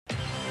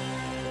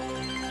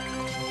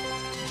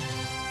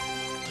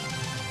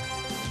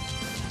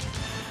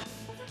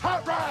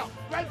Hot route!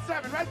 Red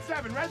 7, red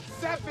 7, red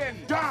 7!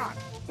 Don!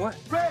 What?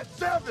 Red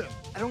 7!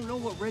 I don't know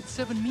what red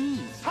 7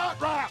 means. Hot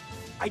route!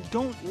 I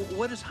don't.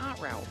 What is hot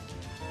route?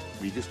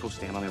 Will you just go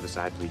stand on the other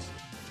side, please?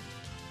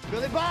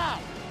 Billy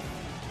Bob,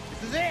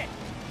 this is it.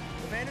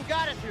 The man who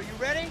got us here. You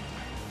ready?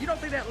 You don't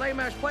think that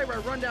lame-ass play where I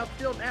run down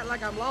field and act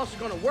like I'm lost is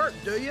gonna work,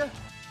 do you?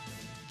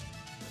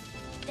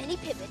 Then he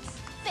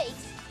pivots,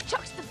 fakes,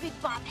 chucks the big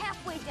bomb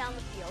halfway down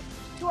the field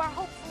to our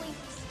hopefully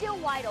still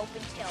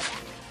wide-open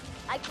tailback.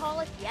 I call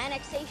it the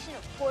annexation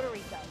of Puerto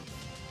Rico.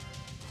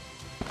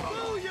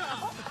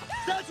 Booyah!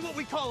 That's what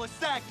we call a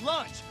sack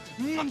lunch.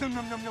 Nom, nom,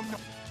 nom, nom, nom,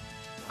 nom.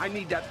 I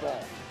need that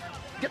ball.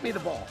 Get me the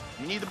ball.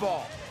 You need the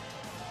ball.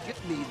 Get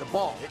me the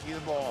ball. Get you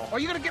the ball. Are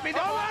you gonna get me the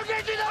ball? I'll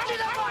get you the ball!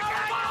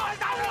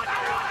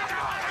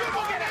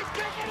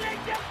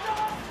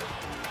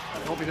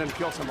 I hope he doesn't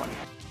kill somebody.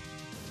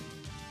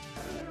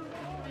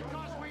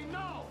 Because we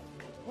know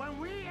when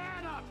we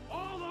add up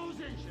all those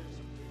inches,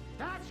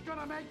 that's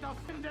gonna make the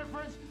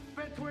difference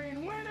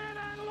between winning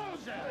and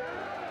losing.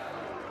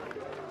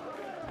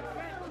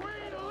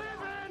 Between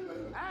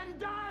living and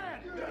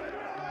dying.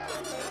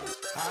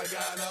 I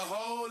got a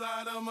whole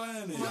lot of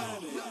money.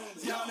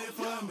 Y'all it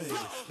for me.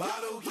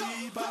 Bottle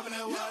keep popping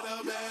that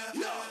water bag.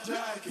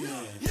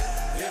 Jacking.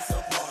 It's a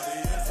party,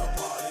 it's a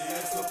party,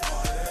 it's a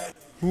party.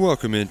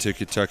 Welcome into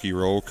Kentucky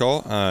Roll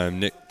Call. I'm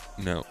Nick.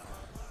 No.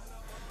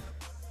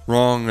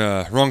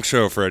 Wrong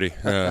show, Freddie.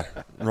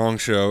 Wrong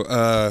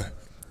show.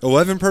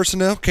 11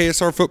 personnel,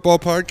 KSR Football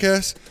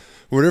Podcast.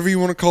 Whatever you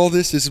want to call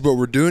this is what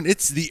we're doing.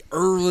 It's the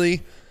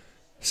early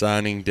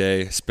signing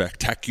day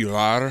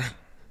spectacular.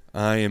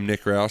 I am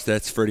Nick Rouse.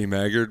 That's Freddie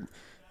Maggard.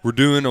 We're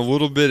doing a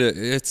little bit of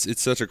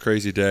it's such a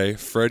crazy day.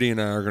 Freddie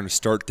and I are going to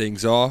start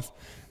things off.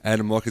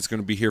 Adam Luckett's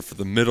going to be here for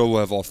the middle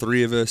of all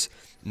three of us.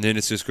 And then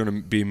it's just going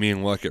to be me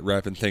and Luckett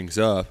wrapping things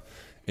up.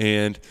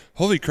 And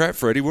holy crap,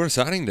 Freddie, what a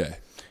signing day.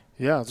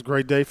 Yeah, it's a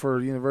great day for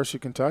University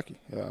of Kentucky.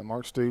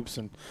 Mark Stoops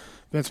and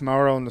Vince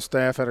Mauro and the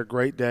staff had a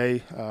great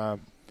day,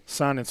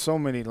 signing so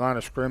many line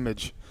of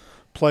scrimmage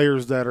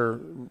players that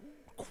are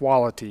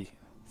quality,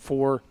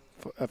 4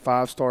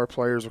 5-star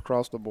players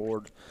across the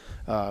board.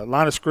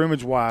 Line of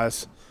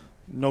scrimmage-wise,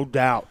 no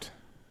doubt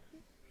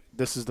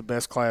this is the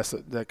best class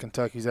that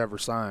Kentucky's ever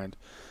signed.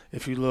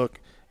 If you look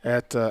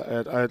at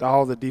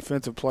all the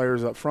defensive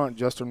players up front,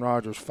 Justin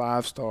Rogers,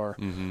 5-star,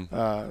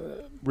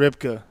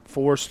 Ripka,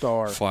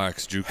 4-star,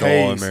 Flax, JUCO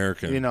Hayes,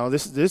 All-American. You know,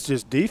 this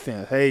just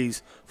defense.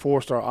 Hayes,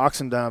 4-star,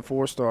 Oxendine,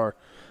 4-star,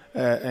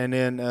 and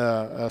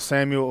then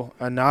Samuel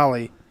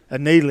Anelli,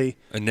 another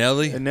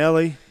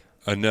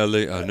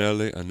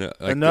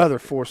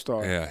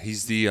 4-star. Yeah,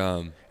 he's the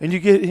and you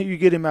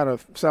get him out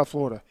of South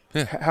Florida.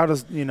 Yeah. How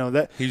does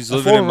that? He's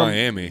living in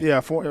Miami. Yeah,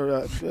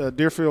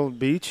 Deerfield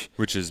Beach,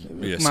 which is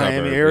Miami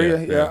suburb.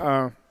 area.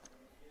 Yeah.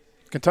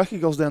 Kentucky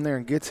goes down there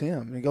and gets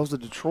him. He goes to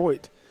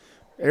Detroit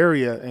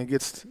area and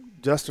gets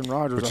Justin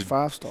Rogers, a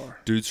 5-star.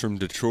 Dude's from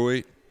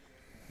Detroit,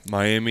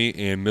 Miami,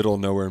 and middle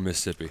of nowhere,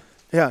 Mississippi.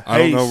 Yeah, I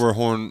don't know where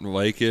Horn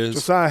Lake is.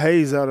 Josiah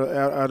Hayes out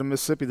of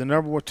Mississippi, the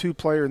number 2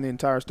 player in the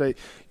entire state.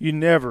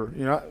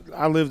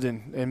 I lived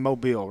in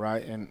Mobile,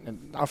 right,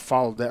 and I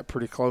followed that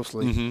pretty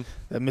closely. Mm-hmm.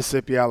 That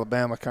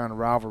Mississippi-Alabama kind of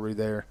rivalry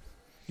there.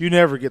 You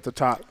never get the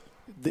top.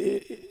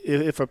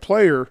 If a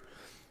player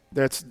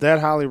that's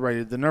that highly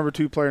rated, the number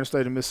 2 player in the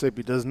state of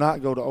Mississippi, does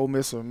not go to Ole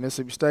Miss or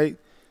Mississippi State,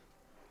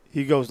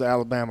 he goes to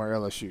Alabama or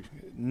LSU.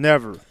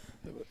 Never.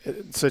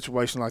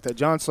 Situation like that.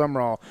 John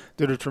Sumrall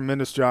did a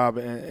tremendous job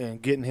in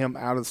getting him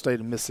out of the state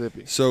of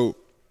Mississippi. So,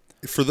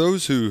 for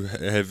those who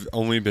have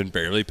only been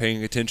barely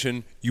paying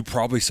attention, you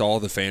probably saw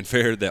the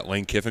fanfare that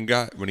Lane Kiffin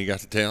got when he got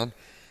to town.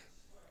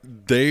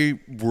 They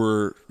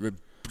were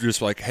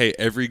just like, hey,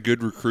 every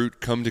good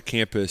recruit come to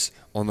campus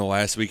on the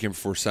last weekend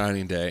before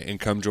signing day and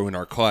come join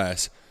our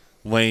class.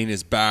 Lane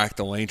is back.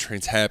 The Lane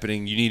train's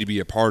happening. You need to be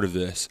a part of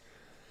this.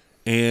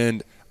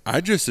 And I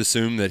just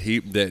assumed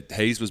that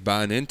Hayes was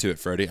buying into it,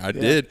 Freddie. I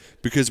did,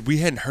 because we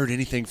hadn't heard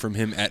anything from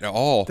him at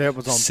all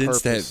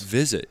since that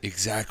visit.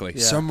 Exactly.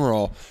 Yeah.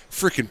 Summerall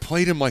freaking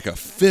played him like a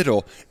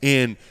fiddle,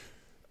 and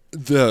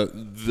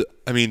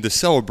the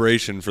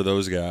celebration for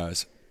those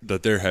guys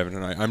that they're having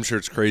tonight, I'm sure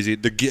it's crazy.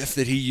 The gift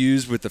that he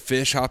used with the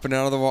fish hopping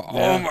out of the wall.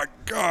 Yeah. Oh my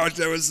gosh,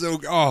 that was so.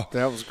 Oh,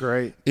 that was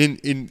great.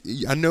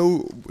 I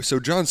know. So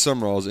John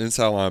Summerall is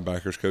inside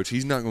linebackers coach.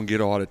 He's not going to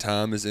get a lot of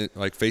time as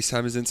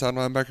FaceTime as inside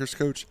linebackers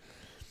coach.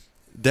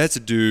 That's a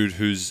dude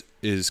is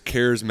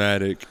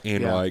charismatic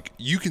and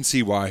you can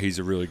see why he's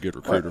a really good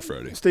recruiter,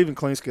 Freddie. Stephen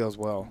Cleanscale as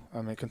well.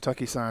 I mean,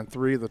 Kentucky signed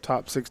 3 of the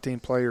top 16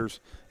 players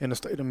in the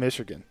state of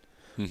Michigan,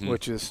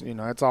 which is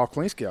that's all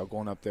Cleanscale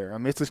going up there. I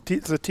mean,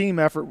 it's a team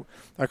effort,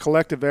 a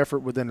collective effort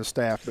within the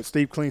staff. But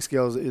Steve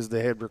Cleanscale is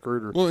the head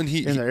recruiter in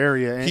the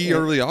area. He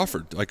early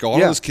offered all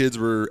those kids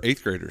were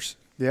 8th graders.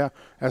 Yeah,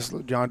 that's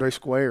DeAndre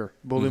Square,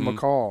 Bully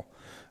McCall.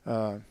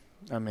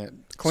 I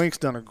mean, Clink's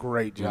done a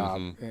great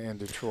job in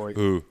Detroit.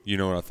 Ooh, you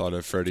know what I thought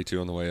of, Freddie,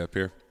 too, on the way up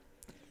here?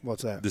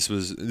 What's that? This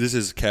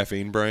is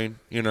caffeine brain,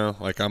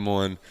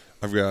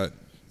 I've got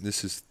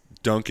this is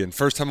Dunkin'.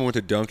 First time I went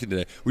to Dunkin'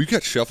 today. We've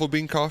got Shuffle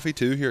Bean coffee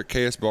too here at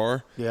KS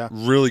Bar. Yeah.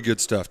 Really good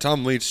stuff.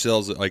 Tom Leach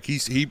sells it. Like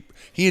he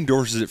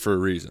endorses it for a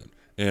reason.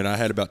 And I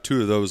had about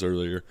 2 of those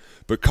earlier.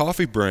 But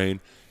Coffee Brain,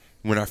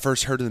 when I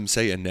first heard them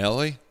say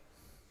Anelli,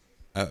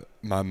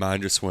 my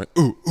mind just went,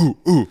 ooh, ooh,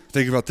 ooh.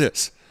 Think about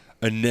this.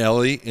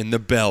 Anelli in the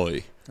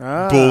belly.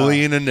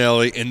 Bullying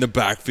Anelli in the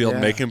backfield,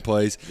 making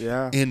plays.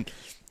 Yeah. And,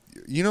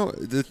 you know,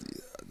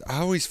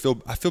 I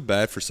feel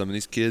bad for some of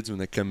these kids when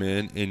they come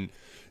in, and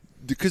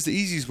because the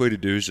easiest way to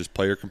do is just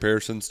player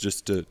comparisons,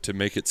 just to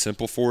make it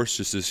simple for us.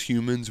 Just as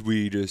humans,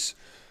 we just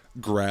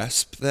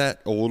grasp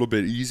that a little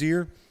bit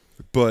easier.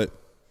 But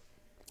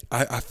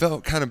I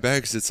felt kind of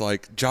bad because it's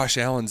like Josh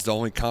Allen's the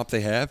only comp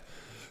they have.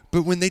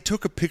 But when they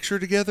took a picture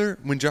together,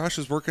 when Josh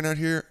was working out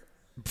here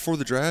before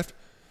the draft,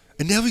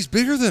 and now he's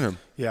bigger than him.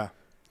 Yeah.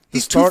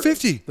 He's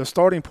 250. The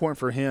starting point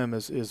for him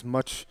is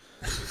much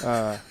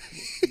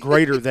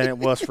greater than it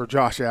was for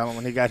Josh Allen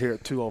when he got here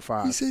at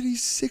 205. He said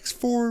he's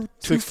 6'4",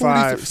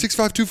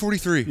 6'5",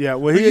 243. Yeah,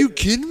 well, are you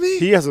kidding me?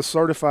 He has a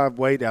certified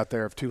weight out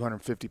there of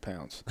 250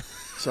 pounds.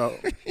 So,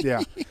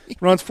 yeah.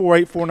 Runs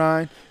 4'8",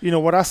 4'9". You know,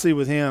 what I see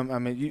with him, I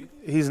mean,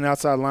 he's an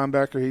outside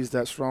linebacker. He's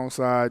that strong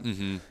side,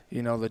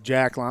 you know, the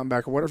jack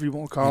linebacker, whatever you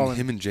want to call him.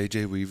 Him and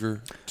J.J.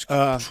 Weaver.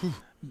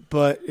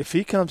 But if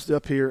he comes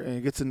up here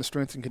and gets in the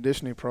strength and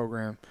conditioning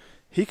program,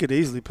 he could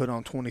easily put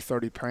on 20,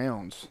 30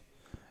 pounds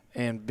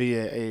and be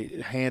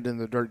a hand in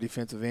the dirt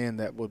defensive end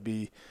that would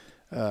be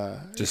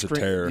just a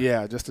terror.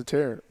 Yeah, just a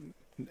terror.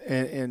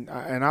 And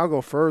I'll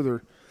go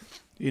further.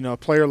 You know, a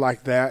player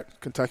like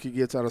that, Kentucky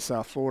gets out of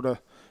South Florida,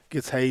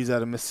 gets Hayes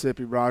out of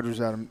Mississippi,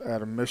 Rogers out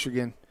of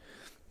Michigan.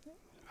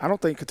 I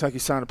don't think Kentucky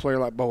signed a player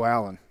like Bo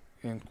Allen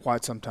in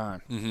quite some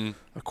time.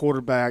 A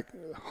quarterback,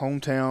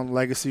 hometown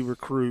legacy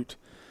recruit,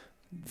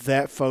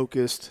 that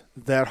focused,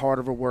 that hard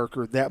of a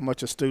worker, that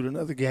much a student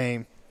of the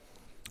game.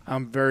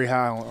 I'm very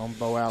high on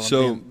Bo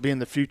Allen being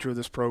the future of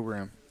this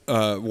program.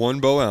 One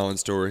Bo Allen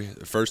story.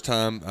 The first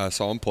time I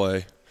saw him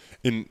play,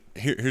 and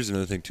here's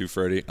another thing too,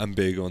 Freddie. I'm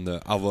big on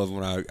I love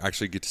when I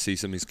actually get to see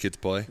some of these kids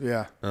play.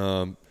 Yeah.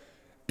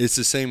 It's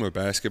the same with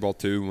basketball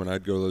too. When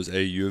I'd go to those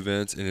AU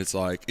events, and it's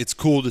like it's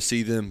cool to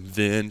see them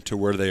then to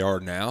where they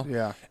are now.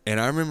 Yeah. And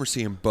I remember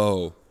seeing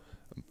Bo.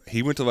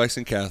 He went to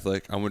Lexington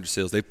Catholic. I went to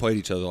Sales. They played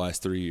each other the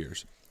last 3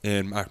 years.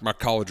 And my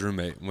college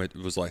roommate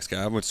was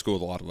Lexington. I went to school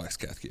with a lot of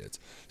Lexington kids.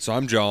 So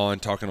I'm jawing,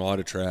 talking a lot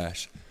of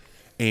trash.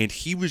 And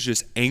he was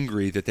just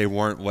angry that they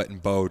weren't letting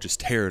Bo just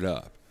tear it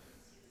up.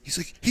 He's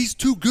like, he's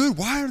too good.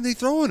 Why aren't they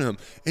throwing him?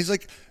 And he's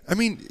like, I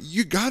mean,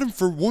 you got him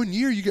for 1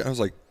 year. I was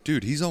like,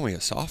 dude, he's only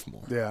a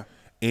sophomore. Yeah.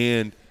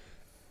 And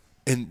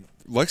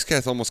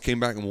Lexington almost came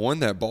back and won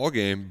that ball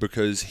game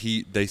because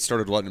they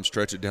started letting him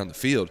stretch it down the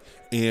field.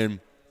 And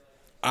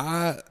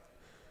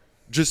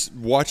just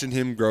watching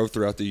him grow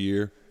throughout the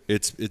year,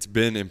 it's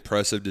been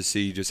impressive to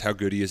see just how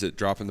good he is at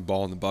dropping the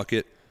ball in the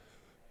bucket.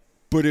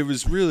 But it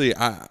was really,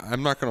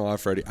 I'm not going to lie,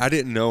 Freddie, I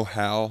didn't know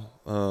how,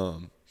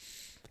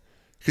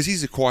 because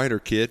he's a quieter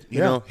kid. You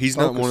know, he's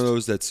focused. not one of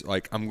those that's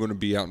like, I'm going to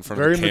be out in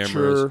front Very of the cameras.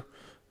 Very mature,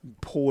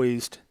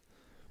 poised.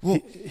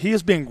 Well, he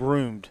has been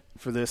groomed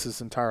for this his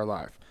entire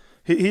life.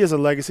 He has a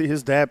legacy.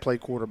 His dad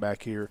played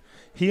quarterback here.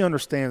 He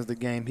understands the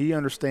game. He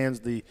understands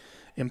the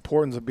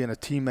importance of being a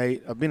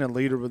teammate, of being a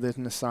leader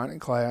within the signing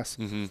class.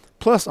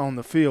 Plus on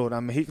the field, I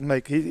mean, he can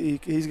make.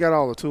 He's got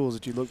all the tools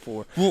that you look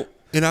for. Well,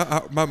 and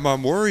my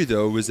worry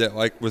though was that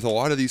like with a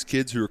lot of these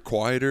kids who are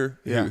quieter,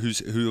 who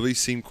at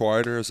least seem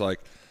quieter, is like,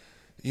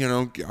 you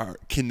know,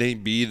 can they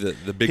be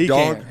the big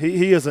dog?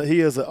 He is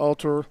an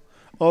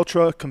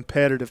ultra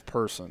competitive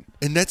person.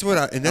 And that's what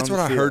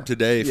I heard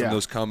today from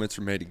those comments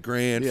from Eddie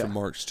Grant, from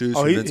Mark Stoops,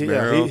 from Vince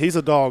Marrow. He's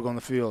a dog on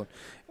the field.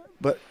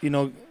 But, you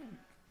know,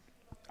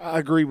 I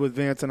agree with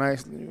Vince, and I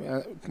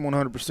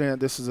 100%.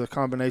 This is a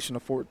combination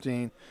of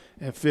 14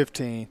 and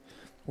 15,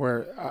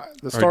 where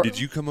the start. Right, did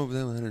you come over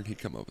that one, or did he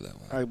come over that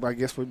one? I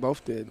guess we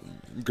both did.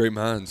 Great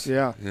minds.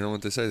 Yeah. You know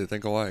what they say? They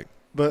think alike.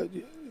 But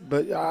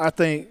I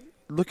think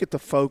look at the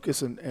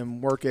focus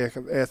and work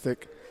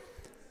ethic.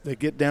 They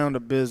get down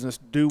to business,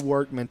 do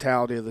work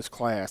mentality of this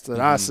class that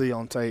I see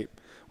on tape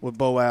with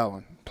Bo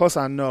Allen. Plus,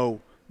 I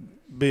know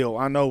Bill.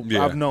 I've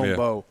known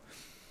Bo.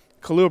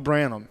 Khalil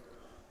Branham,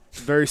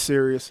 very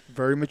serious,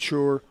 very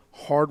mature,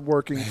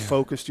 hardworking,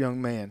 focused young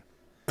man.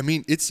 I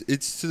mean, it's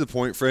to the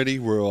point, Freddie,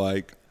 where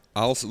like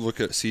I'll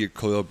see a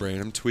Khalil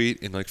Branham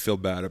tweet and like feel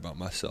bad about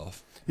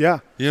myself. Yeah.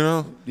 You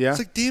know? Yeah. It's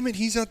like, damn it,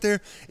 he's out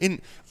there.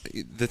 And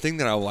the thing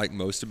that I like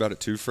most about it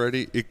too,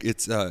 Freddie,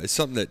 it's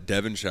something that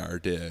Devonshire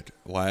did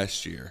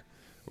last year.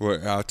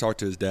 Where I talked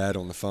to his dad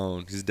on the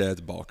phone. His dad's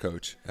a ball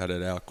coach out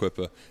at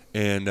Aliquippa.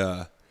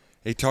 And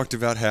he talked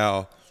about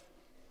how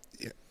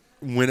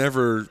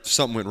whenever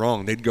something went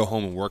wrong, they'd go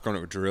home and work on it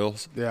with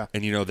drills. Yeah.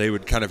 And, you know, they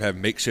would kind of have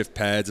makeshift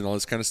pads and all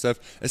this kind of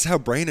stuff. That's how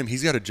Branham,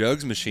 he's got a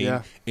jugs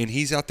machine, and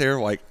he's out there,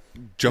 like,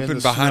 jumping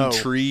behind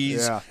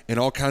trees and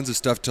all kinds of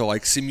stuff to,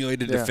 like,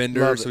 simulate a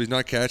defender so he's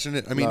not catching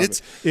it. I mean,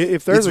 it's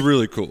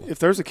really cool. If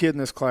there's a kid in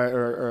this class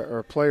or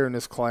a player in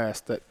this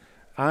class that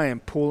I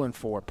am pulling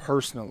for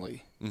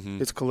personally,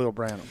 it's Khalil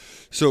Branham.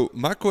 So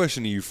my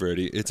question to you,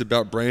 Freddie, it's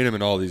about Branham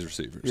and all these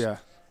receivers. Yeah.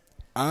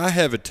 I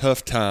have a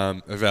tough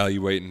time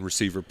evaluating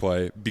receiver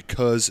play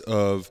because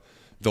of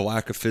the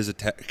lack of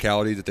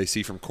physicality that they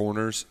see from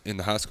corners in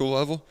the high school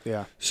level.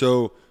 Yeah.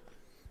 So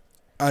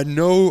I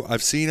know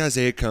I've seen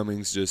Isaiah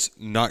Cummings just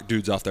knock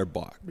dudes off their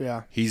block.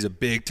 Yeah. He's a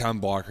big-time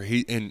blocker.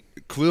 And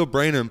Khalil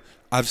Branham,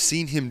 I've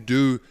seen him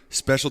do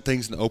special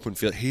things in the open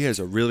field. He has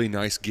a really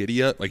nice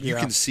giddy-up. Like, you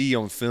can see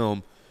on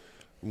film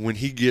when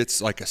he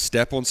gets, like, a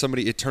step on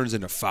somebody, it turns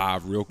into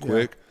 5 real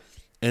quick.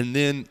 Yeah. And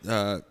then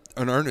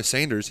on Ernest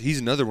Sanders, he's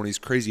another one of these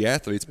crazy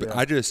athletes. But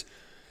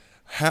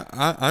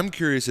I'm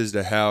curious as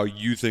to how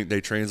you think they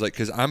translate,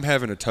 because I'm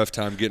having a tough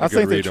time getting a good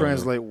read on them. I think they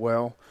translate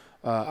well.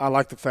 I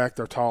like the fact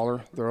they're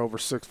taller. They're over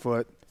 6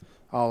 foot,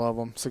 all of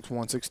them,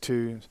 6'1",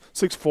 6'2",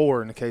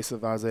 6'4" in the case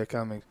of Isaiah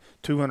Cummings,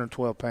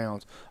 212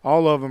 pounds.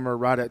 All of them are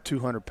right at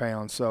 200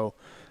 pounds, so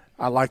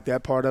I like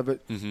that part of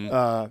it.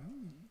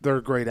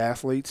 They're great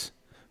athletes.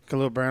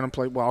 Khalil Branham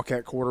played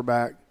Wildcat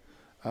quarterback.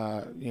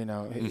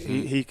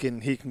 He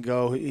can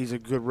go. He's a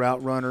good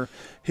route runner.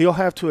 He'll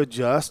have to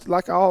adjust,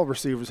 like all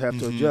receivers have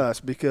to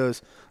adjust,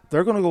 because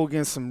they're going to go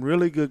against some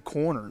really good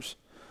corners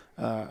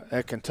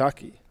at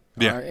Kentucky.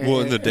 Yeah,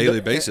 on the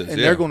daily basis.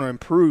 And they're going to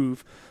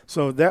improve.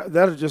 So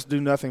that'll just do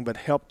nothing but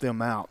help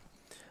them out.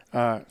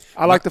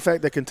 I like the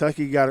fact that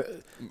Kentucky got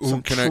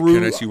some Can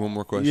I ask you one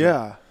more question?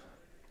 Yeah.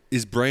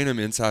 Is Branham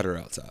inside or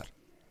outside?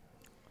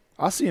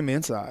 I see him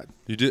inside.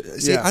 You do?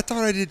 See, I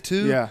thought I did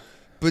too. Yeah.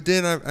 But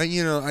then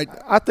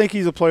I think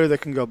he's a player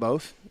that can go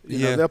both. You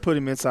know, they'll put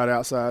him inside,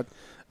 outside.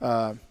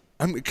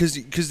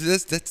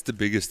 Because that's the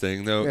biggest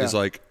thing though is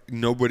like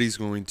nobody's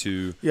going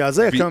to. Yeah,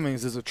 Isaiah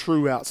Cummings is a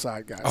true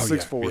outside guy.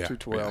 6'4",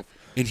 212.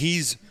 Yeah.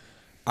 And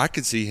I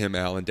could see him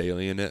Alan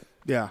Daly in it.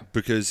 Yeah.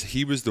 Because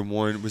he was the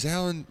one. Was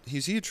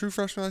he a true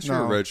freshman last year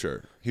or red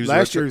shirt? He was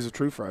last year. He was a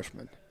true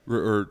freshman.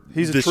 Or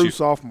he's a true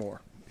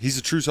sophomore. He's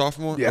a true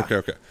sophomore. Yeah.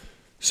 Okay.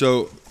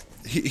 So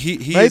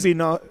he maybe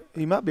not.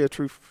 He might be a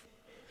true.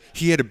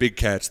 He had a big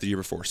catch the year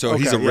before. So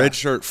he's a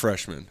redshirt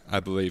freshman,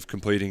 I believe,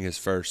 completing his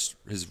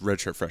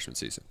redshirt freshman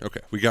season. Okay,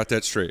 we got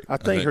that straight. I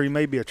think he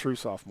may be a true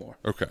sophomore.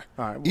 Okay.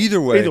 All right.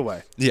 Either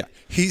way. Yeah,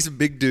 he's a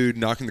big dude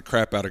knocking the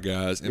crap out of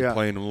guys and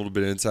playing a little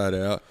bit inside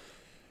out.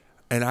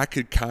 And I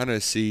could kind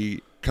of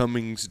see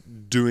Cummings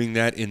doing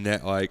that in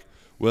that, like,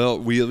 well,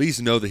 we at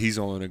least know that he's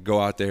going to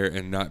go out there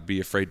and not be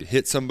afraid to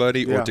hit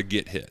somebody or to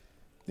get hit.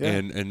 Yeah.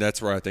 And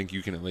that's where I think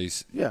you can at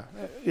least. Yeah.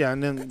 Yeah,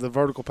 and then the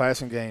vertical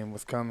passing game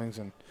with Cummings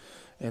and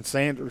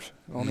Sanders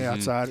on the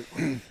outside.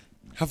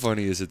 How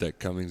funny is it that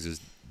Cummings'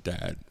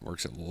 dad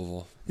works at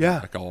Louisville? Yeah.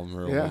 Like all of them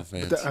are Louisville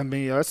fans. That's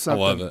something. I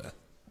love it.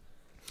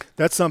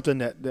 That's something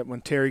that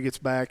when Terry gets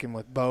back and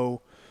with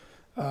Bo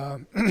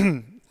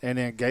and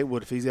then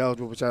Gatewood, if he's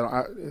eligible, which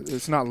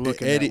it's not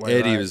looking that way.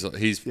 Eddie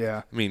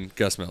right? I mean,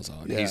 Gus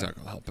Malzahn, he's not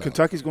going to help out.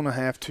 Kentucky's going to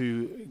have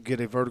to get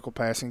a vertical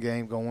passing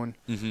game going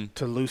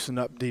to loosen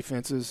up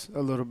defenses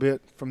a little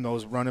bit from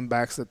those running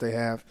backs that they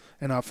have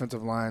and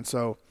offensive line.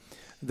 So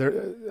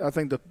I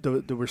think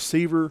the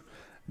receiver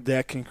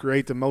that can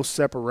create the most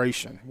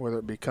separation, whether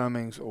it be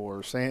Cummings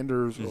or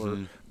Sanders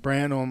or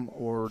Branham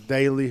or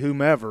Daly,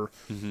 whomever,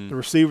 the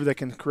receiver that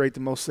can create the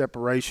most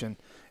separation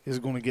is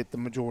going to get the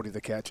majority of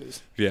the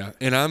catches. Yeah,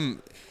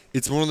 and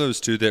it's one of those,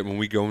 too, that when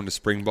we go into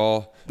spring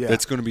ball,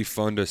 it's going to be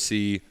fun to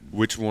see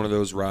which one of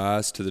those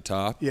rise to the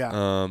top.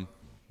 Yeah.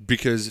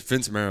 Because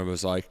Vince Marrow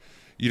was like,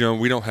 we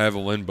don't have a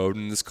Lynn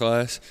Bowden in this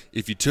class.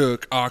 If you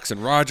took Ox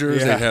and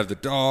Rogers, they'd have the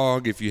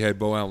dog. If you had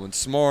Bo Allen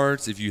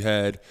Smarts, if you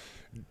had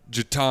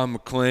Jatan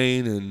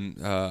McClain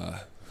and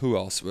who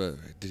else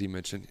did he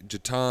mention?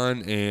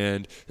 Jatan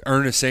and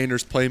Ernest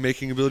Sanders'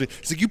 playmaking ability.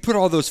 It's like you put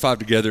all those 5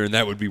 together, and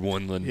that would be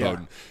one Lynn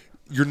Bowden.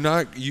 You're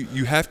not.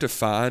 You have to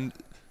find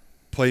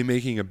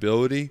playmaking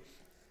ability,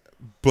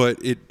 but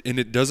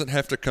it doesn't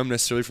have to come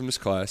necessarily from this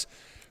class.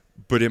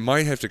 But it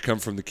might have to come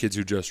from the kids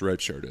who just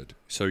redshirted.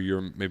 So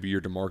maybe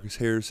your DeMarcus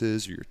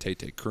Harris's or your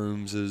Tate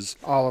Crooms'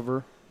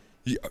 Oliver.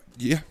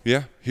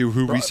 Yeah.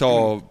 Who we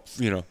saw,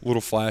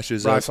 little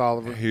flashes Bryce of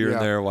Oliver. here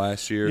and there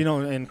last year.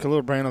 And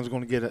Khalil Branham's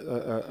going to get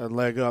a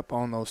leg up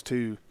on those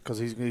two because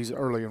he's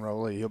early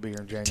enrollee. He'll be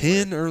here in January.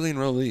 10 early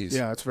enrollees.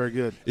 Yeah, it's very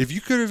good. If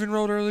you could have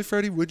enrolled early,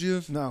 Freddie, would you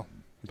have? No.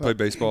 You played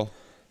baseball?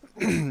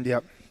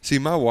 Yep. See,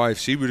 my wife,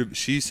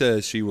 she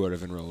says she would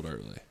have enrolled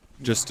early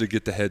just to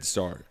get the head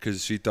start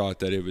because she thought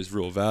that it was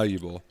real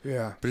valuable.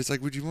 Yeah. But it's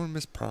like, would you want to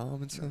miss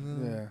prom and stuff?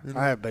 Yeah.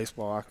 I have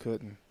baseball. I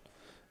couldn't.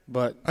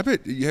 But I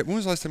bet. Yeah. When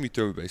was the last time you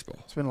threw a baseball?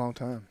 It's been a long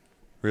time.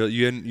 Really?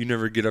 You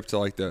never get up to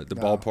like the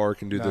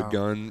ballpark and do the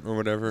gun or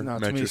whatever? No,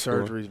 too many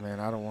surgeries, man.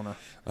 I don't want to.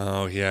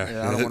 Oh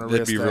yeah. I don't want to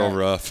risk that'd be real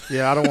rough.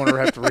 Yeah, I don't want to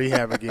have to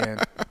rehab again.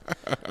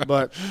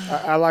 But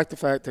I like the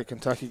fact that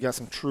Kentucky got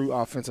some true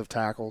offensive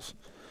tackles.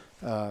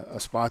 A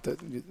spot that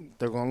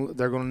they're going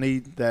to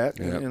need that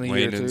in a year or two.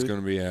 Landon's going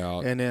to be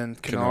out. And then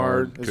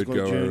Kennard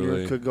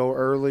could go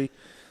early.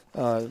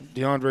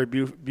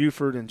 DeAndre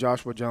Buford and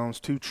Joshua Jones,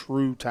 2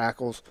 true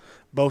tackles,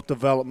 both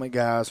development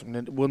guys.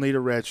 We'll need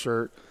a red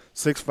shirt.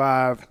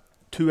 6'5",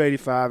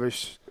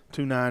 285-ish,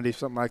 290,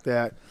 something like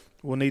that.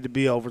 Will need to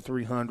be over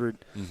 300.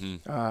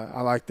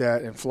 I like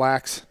that. And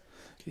Flax,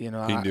 you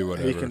know, He can do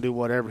whatever. He can do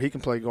whatever. He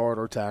can play guard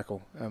or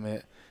tackle. I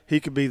mean, he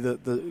could be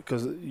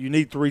because you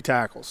need 3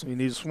 tackles. You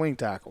need a swing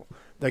tackle.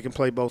 They can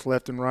play both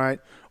left and right,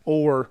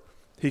 or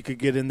he could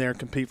get in there and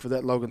compete for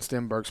that Logan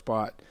Stenberg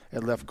spot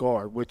at left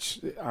guard, which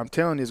I'm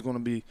telling you is going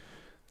to be.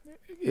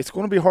 It's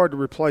going to be hard to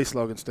replace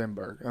Logan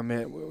Stenberg. I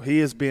mean, he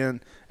has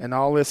been an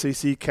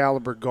all-SEC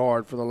caliber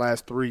guard for the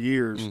last 3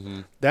 years.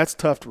 That's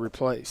tough to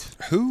replace.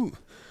 Who?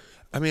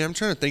 I mean, I'm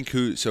trying to think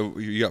who. So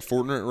you got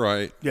Fortner at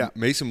right. Yeah.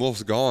 Mason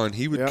Wolf's gone.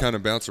 He would kind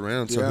of bounce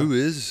around. So who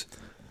is?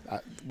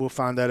 We'll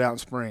find that out in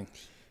spring.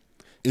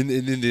 And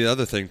the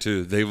other thing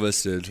too, they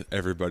listed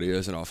everybody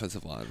as an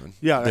offensive lineman.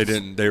 Yeah, they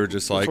didn't. They were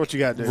just like, what you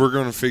gotta do. We're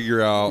going to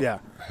figure out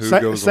who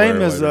goes same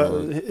where as later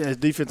on. as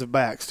defensive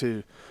backs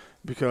too,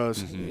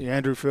 because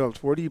Andrew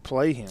Phillips, where do you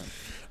play him?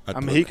 I'd I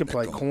mean, put he him can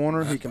play nickel.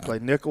 corner, he can play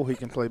nickel, he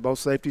can play both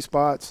safety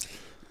spots.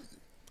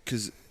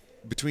 Because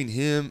between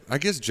him, I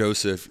guess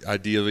Joseph,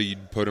 ideally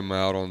you'd put him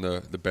out on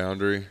the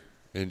boundary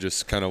and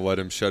just kind of let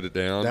him shut it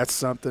down. That's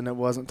something that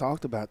wasn't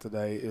talked about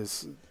today.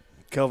 Is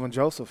Kelvin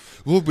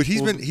Joseph? Well, but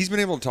he's been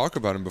able to talk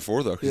about him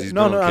before though, because he's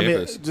no, been on I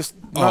campus. mean just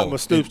not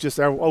with Stoops, just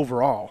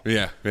overall.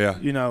 Yeah.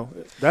 You know,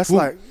 that's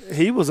like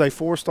he was a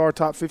 4-star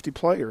top 50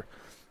 player.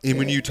 And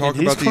when you talk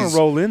and about he's going these to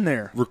roll in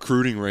there.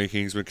 recruiting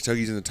rankings, when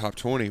Kentucky's in the top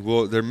 20,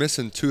 well, they're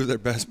missing 2 of their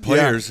best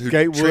players who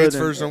Gatewood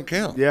transfers and, don't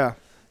count. Yeah,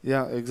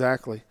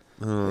 exactly.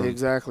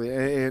 Exactly.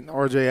 And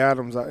R.J.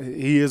 Adams,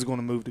 he is going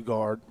to move to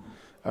guard.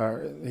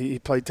 He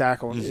played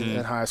tackle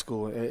in high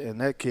school. And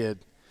that kid,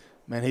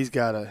 man, he's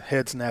got a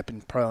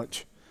head-snapping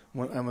punch.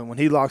 When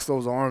he locks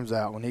those arms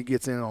out, when he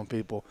gets in on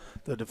people,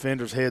 the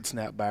defender's head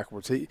snap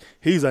backwards.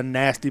 He's a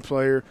nasty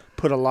player,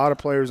 put a lot of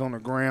players on the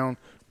ground,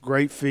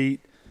 great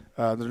feet.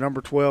 The number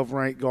 12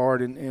 ranked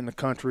guard in the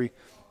country.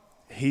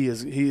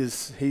 He's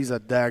a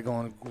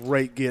daggone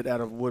great get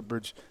out of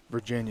Woodbridge,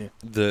 Virginia.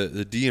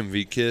 The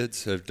DMV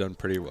kids have done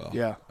pretty well.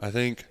 Yeah. I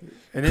think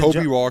And then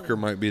Kobe Walker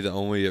might be the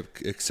only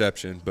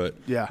exception, but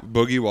Yeah.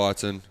 Boogie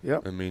Watson,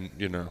 Yep. I mean,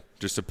 you know,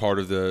 just a part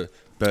of the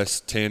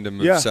best tandem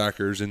of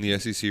sackers in the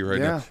SEC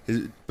right now.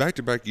 His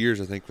back-to-back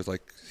years, I think, was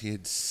like he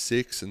had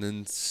 6 and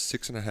then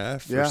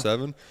 6.5 or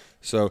 7.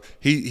 So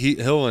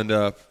he'll end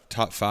up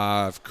top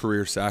 5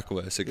 career sack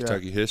list in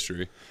Kentucky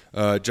history.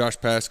 Josh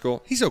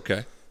Paschal, he's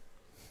okay.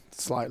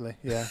 Slightly,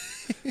 yeah.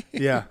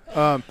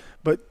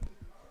 But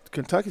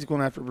Kentucky's going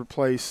to have to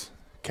replace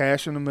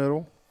Cash in the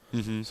middle.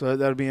 So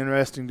that'll be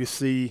interesting to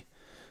see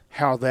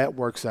how that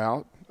works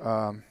out.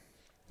 Yeah,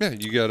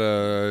 you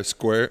got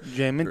Square.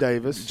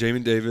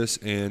 Jamin Davis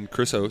and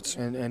Chris Oates.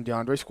 And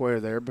DeAndre Square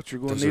there, but you're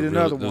going Those to need are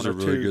another really, one those or are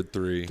really two good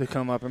 3 to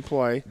come up and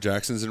play.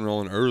 Jackson's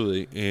enrolling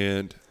early,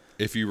 and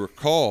if you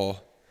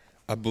recall,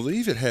 I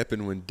believe it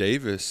happened when he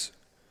was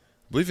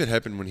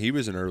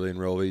an early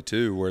enrollee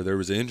too, where there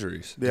was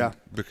injuries. Yeah,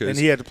 and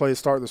he had to play the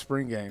start of the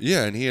spring game.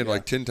 Yeah, and he had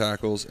like 10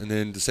 tackles, and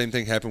then the same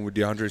thing happened with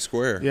DeAndre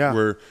Square. Yeah,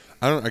 where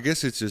I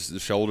guess it's just the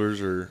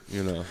shoulders, or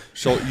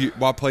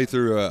why play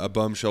through a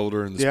bum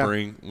shoulder in the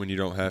spring when you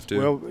don't have to?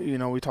 Well, you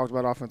know, we talked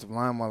about offensive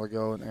line a while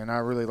ago, and I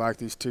really like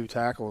these 2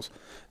 tackles.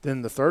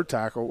 Then the third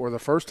tackle, or the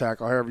first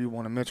tackle, however you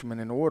want to mention them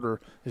in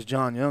order, is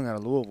John Young out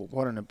of Louisville.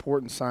 What an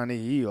important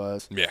signee he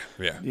was. Yeah.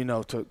 You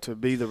know, to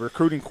be the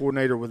recruiting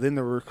coordinator within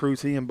the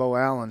recruits, he and Bo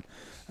Allen,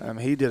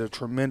 he did a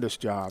tremendous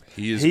job.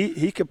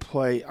 He could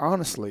play,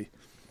 honestly,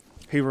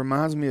 he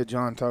reminds me of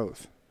John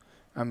Toth.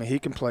 I mean, he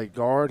can play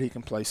guard, he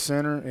can play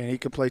center, and he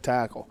can play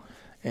tackle.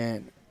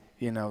 And,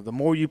 you know, the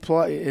more you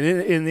play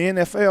in the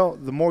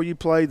NFL, the more you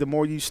play, the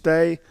more you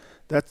stay.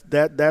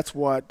 That's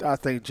what I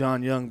think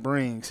John Young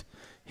brings.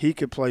 He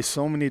could play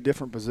so many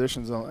different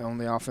positions on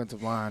the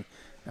offensive line.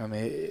 I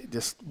mean,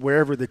 just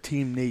wherever the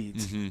team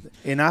needs.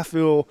 And I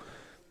feel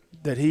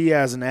that he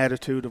has an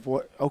attitude of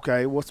what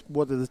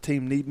does the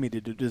team need me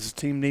to do? Does the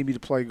team need me to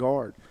play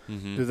guard?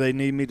 Do they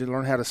need me to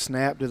learn how to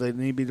snap? Do they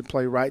need me to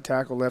play right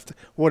tackle, left?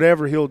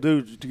 Whatever he'll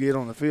do to get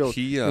on the field,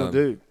 he'll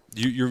do.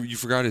 You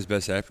forgot his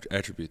best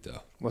attribute,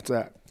 though. What's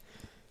that?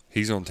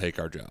 He's going to take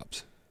our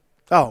jobs.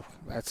 Oh,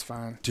 that's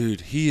fine.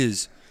 Dude, he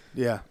is –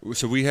 yeah.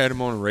 So we had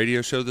him on a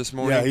radio show this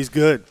morning. Yeah, he's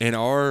good. And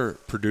our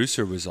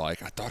producer was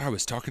like, I thought I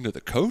was talking to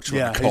the coach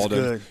when I he's called him.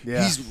 Good.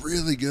 Yeah. He's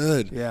really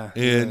good. Yeah.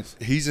 And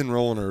he's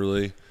enrolling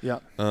early. Yeah.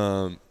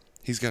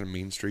 He's got a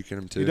mean streak in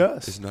him, too. He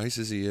does. As nice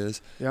as he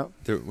is. Yeah.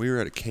 We were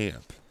at a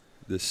camp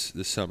this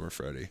summer,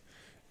 Freddie.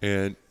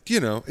 And, you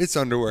know, it's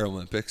underwear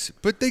Olympics.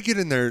 But they get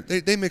in there.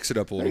 They mix it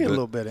up a little bit. They get a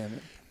little bit in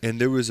it.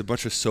 And there was a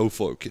bunch of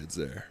SoFlo kids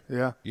there.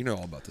 Yeah. You know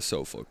all about the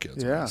SoFlo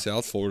kids. Yeah. Right?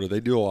 South Florida, they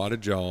do a lot of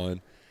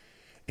jawing.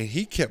 And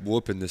he kept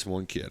whooping this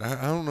one kid.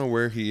 I don't know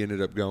where he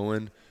ended up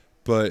going,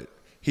 but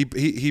he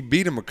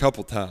beat him a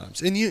couple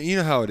times. And you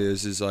know how it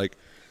is like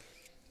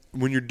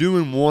when you're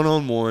doing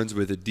one-on-ones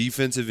with a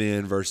defensive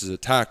end versus a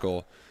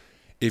tackle,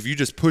 if you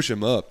just push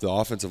him up, the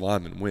offensive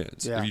lineman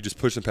wins. Yeah. If you just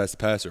push him past the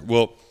passer.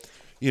 Well,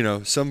 you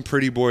know, some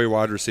pretty boy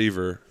wide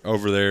receiver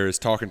over there is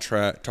talking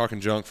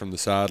junk from the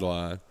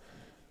sideline.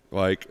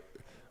 Like,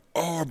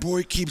 oh, our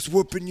boy keeps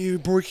whooping you.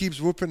 Boy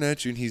keeps whooping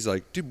at you. And he's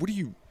like, dude, what are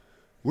you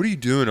what are you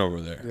doing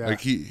over there? Yeah.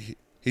 Like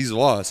he's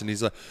lost, and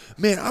he's like,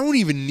 man, I don't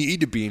even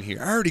need to be in here.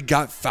 I already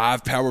got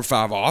 5 Power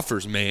 5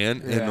 offers,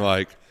 man, Yeah. and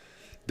like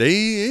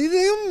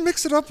they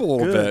mix it up a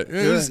little Good,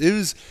 bit.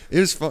 It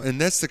was fun, and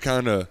that's the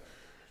kind of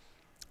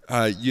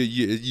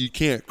you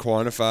can't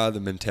quantify the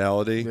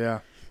mentality. Yeah.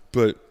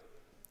 But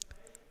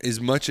as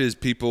much as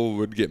people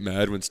would get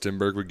mad when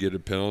Stenberg would get a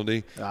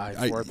penalty,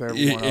 It's worth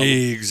every one of them.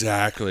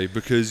 exactly,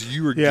 because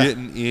you were Yeah.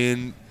 getting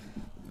in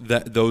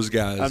those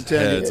guys' I'm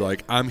telling you, heads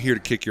like, I'm here to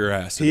kick your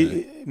ass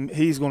today.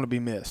 He's going to be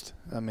missed.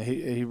 I mean,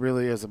 he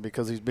really is,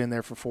 because he's been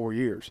there for 4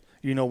 years.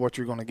 You know what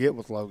you're going to get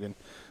with Logan.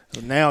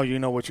 Now you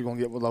know what you're going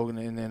to get with Logan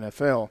in the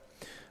NFL.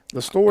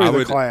 The story of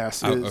the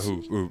class is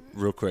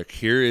real quick.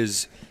 Here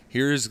is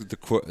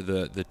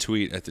the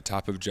tweet at the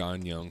top of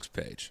John Young's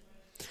page.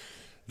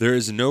 There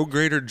is no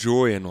greater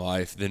joy in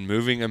life than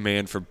moving a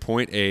man from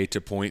point A to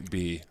point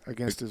B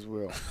against his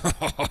will.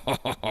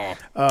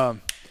 The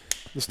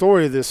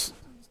story of this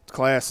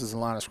class is a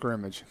line of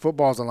scrimmage.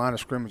 Football is a line of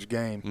scrimmage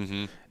game.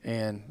 Mm-hmm.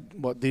 And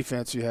what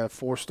defense, you have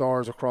 4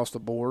 stars across the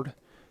board.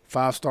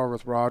 5-star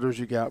with Rodgers.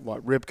 You got,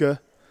 Ripka,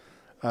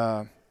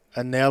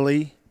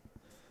 Anelli,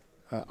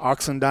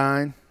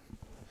 Oxendine,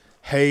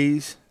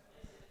 Hayes,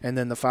 and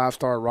then the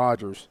 5-star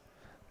Rodgers.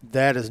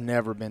 That has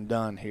never been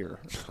done here,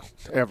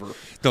 ever.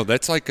 No,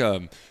 that's like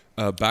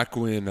back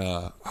when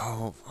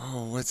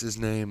what's his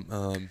name?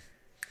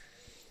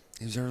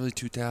 It was early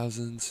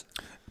 2000s.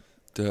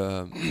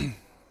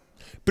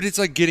 But it's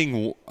like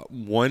getting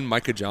one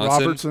Micah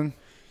Johnson. Robertson.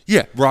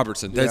 Yeah,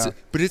 Robertson. That's Yeah. it.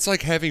 But it's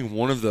like having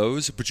one of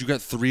those, but you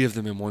got 3 of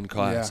them in one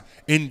class.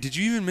 Yeah. And did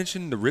you even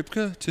mention the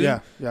Ripka too?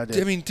 Yeah, I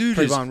did. I mean, dude,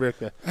 Trayvon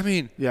Ripka. I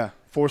mean, Yeah,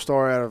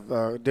 4-star out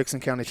of Dixon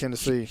County,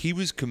 Tennessee. he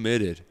was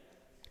committed.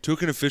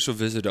 Took an official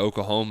visit to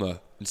Oklahoma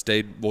and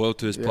stayed loyal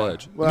to his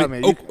pledge. Well,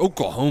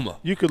 Oklahoma.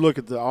 You could look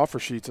at the offer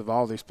sheets of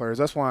all these players.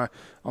 That's why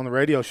on the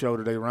radio show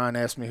today, Ryan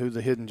asked me who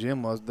the hidden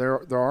gem was.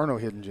 There are no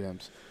hidden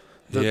gems.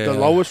 The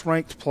lowest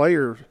ranked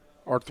player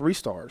are 3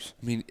 stars.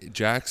 I mean,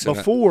 Jackson.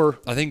 Before,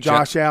 I think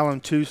Josh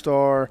Allen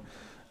 2-star,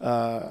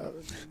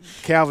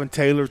 Calvin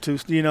Taylor 2.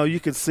 You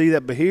could see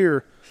that, but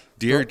here,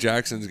 De'Aaron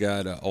Jackson's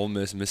got an Ole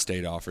Miss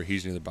State offer.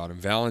 He's near the bottom.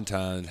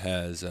 Valentine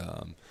has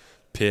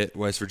Pitt,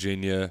 West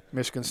Virginia,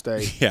 Michigan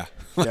State. Yeah,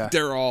 Yeah.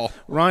 they're all.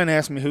 Ryan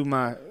asked me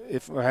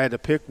if I had to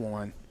pick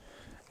one,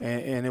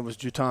 and it was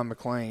Juton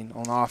McClain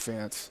on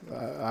offense.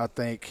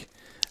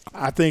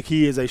 I think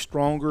he is a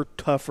stronger,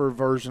 tougher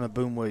version of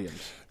Boone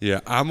Williams. Yeah,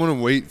 I'm going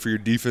to wait for your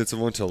defensive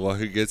one until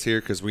Lucky gets here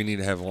because we need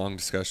to have a long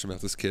discussion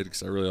about this kid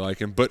because I really like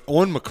him. But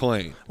on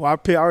McClain. Well,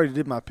 I already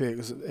did my pick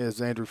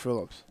as Andrew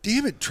Phillips.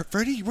 Damn it,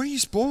 Freddie, why are you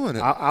spoiling it?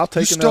 I'll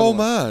take you another stole one.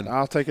 mine.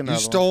 I'll take another You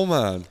stole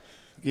mine.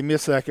 Give me a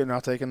second, and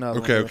I'll take another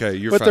one. Okay,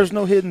 you're but fine. There's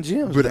no hidden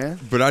gems, man.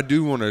 But I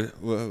do want to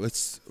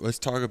let's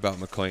talk about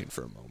McClain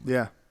for a moment.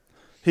 Yeah.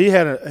 He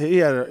had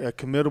a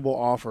committable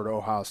offer to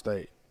Ohio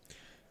State.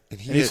 And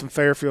he's from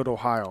Fairfield,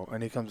 Ohio,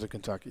 and he comes to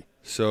Kentucky.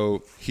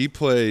 So he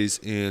plays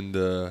in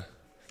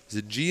is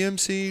it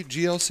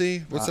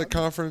GLC? What's that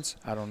conference?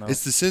 I don't know.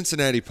 It's the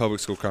Cincinnati Public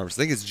School Conference.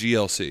 I think it's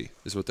GLC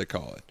is what they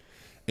call it.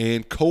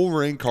 And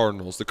Colerain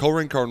Cardinals, the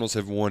Colerain Cardinals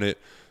have won it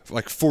for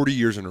like 40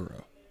 years in a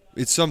row.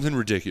 It's something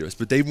ridiculous,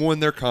 but they've won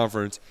their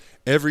conference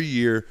every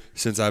year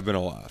since I've been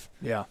alive.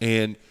 Yeah.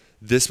 And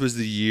this was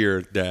the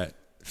year that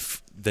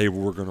they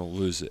were going to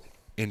lose it.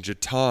 And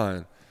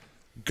Juton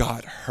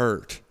got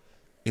hurt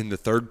in the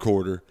third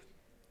quarter.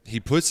 He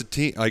puts the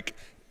team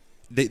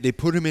they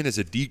put him in as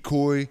a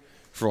decoy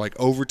for like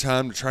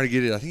overtime to try to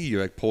get it. I think he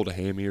like pulled a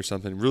hammy or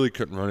something. Really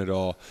couldn't run it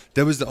all.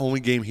 That was the only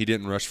game he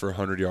didn't rush for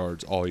 100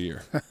 yards all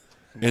year. Wow.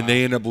 And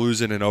they end up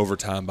losing in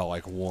overtime by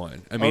like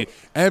 1. I mean,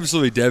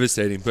 absolutely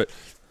devastating. But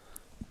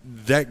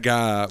that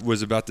guy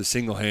was about to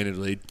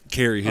single-handedly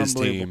carry his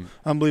team.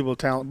 Unbelievable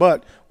talent.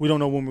 But we don't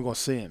know when we're going to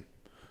see him.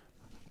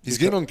 He's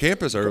getting on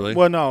campus early.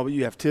 Well, no, but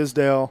you have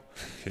Tisdale,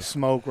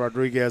 Smoke,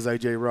 Rodriguez,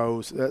 A.J.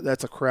 Rose.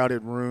 That's a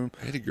crowded room.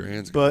 Eddie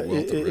Grant's but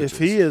if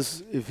he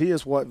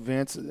is what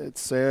Vince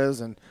says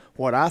and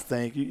what I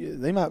think,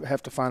 they might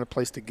have to find a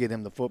place to get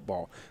him the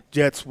football.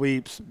 Jet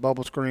sweeps,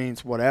 bubble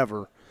screens,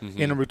 whatever,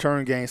 in a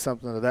return game,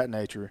 something of that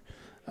nature.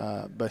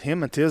 But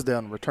him and Tisdale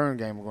in the return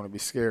game are going to be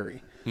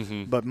scary.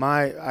 Mm-hmm. But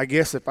I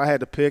guess if I had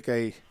to pick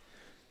a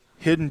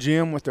hidden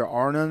gem with there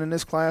are none in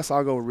this class,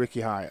 I'll go with Ricky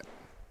Hyatt.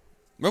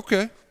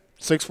 Okay.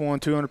 6'1",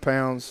 200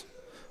 pounds,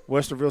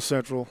 Westerville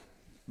Central,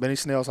 Benny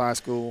Snell's High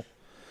School,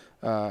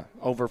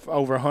 over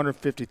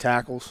 150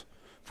 tackles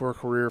for a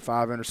career,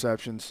 5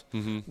 interceptions.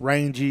 Mm-hmm.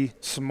 Rangy,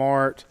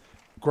 smart,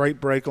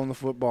 great break on the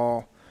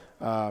football.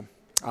 I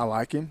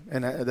like him,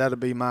 and that'll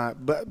be my.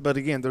 But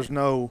again, there's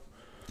no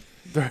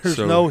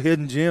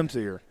hidden gems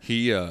here.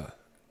 He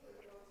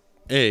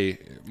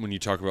when you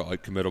talk about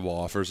like committable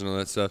offers and all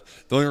that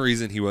stuff, the only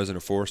reason he wasn't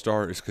a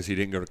 4-star is because he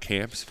didn't go to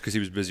camps because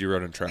he was busy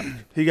running track.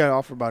 He got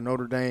offered by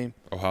Notre Dame,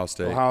 Ohio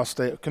State,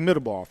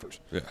 committable offers.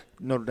 Yeah,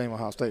 Notre Dame,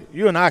 Ohio State.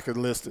 You and I could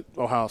list it,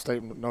 Ohio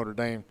State and Notre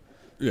Dame.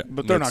 Yeah,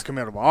 but they're not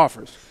committable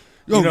offers.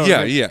 Oh,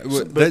 yeah, yeah.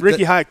 But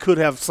Ricky Hyatt could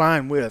have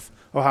signed with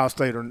Ohio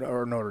State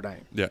or Notre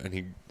Dame. Yeah, and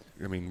he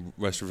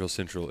Westerville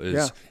Central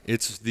is.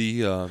 It's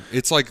the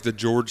it's like the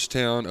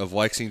Georgetown of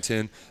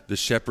Lexington, the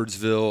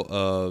Shepherdsville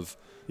of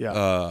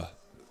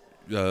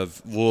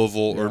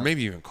Louisville, or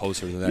maybe even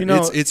closer than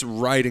that. It's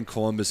right in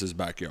Columbus's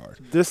backyard.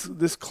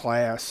 This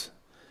class,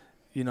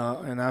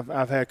 and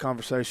I've had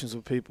conversations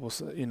with people.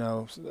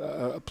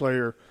 A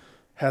player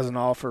has an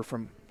offer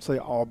from, say,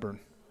 Auburn.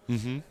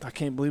 Mm-hmm. I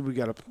can't believe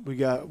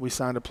we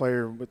signed a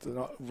player with an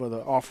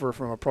offer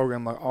from a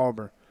program like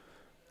Auburn.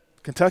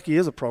 Kentucky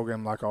is a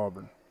program like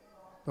Auburn.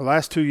 The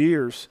last 2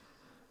 years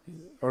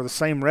are the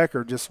same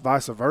record, just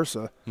vice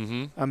versa.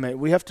 Mm-hmm.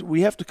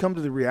 We have to come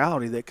to the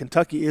reality that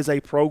Kentucky is a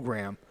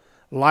program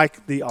like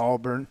an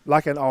Auburn,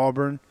 like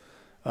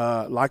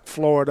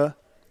Florida.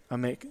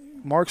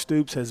 Mark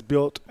Stoops has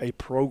built a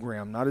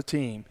program, not a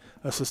team,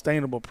 a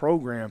sustainable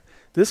program.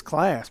 This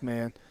class,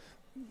 man.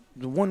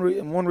 The one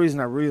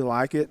reason I really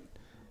like it,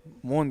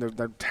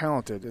 they're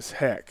talented as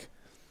heck.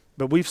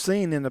 But we've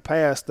seen in the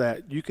past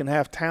that you can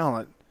have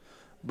talent,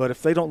 but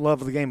if they don't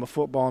love the game of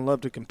football and love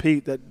to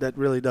compete, that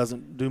really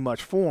doesn't do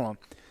much for them.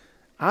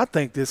 I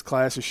think this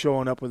class is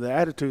showing up with the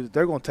attitude that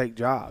they're going to take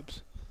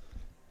jobs.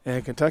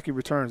 And Kentucky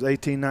returns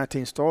 18,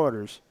 19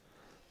 starters.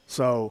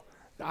 So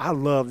I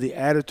love the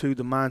attitude,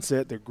 the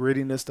mindset, the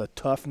grittiness, the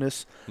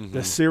toughness,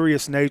 the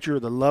serious nature,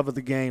 the love of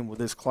the game with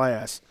this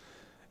class.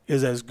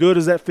 Is as good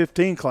as that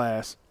 15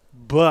 class,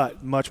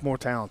 but much more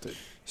talented.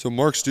 So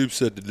Mark Stoops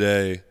said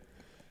today,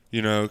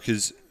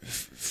 because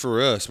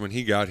for us, when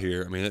he got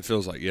here, it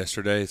feels like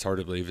yesterday. It's hard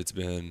to believe it's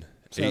been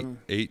 7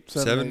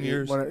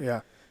 years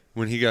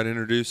when he got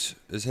introduced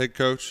as head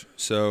coach.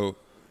 So,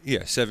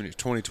 7 years,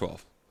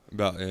 2012,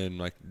 about in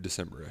like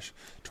December-ish,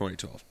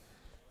 2012.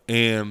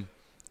 And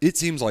it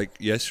seems like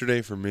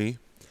yesterday for me,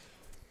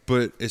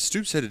 but as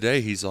Stoops said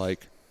today, he's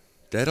like,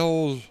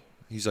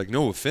 he's like,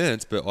 no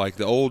offense, but like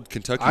the old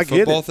Kentucky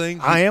football thing.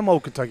 I am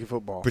old Kentucky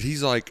football. But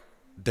he's like,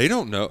 they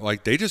don't know.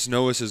 Like, they just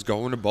know us as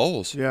going to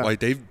bowls. Yeah.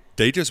 Like,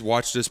 they just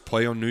watched us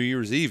play on New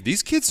Year's Eve.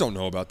 These kids don't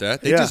know about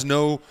that. They just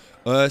know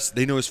us.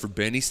 They know us for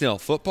Benny Snell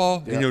football.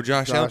 They know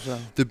Josh Allen.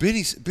 The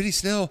Benny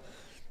Snell,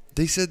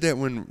 they said that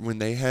when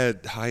they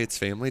had Hyatt's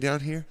family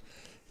down here,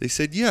 they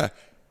said,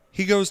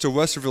 he goes to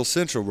Westerville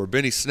Central where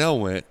Benny Snell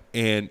went,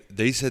 and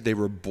they said they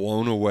were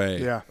blown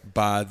away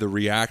by the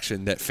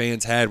reaction that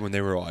fans had when they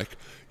were like,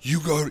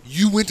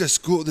 You went to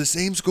school, the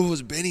same school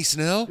as Benny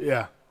Snell?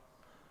 Yeah.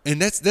 And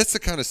that's the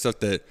kind of stuff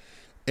that,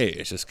 A,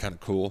 it's just kind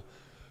of cool.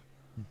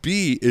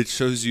 B, it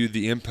shows you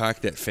the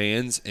impact that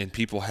fans and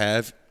people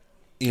have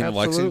in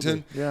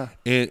Lexington. Yeah.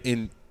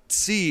 And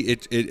C,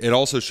 it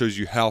also shows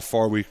you how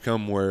far we've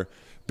come where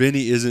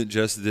Benny isn't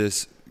just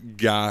this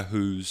guy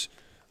who's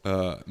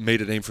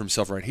made a name for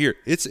himself right here.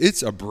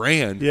 It's a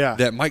brand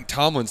that Mike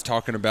Tomlin's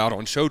talking about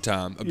on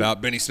Showtime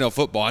about Benny Snell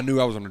football. I knew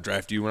I was going to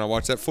draft you when I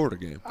watched that Florida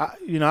game.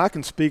 I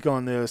can speak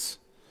on this.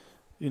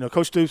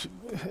 Coach Stoops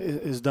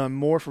has done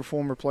more for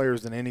former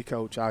players than any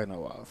coach I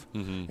know of.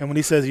 Mm-hmm. And when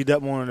he says he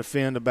doesn't want to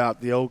offend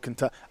about the old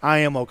Kentucky, I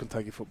am old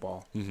Kentucky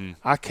football. Mm-hmm.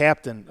 I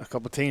captain a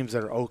couple teams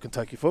that are old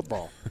Kentucky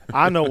football.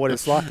 I know what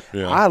it's like.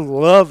 Yeah. I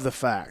love the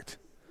fact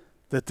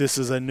that this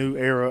is a new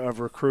era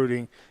of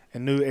recruiting, a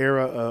new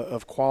era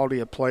of quality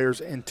of players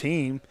and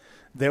team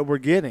that we're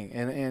getting.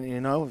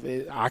 And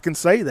I can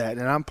say that,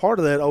 and I'm part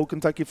of that old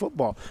Kentucky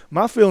football.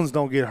 My feelings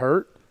don't get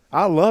hurt.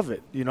 I love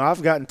it.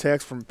 I've gotten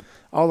texts from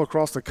all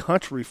across the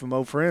country from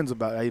old friends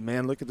about, hey,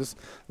 man, look at this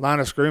line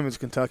of scrimmage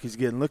Kentucky's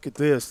getting. Look at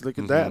this. Look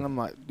at that. And I'm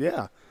like,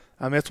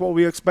 that's what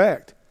we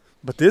expect.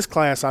 But this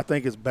class, I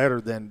think, is better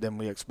than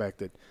we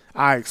expected.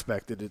 I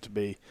expected it to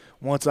be.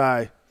 Once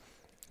I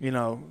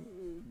got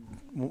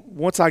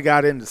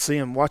in to see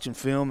him watching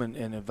film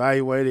and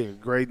evaluating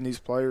and grading these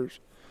players,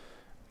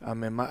 I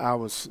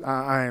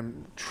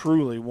am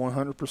truly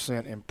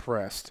 100%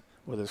 impressed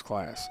with this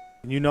class.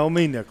 And you know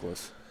me,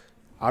 Nicholas.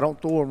 I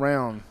don't throw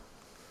around.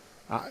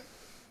 I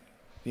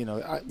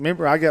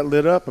remember I got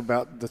lit up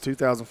about the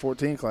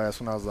 2014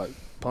 class when I was like,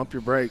 pump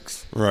your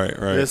brakes. Right.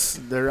 There's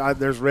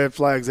red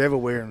flags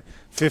everywhere, and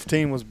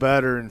 15 was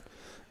better, and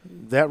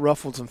that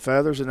ruffled some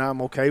feathers, and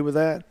I'm okay with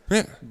that.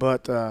 Yeah.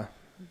 But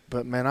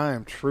man, I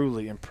am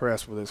truly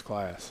impressed with this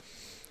class.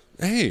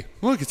 Hey,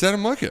 look, it's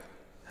Adam Luckett.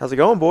 How's it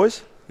going,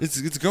 boys?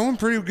 It's going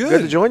pretty good.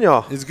 Good to join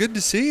y'all. It's good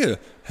to see you.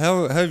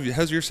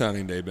 How's your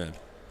signing day been?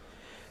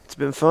 It's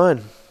been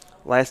fun.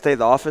 Last day of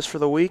the office for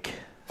the week.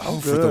 Oh,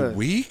 for the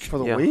week? For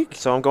the week?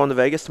 So I'm going to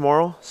Vegas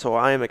tomorrow, so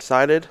I am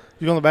excited.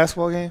 You going to the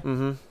basketball game?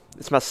 Mm-hmm.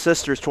 It's my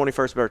sister's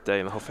 21st birthday,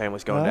 and the whole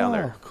family's going down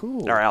there.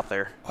 Cool. Or out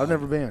there. I've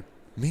never been.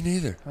 Me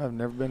neither. I've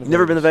never been to Vegas.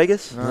 Never been to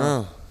Vegas?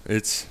 No.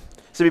 This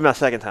will be my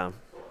second time.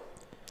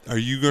 Are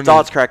you going to – That's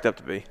all it's cracked up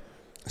to be.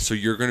 So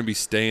you're going to be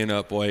staying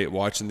up late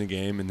watching the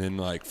game and then,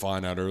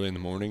 flying out early in the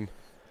morning?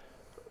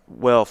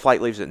 Well, flight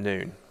leaves at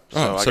noon.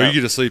 So you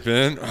get to sleep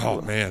in?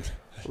 Oh, man.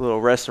 A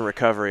little rest and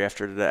recovery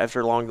after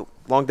a long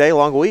day,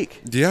 long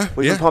week. Yeah,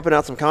 We've been pumping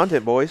out some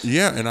content, boys.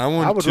 Yeah, and I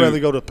would rather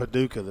go to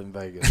Paducah than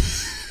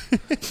Vegas.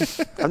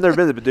 I've never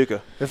been to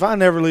Paducah. If I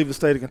never leave the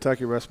state of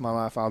Kentucky the rest of my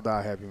life, I'll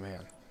die a happy man.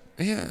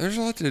 Yeah, there's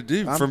a lot to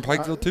do from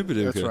Pikeville to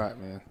Paducah. That's right,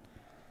 man.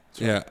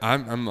 Yeah,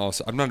 I'm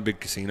not a big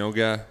casino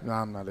guy. No,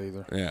 I'm not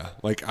either. Yeah,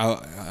 like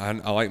I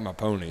like my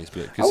ponies,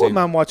 but I wouldn't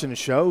mind watching the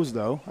shows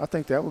though. I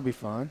think that would be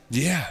fun.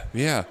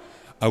 Yeah.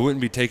 I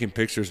wouldn't be taking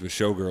pictures with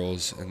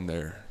showgirls and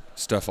their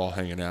stuff all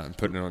hanging out and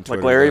putting it on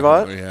Twitter. Like Larry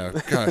Vaught?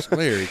 Yeah, gosh,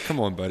 Larry, come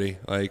on, buddy.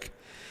 Like,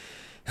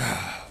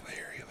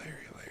 Larry.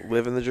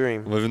 Living the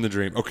dream. Living the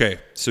dream. Okay,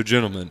 so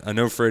gentlemen, I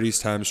know Freddie's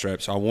time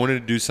strapped, so I wanted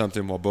to do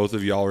something while both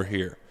of y'all are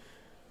here.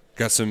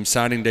 Got some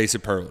signing day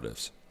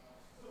superlatives.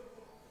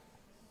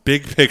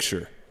 Big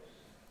picture.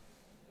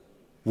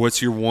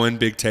 What's your one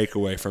big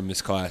takeaway from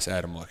this class,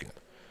 Adam Luckett?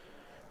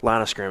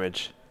 Line of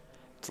scrimmage.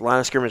 It's a line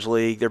of scrimmage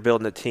league. They're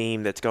building a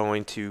team that's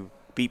going to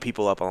beat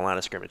people up on the line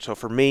of scrimmage. So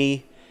for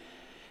me,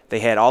 they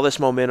had all this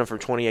momentum from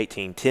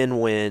 2018, 10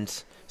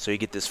 wins. So you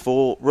get this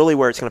full – really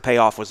where it's going to pay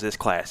off was this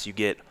class. You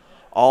get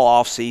all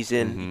off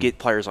season. You get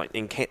players like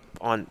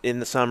in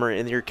the summer,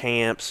 in your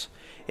camps,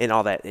 and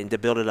all that, and to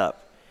build it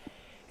up.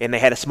 And they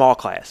had a small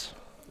class.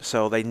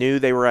 So they knew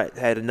they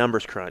had a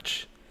numbers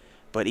crunch.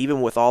 But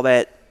even with all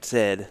that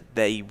said,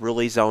 they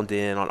really zoned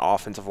in on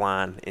offensive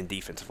line and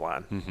defensive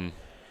line. Mm-hmm.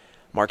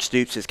 Mark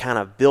Stoops has kind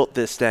of built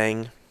this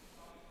thing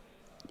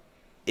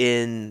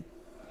in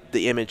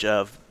the image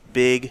of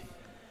big,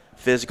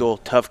 physical,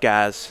 tough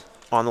guys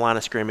on the line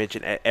of scrimmage,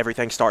 and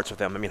everything starts with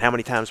them. I mean, how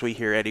many times we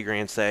hear Eddie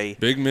Gran say,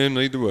 big men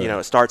lead the way. You know,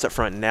 it starts up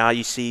front. And now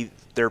you see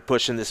they're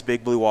pushing this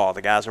big blue wall.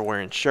 The guys are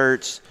wearing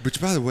shirts.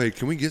 Which, by the way,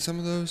 can we get some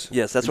of those?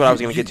 Yes, that's what I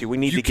was going to get to. We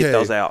need to get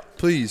those out.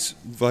 Please,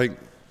 like,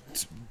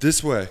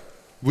 this way.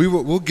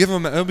 We'll give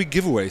them – it'll be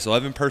giveaways,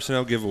 11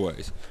 personnel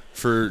giveaways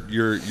for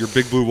your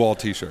big blue wall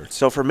T-shirts.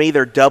 So for me,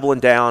 they're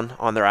doubling down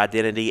on their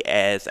identity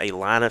as a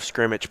line of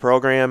scrimmage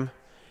program,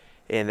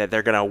 and that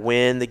they're going to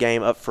win the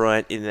game up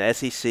front. In the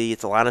SEC,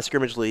 it's a line of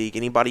scrimmage league.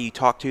 Anybody you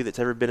talk to that's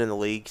ever been in the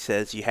league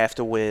says you have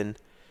to win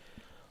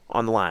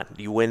on the line.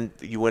 You win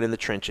in the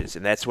trenches,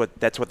 and that's what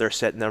they're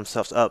setting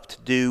themselves up to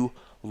do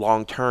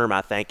long term,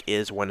 I think,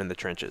 is win in the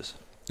trenches.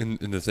 And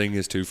the thing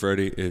is, too,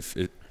 Freddie,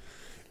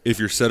 if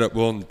you're set up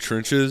well in the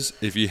trenches,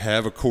 if you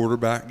have a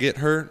quarterback get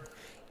hurt,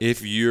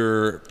 if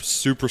your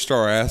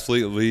superstar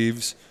athlete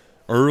leaves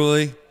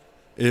early,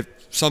 if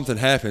something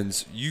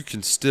happens, you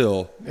can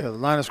still – Yeah, the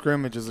line of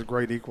scrimmage is a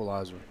great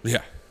equalizer.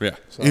 Yeah.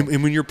 So.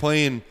 And when you're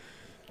playing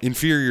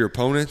inferior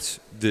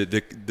opponents,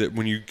 that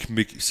when you can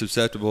be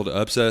susceptible to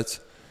upsets,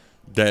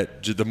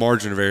 that the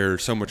margin of error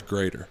is so much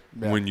greater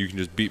when you can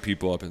just beat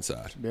people up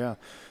inside. Yeah.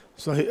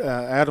 So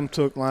Adam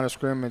took line of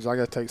scrimmage. I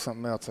got to take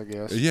something else, I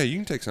guess. Yeah, you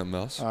can take something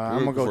else.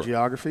 I'm going to go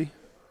geography.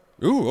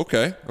 Ooh,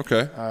 okay.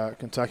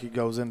 Kentucky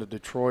goes into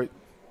Detroit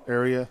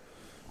area,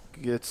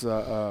 gets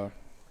a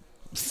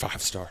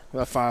 5-star. A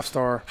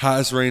 5-star.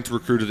 Highest ranked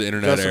recruit of the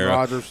internet Justin era.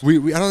 Rogers.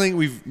 I don't think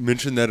we've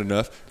mentioned that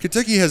enough.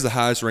 Kentucky has the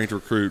highest ranked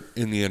recruit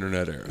in the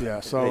internet era. Yeah,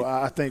 so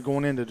I think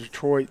going into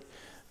Detroit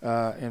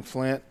and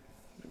Flint,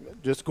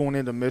 just going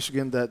into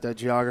Michigan, that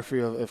geography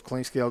of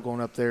Cleanscale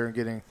going up there and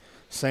getting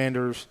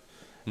Sanders,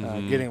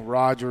 getting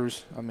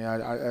Rogers. I mean,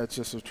 it's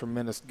just a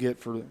tremendous get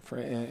for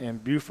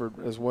and Buford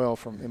as well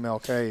from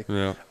MLK.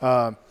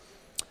 Yeah.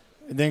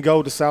 And then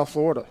go to South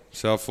Florida.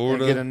 And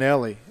get a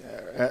Nelly.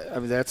 I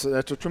mean, that's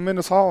a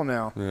tremendous haul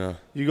now. Yeah.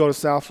 You go to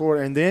South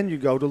Florida, and then you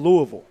go to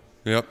Louisville.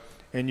 Yep.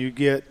 And you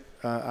get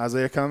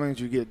Isaiah Cummings.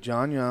 You get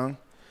John Young.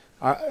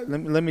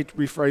 Let me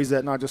rephrase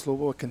that. Not just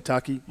Louisville,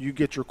 Kentucky. You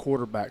get your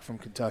quarterback from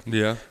Kentucky.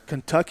 Yeah.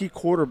 Kentucky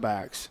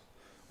quarterbacks,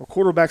 or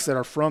quarterbacks that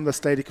are from the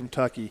state of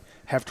Kentucky,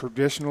 have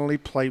traditionally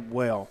played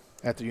well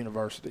at the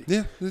university.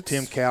 Yeah.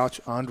 Tim Couch,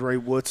 Andre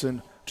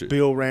Woodson,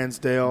 Bill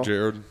Ransdale,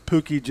 Jared.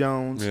 Pookie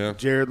Jones,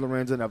 Jared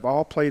Lorenzen have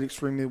all played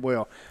extremely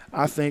well.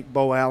 I think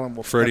Bo Allen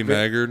will – Freddie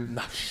Maggard.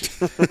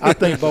 I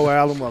think Bo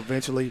Allen will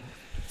eventually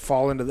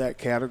fall into that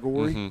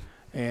category,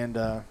 and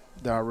I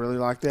really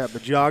like that.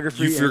 But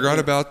geography – You forgot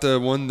about the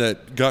one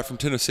that got from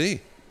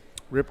Tennessee.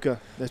 Ripka.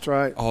 That's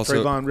right.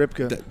 Also, Trayvon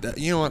Ripka.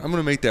 You know what? I'm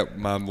going to make that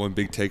my one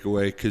big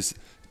takeaway because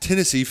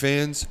Tennessee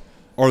fans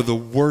are the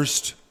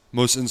worst,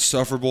 most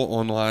insufferable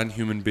online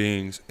human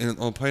beings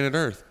on planet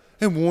Earth.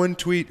 And one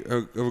tweet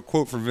of a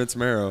quote from Vince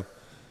Marrow,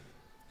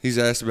 he's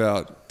asked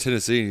about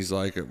Tennessee, and he's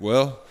like,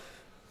 well,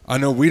 I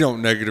know we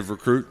don't negative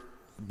recruit,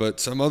 but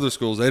some other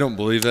schools, they don't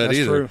believe that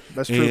either.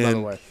 That's true, by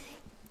the way.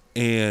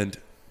 And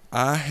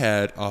I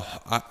had,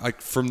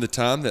 from the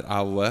time that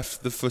I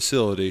left the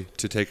facility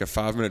to take a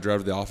 5-minute drive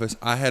to the office,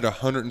 I had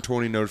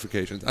 120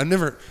 notifications. I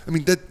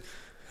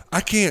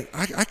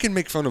can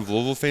make fun of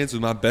Louisville fans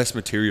with my best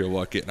material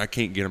luck, and I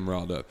can't get them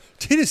riled up.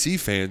 Tennessee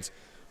fans,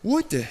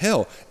 what the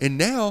hell? And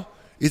now –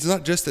 it's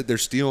not just that they're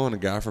stealing a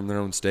guy from their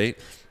own state.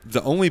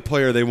 The only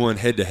player they won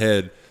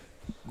head-to-head,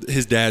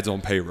 his dad's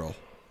on payroll.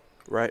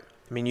 Right.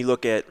 I mean, you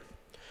look at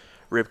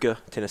Ripka,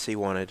 Tennessee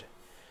wanted.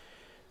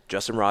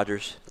 Justin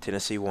Rogers,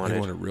 Tennessee wanted. They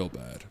wanted real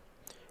bad.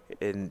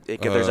 And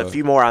there's a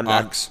few more on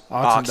that.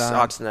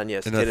 Oxendine,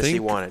 yes. And Tennessee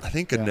wanted. I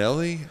think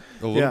Anelli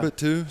a little bit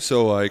too.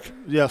 So,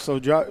 so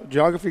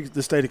geography is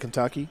the state of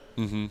Kentucky.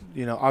 Mm-hmm.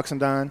 You know,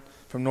 Oxendine,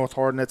 from North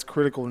Hardin. That's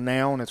critical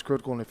now, and it's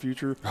critical in the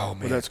future Oh,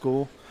 man. for that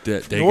school.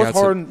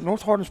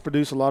 North Hardin's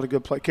produced a lot of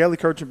good play. Kelly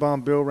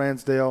Kirchenbaum, Bill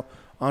Ransdale,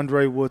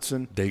 Andre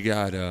Woodson. They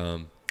got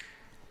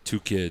 2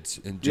 kids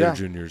and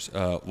juniors.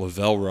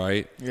 Lavelle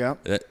Wright. Yeah.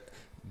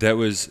 That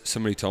was –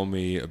 somebody told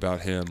me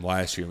about him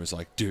last year and was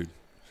like, dude,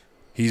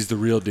 he's the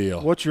real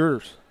deal. What's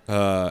yours?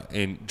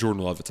 And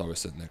Jordan Lovett's always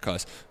sitting in that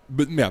class.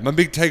 But, yeah, my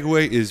big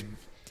takeaway is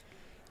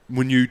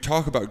when you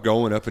talk about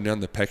going up and down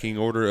the pecking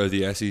order of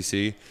the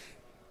SEC,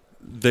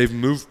 they've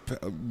moved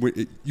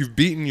 – you've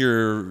beaten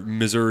your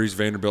Missouris,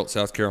 Vanderbilt,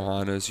 South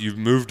Carolinas. You've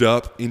moved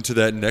up into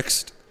that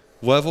next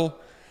level,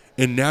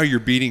 and now you're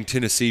beating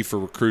Tennessee for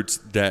recruits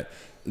that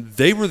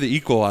they were the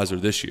equalizer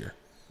this year.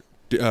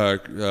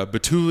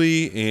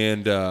 Batuli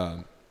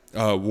and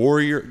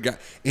Warrior,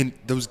 and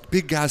those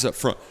big guys up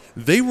front,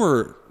 they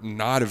were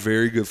not a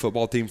very good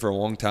football team for a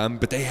long time,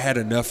 but they had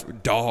enough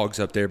dogs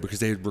up there because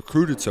they had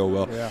recruited so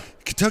well. Yeah.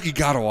 Kentucky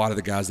got a lot of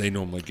the guys they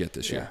normally get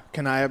this year.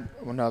 Can I add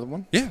another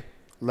one? Yeah.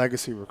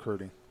 Legacy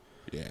recruiting.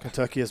 Yeah.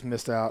 Kentucky has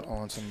missed out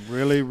on some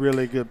really,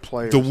 really good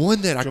players. The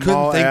one that I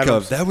couldn't think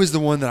of, that was the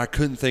one that I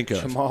couldn't think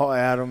of. Jamal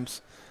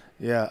Adams.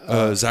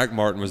 Yeah. Zach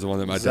Martin was the one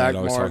that my dad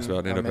always talks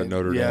about. Ended up at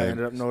Notre Dame. Yeah,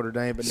 ended up Notre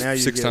Dame. But now you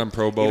 6-time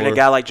Pro Bowler. Even a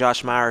guy like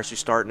Josh Myers, who's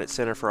starting at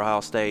center for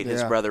Ohio State,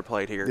 his brother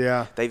played here.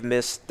 Yeah. They've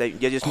missed. They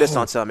just missed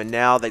on some, and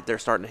now they're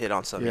starting to hit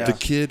on some. Yeah. The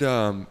kid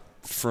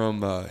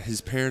from his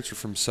parents were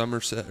from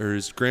Somerset, or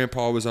his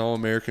grandpa was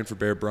All-American for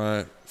Bear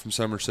Bryant from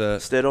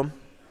Somerset. Stidham?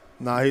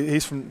 No,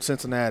 he's from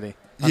Cincinnati.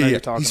 I know you're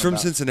talking he's from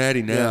about.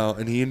 Cincinnati now,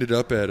 and he ended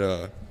up at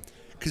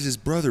because his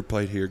brother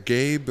played here.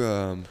 Gabe.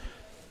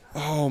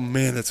 Oh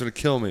man, that's gonna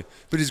kill me.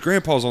 But his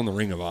grandpa's on the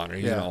Ring of Honor.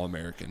 He's an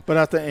All-American. But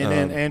I think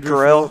and Andrew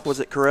Carell, Phillips, was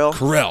it Carell?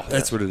 Carell,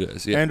 that's what it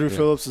is. Yeah, Andrew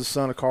Phillips is the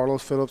son of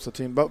Carlos Phillips, the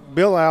team. But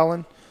Bill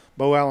Allen,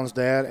 Bo Allen's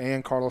dad,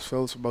 and Carlos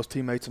Phillips are both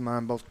teammates of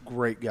mine, both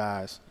great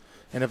guys,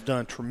 and have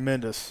done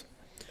tremendous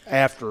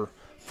after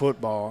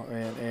football.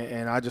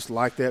 And I just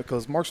like that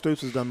because Mark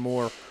Stoops has done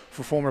more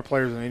for former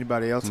players than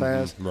anybody else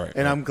has. Right.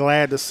 And I'm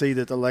glad to see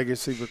that the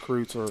legacy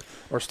recruits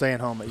are staying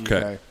home at UK.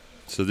 Okay.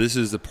 So this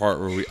is the part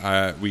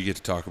where we get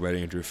to talk about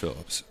Andrew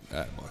Phillips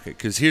at Market.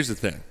 Because here's the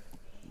thing.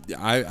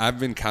 I've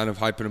been kind of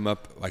hyping him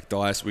up like the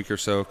last week or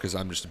so because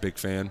I'm just a big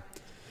fan.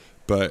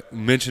 But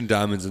mentioned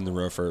Diamonds in the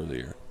Rough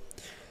earlier.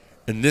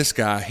 And this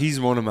guy,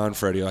 he's one of mine,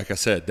 Freddie, like I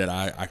said, that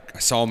I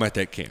saw him at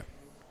that camp.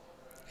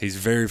 He's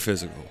very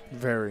physical.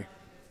 Very.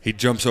 He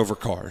jumps over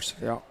cars.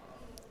 Yeah.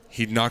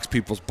 He knocks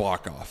people's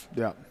block off.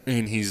 Yeah.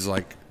 And he's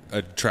like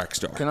a track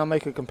star. Can I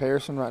make a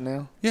comparison right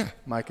now? Yeah.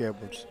 Mike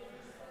Edwards.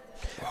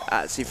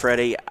 See,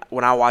 Freddie,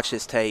 when I watch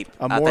his tape,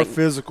 I think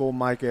physical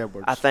Mike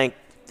Edwards. I think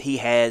he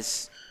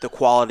has the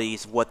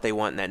qualities of what they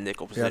want in that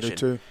nickel position. Yeah,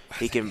 I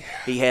do too.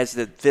 He has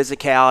the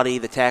physicality,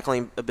 the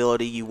tackling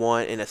ability you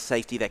want in a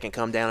safety that can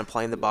come down and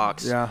play in the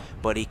box. Yeah.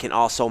 But he can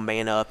also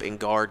man up and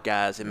guard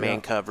guys in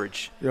man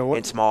coverage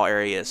in small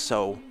areas.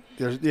 So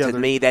to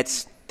me,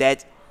 that's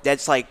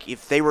like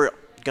if they were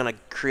going to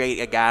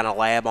create a guy in a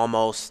lab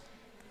almost –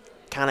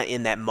 kind of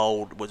in that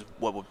mold was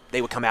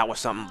they would come out with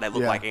something that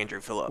looked like Andrew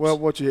Phillips. Well,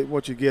 what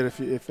you get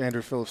if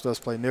Andrew Phillips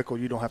does play nickel,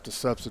 you don't have to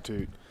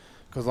substitute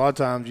because a lot of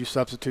times you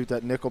substitute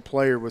that nickel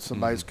player with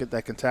somebody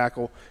that can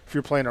tackle. If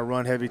you're playing a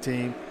run-heavy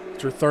team,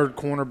 it's your third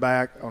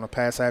cornerback on a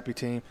pass-happy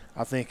team.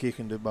 I think he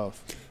can do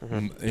both.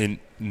 And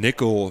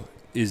nickel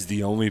is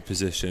the only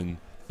position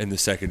in the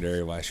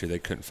secondary last year they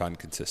couldn't find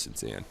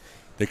consistency in.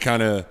 They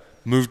kind of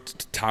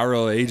moved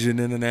Tyrell Agent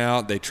in and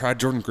out. They tried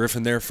Jordan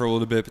Griffin there for a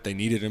little bit, but they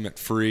needed him at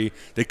free.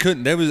 They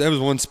couldn't. That was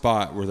one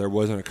spot where there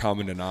wasn't a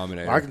common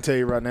denominator. I can tell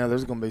you right now,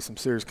 there's going to be some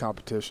serious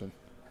competition.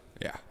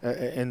 Yeah.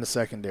 In the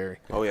secondary.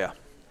 Oh yeah.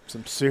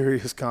 Some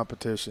serious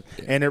competition,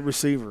 and at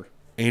receiver.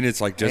 And it's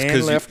like just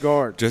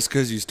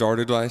because you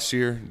started last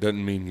year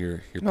doesn't mean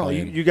you're playing. No,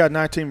 you got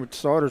 19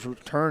 starters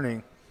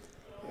returning,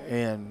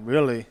 and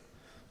really,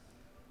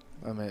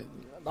 I mean.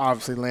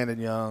 Obviously, Landon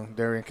Young,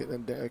 Darian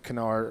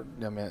Kennard,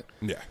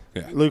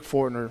 Luke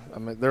Fortner. I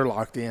mean, they're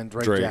locked in.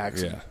 Drake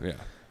Jackson. Yeah.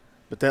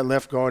 But that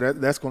left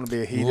guard, that's going to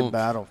be a heated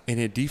battle. And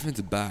at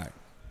defensive back,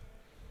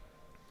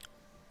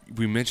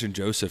 we mentioned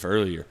Joseph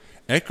earlier.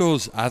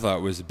 Echols, I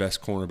thought, was the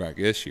best cornerback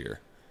this year.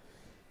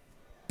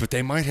 But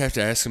they might have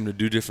to ask him to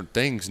do different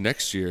things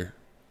next year.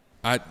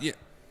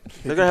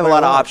 They're going to have a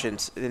lot of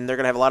options, and they're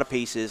going to have a lot of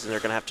pieces, and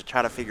they're going to have to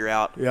try to figure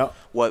out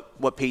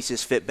what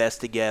pieces fit best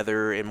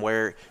together and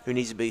who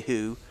needs to be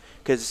who.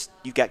 Because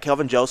you've got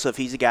Kelvin Joseph.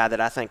 He's a guy that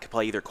I think could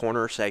play either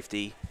corner or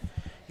safety.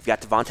 You've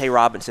got Devontae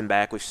Robinson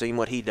back. We've seen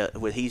what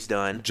he's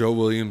done. Joe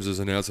Williams is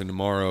announcing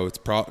tomorrow. It's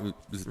probably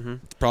going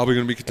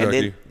to be Kentucky.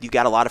 And then you've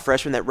got a lot of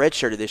freshmen that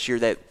redshirted this year.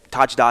 That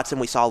Taj Dotson,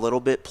 we saw a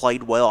little bit,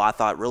 played well, I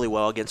thought, really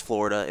well against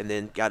Florida, and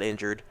then got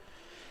injured.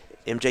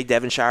 MJ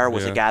Devonshire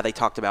was a guy they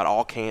talked about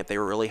all camp. They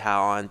were really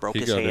high on, broke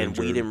his hand.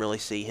 Injured. We didn't really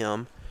see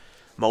him.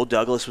 Mo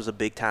Douglas was a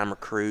big-time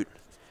recruit.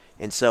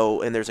 And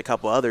there's a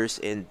couple others,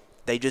 and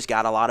they just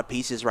got a lot of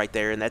pieces right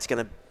there, and that's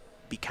going to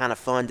be kind of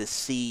fun to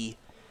see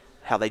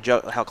how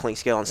Clink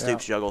Scale and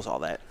Stoops juggles all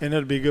that. And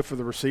it'd be good for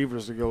the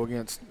receivers to go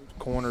against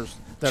corners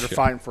that are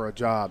fighting for a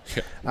job.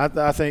 Yeah.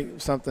 I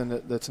think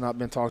something that's not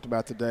been talked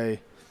about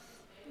today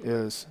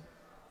is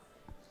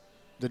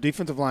the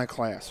defensive line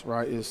class,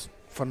 right, is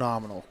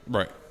phenomenal.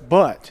 Right.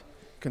 But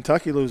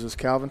Kentucky loses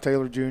Calvin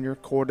Taylor Jr.,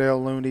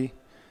 Cordell Looney,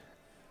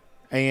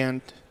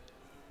 and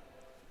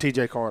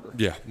T.J. Carter.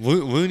 Yeah,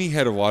 Looney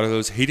had a lot of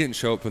those. He didn't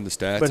show up in the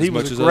stats, but he as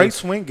much was as a great others.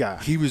 swing guy.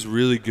 He was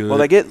really good. Well,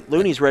 they get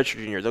Looney's redshirt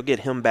junior. They'll get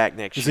him back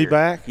next year. Is he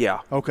back?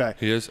 Yeah. Okay.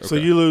 He is? So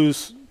Okay. you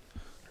lose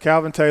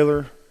Calvin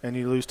Taylor and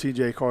you lose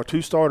T.J. Carter,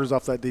 2 starters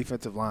off that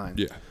defensive line.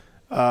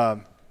 Yeah.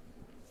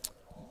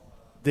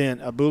 Then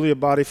Abulia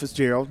Body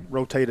Fitzgerald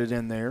rotated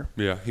in there.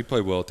 Yeah, he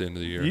played well at the end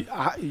of the year.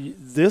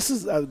 This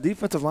is a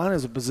defensive line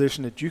is a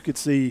position that you could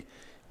see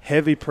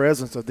heavy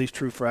presence of these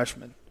true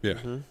freshmen. Yeah.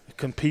 Mm-hmm.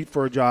 Compete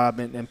for a job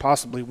and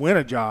possibly win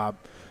a job,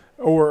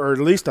 or at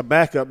least a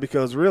backup,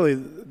 because really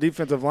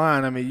defensive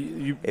line, I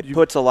mean, it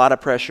puts a lot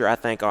of pressure, I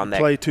think, on that.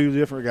 Play 2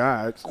 different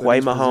guys. Quay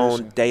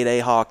Mahone, Day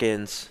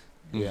Hawkins.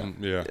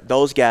 Yeah.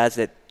 Those guys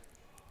that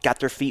got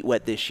their feet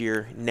wet this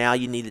year, now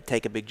you need to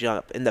take a big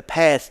jump. In the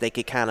past, they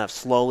could kind of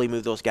slowly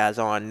move those guys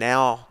on.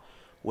 Now,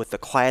 with the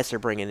class they're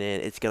bringing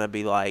in, it's going to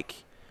be like,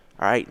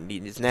 all right,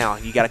 it's now.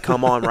 You got to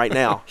come on right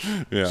now.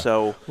 Yeah.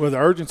 So, well, the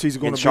urgency is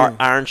going to be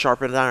iron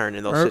sharpens iron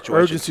in those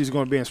situations. Urgency is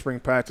going to be in spring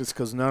practice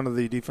because none of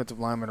the defensive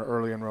linemen are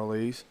early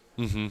enrollees.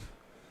 Mm-hmm.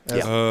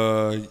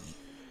 Yeah.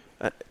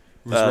 Was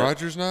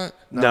Rogers not?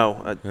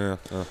 No. Yeah.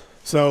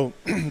 So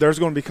there's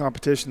going to be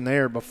competition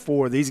there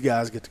before these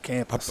guys get to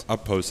campus. I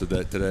posted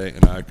that today,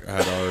 and I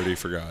had already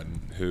forgotten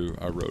who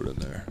I wrote in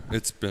there.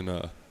 It's been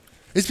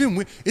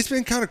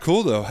kind of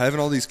cool though, having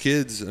all these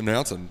kids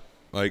announcing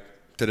like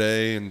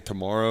today and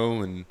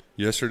tomorrow and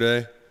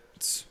yesterday.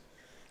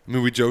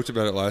 We joked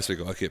about it last week,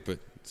 like it, but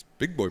it's a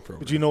big boy program.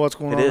 But you know what's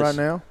going on right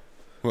now?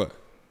 What?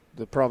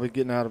 They're probably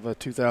getting out of a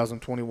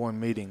 2021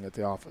 meeting at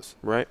the office.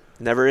 Right.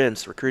 Never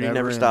ends. Recruiting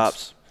never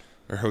stops.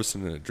 They're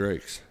hosting it at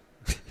Drake's.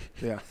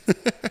 Yeah.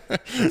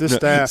 This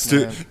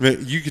staff,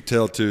 man, you could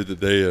tell too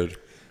that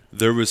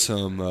there was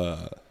some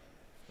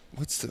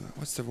what's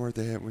the word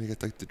they had when you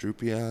get like the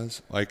droopy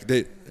eyes? Like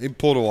they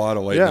pulled a lot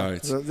of late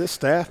nights. This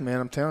staff, man,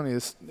 I'm telling you,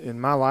 in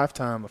my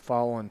lifetime of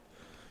following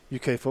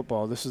UK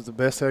football, this is the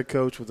best head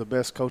coach with the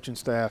best coaching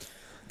staff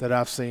that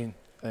I've seen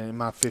in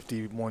my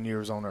 51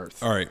 years on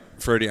earth. All right,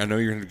 Freddie, I know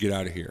you're going to get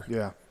out of here.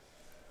 Yeah.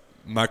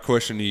 My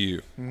question to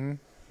you,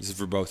 this is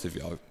for both of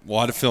y'all. A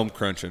lot of film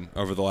crunching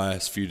over the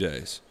last few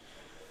days.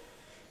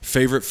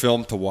 Favorite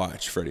film to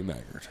watch, Freddie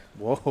Maggard?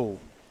 Whoa.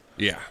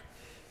 Yeah.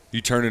 You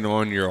turn it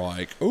on, you're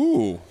like,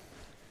 ooh.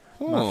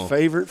 My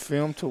favorite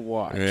film to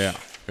watch. Yeah.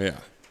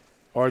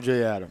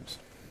 R.J. Adams.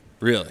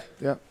 Really?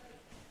 Yep.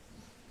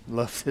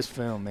 Love this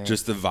film, man.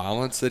 Just the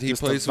violence that he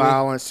just plays the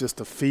violence, just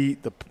the feet,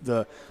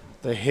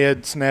 the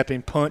head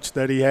snapping punch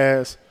that he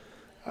has.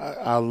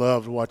 I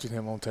loved watching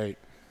him on tape.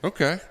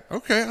 Okay,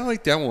 I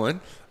like that one.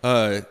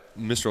 Mr.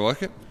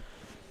 Luckett?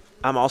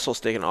 I'm also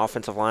sticking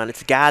offensive line.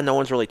 It's a guy no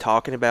one's really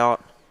talking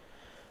about,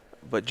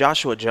 but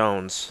Joshua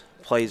Jones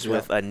plays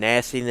with a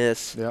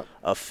nastiness,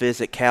 a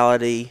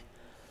physicality.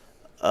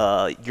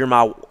 You're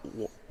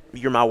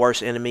my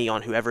worst enemy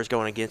on whoever's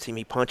going against him.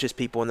 He punches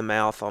people in the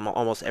mouth on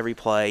almost every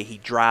play. He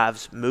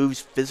drives,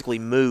 physically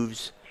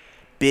moves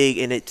big,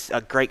 and it's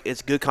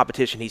good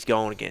competition he's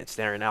going against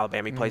there in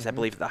Alabama. He plays, I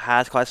believe, the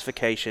highest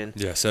classification.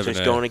 Yeah, 7A. So he's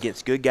going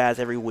against good guys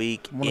every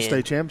week. Won a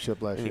state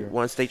championship last year.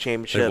 Won a state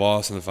championship. They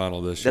lost in the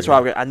final this year. That's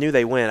why I knew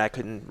they win. I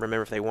couldn't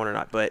remember if they won or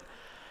not, but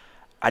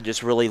I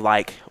just really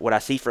like what I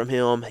see from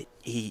him.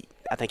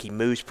 I think he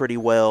moves pretty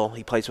well.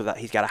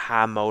 He's got a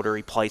high motor.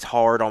 He plays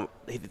hard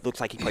he looks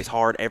like he plays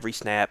hard every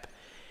snap.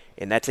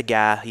 And that's a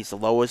guy, he's the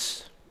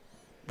lowest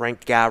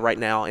ranked guy right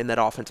now in that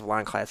offensive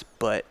line class,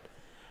 but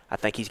I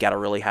think he's got a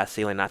really high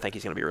ceiling, and I think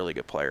he's going to be a really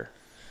good player.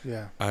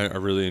 Yeah. I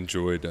really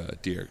enjoyed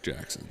De'Aaron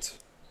Jackson's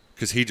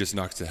because he just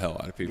knocks the hell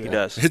out of people. He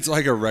does. It's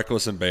like a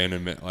reckless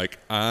abandonment. Like,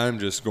 I'm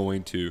just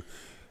going to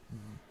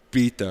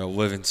beat the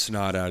living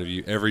snot out of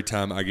you every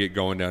time I get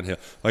going downhill.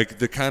 Like,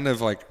 the kind of,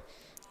 like,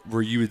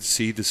 where you would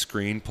see the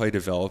screenplay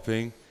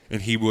developing,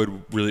 and he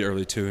would really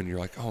early, too, and you're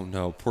like, oh,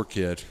 no, poor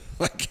kid.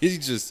 Like,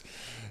 he's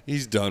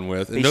done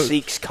with. He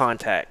seeks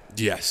contact.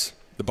 Yes.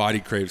 The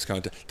body craves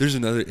contact. There's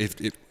another – if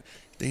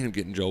they end up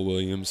getting Joel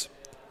Williams,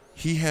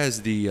 he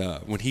has the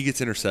when he gets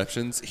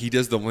interceptions, he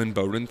does the Lynn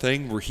Bowden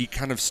thing where he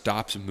kind of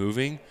stops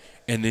moving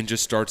and then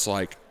just starts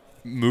like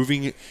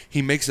moving.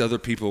 He makes other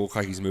people look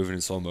like he's moving in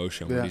slow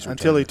motion when he's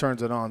until he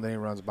turns it on, then he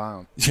runs by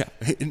him. Yeah,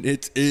 and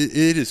it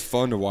is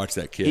fun to watch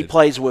that kid. He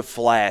plays with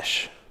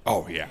flash.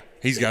 Oh yeah,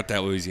 he's got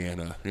that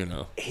Louisiana.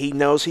 He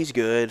knows he's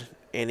good,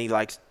 and he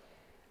likes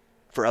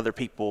for other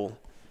people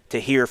to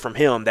hear from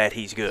him that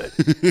he's good.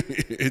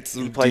 It's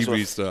some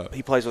TV stuff.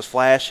 He plays with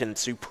flash and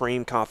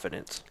supreme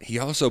confidence. He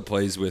also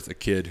plays with a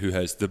kid who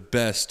has the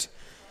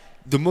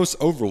most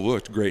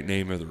overlooked great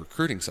name of the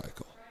recruiting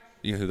cycle.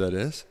 You know who that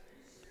is?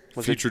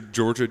 Future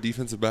Georgia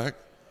defensive back.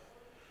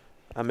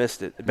 I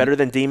missed it. Better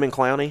than Demon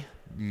Clowney?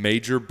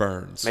 Major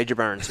Burns. Major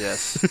Burns,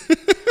 yes.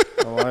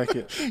 I like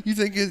it. You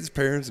think his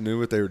parents knew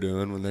what they were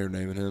doing when they were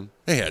naming him?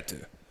 They had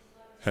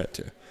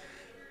to.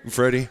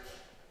 Freddie,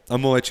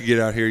 I'm going to let you get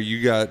out here.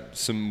 You got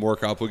some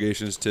work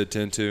obligations to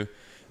attend to.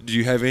 Do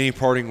you have any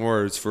parting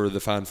words for the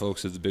fine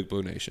folks of the Big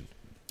Blue Nation?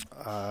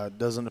 It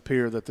doesn't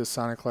appear that this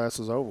signing class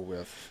is over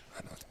with.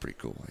 I know, it's pretty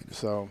cool, ain't it?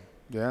 So,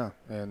 yeah,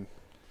 and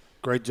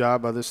great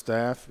job by this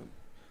staff.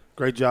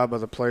 Great job by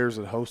the players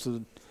that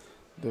hosted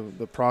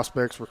the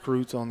prospects,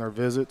 recruits on their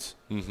visits.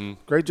 Mm-hmm.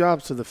 Great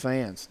jobs to the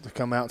fans to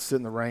come out and sit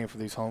in the rain for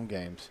these home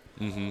games.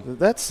 Mm-hmm.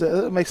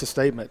 That makes a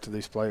statement to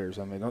these players.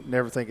 I mean, don't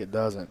never think it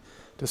doesn't.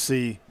 To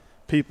see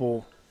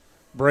people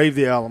brave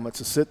the elements,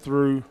 to sit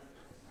through.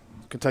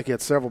 Kentucky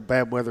had several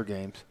bad weather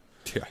games.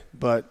 Yeah.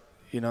 But,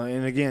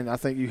 and again, I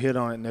think you hit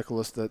on it,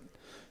 Nicholas, that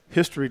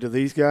history to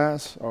these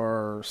guys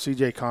are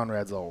C.J.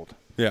 Conrad's old.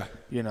 Yeah.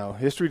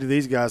 History to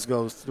these guys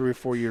goes 3 or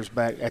 4 years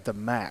back at the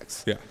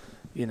max. Yeah.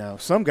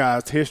 Some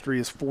guys' history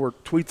is 4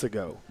 tweets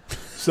ago.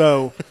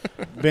 So,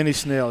 Benny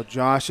Snell,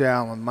 Josh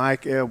Allen,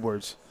 Mike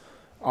Edwards,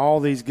 all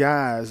these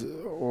guys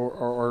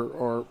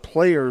are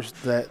players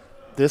that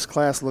this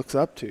class looks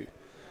up to.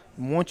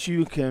 Once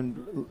you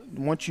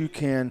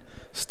can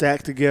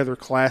stack together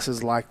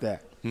classes like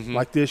that,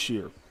 like this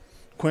year,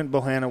 Quentin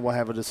Bohanna will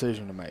have a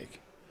decision to make.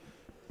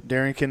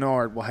 Darian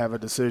Kennard will have a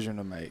decision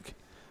to make.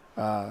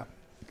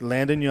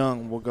 Landon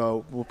Young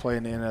will play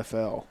in the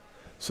NFL.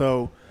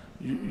 So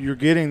you're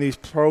getting these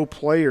pro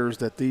players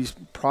that these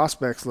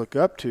prospects look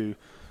up to.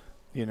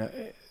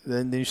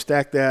 Then you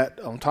stack that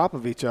on top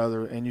of each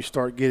other, and you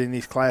start getting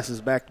these classes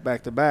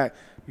back to back.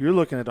 You're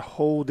looking at a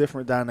whole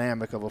different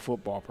dynamic of a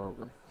football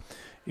program.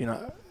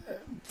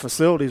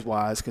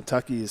 Facilities-wise,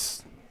 Kentucky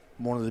is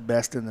one of the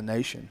best in the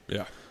nation.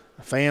 Yeah.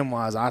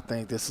 Fan-wise, I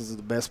think this is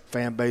the best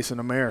fan base in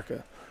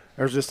America.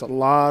 There's just a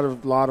lot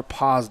of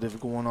positive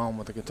going on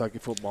with the Kentucky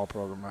football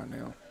program right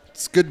now.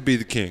 It's good to be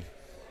the king.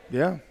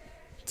 Yeah.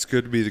 It's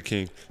good to be the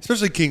king,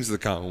 especially kings of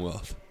the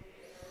Commonwealth.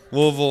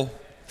 Louisville.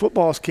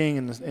 Football's king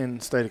in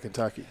the state of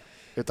Kentucky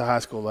at the high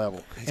school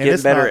level. It's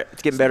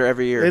getting better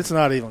every year. It's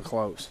not even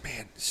close.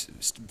 Man,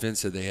 Vince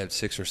said they have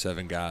 6 or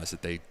 7 guys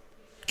that they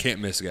can't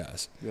miss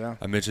guys. Yeah.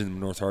 I mentioned the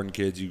North Hardin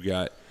kids. You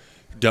got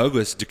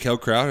Douglas, DeKel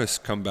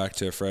Crowdis come back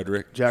to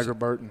Frederick. Jagger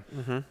Burton.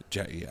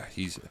 Yeah,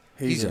 he's a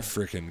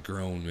freaking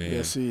grown man.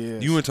 Yes, he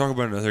is. You want to talk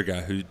about another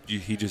guy who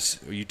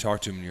you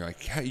talk to him and you're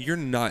like, hey, you're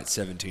not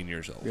 17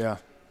 years old. Yeah.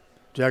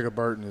 Jagger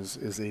Burton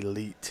is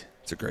elite.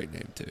 It's a great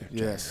name too.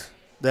 Yes.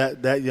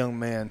 That young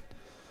man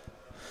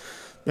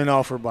been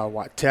offered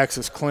by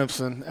Texas,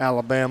 Clemson,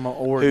 Alabama,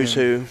 Oregon. Who's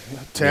who?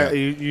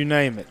 You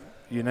name it.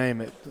 You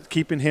name it.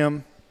 Keeping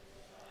him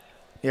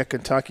at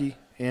Kentucky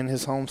in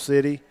his home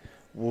city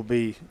will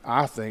be,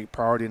 I think,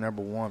 priority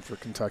number 1 for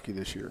Kentucky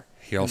this year.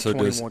 He also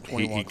does.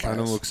 He kind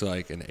of looks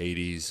like an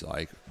 '80s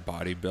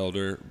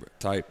bodybuilder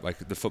type,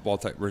 like the football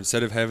type. Where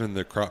instead of having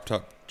the crop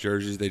top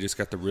jerseys, they just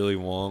got the really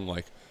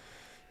long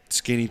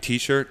skinny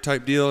T-shirt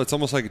type deal. It's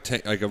almost like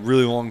a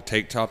really long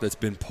tank top that's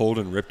been pulled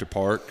and ripped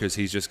apart because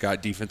he's just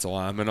got defensive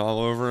linemen all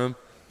over him.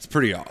 It's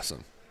pretty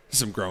awesome.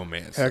 Some grown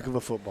man stuff. Heck of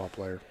a football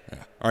player.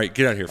 Yeah. All right,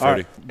 get out of here,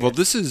 Freddie. Right. Well,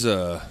 this is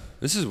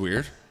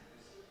weird.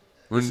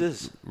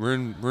 We're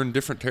in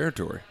different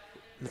territory.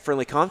 The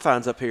friendly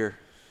confines up here.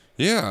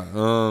 Yeah.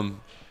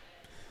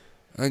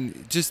 I'm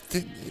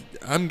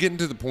getting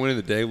to the point of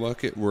the day,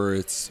 Luckett, where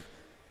it's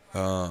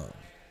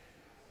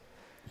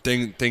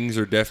things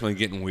are definitely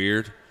getting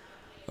weird.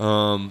 Getting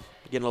a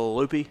little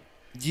loopy?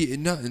 Yeah,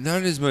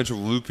 not as much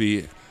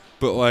loopy,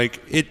 but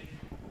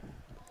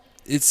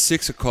it's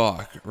 6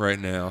 o'clock right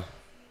now,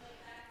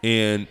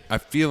 and I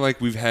feel like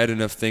we've had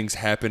enough things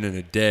happen in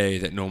a day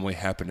that normally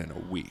happen in a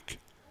week.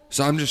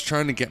 So I'm just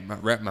trying to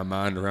wrap my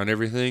mind around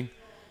everything,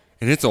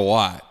 and it's a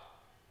lot.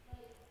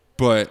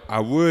 But I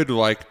would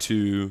like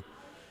to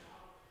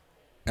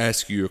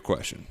ask you a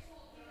question.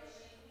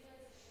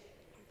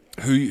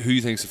 Who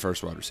you think's the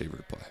first wide receiver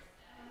to play?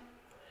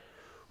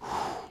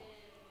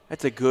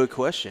 That's a good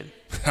question.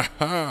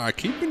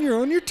 Keeping you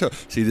on your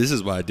toes. See, this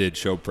is why I did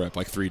show prep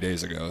 3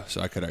 days ago,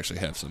 so I could actually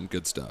have some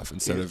good stuff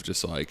instead of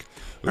just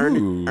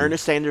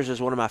Ernest Sanders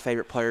is one of my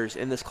favorite players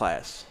in this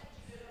class,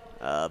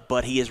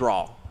 but he is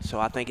raw, so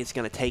I think it's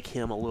going to take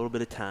him a little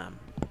bit of time.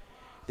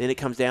 Then it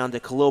comes down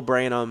to Khalil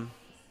Branham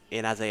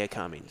and Isaiah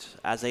Cummings.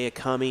 Isaiah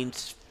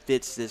Cummings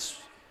fits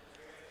this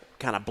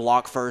kind of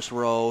block first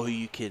role who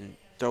you can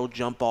throw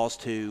jump balls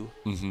to.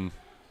 Mm-hmm.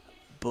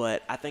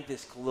 But I think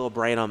this Khalil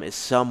Branham is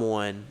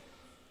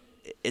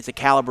it's a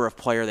caliber of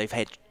player they've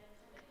had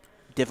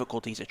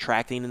difficulties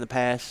attracting in the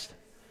past.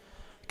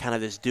 Kind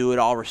of this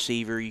do-it-all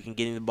receiver. You can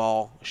get him the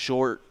ball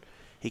short.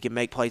 He can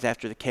make plays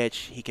after the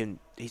catch.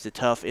 He's a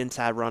tough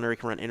inside runner. He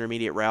can run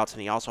intermediate routes,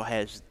 and he also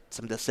has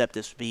some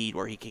deceptive speed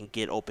where he can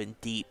get open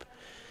deep.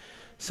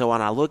 So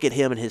when I look at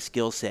him and his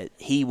skill set,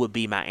 he would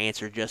be my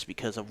answer just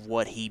because of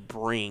what he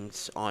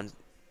brings on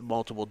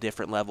multiple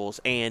different levels,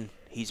 and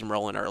he's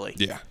enrolling early.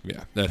 Yeah,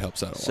 that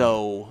helps out a lot.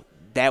 So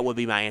that would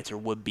be my answer,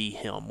 would be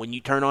him. When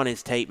you turn on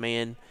his tape,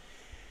 man,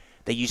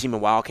 they use him a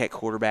wildcat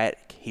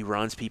quarterback. He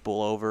runs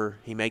people over.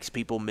 He makes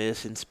people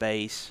miss in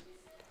space.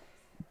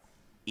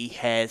 he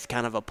has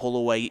kind of a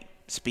pull-away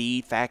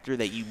speed factor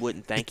that you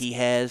wouldn't think he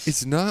has.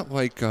 It's not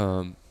like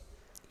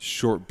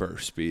short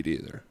burst speed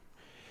either.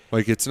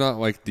 Like, it's not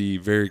like the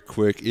very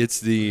quick. It's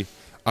the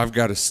I've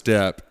got a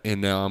step, and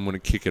now I'm going to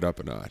kick it up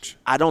a notch.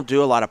 I don't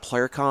do a lot of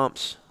player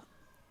comps,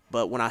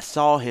 but when I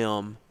saw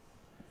him,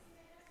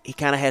 he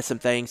kind of had some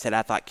things that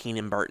I thought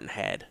Keenan Burton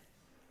had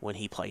when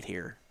he played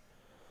here,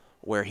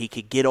 where he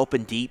could get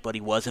open deep, but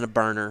he wasn't a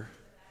burner.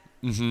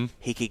 Mm-hmm.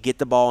 He could get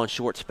the ball in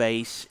short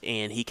space,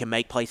 and he can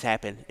make plays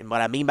happen. And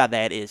what I mean by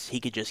that is he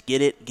could just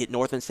get it, get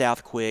north and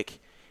south quick.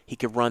 He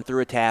could run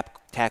through a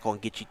tackle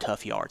and get you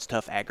tough yards,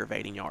 tough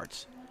aggravating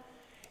yards.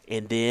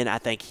 And then I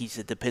think he's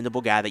a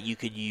dependable guy that you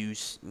could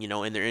use,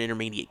 in their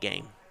intermediate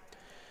game.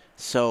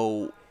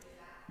 So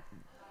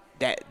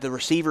that the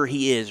receiver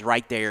he is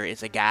right there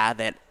is a guy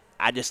that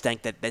I just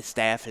think that this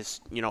staff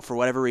has, for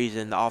whatever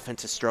reason, the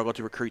offense has struggled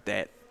to recruit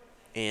that.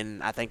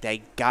 And I think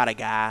they got a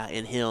guy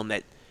in him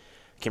that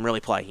can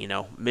really play,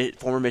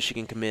 former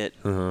Michigan commit.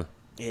 Uh-huh.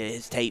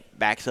 His tape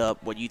backs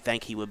up what you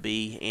think he would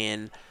be.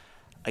 And,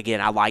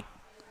 again,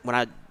 when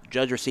I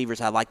judge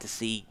receivers, I like to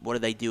see what do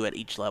they do at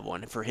each level.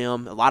 And for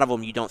him, a lot of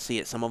them you don't see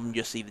it. Some of them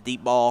just see the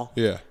deep ball.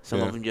 Yeah.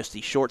 Some of them just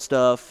see short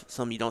stuff.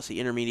 Some you don't see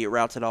intermediate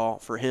routes at all.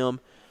 For him,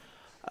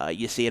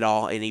 you see it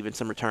all, and even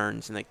some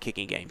returns in the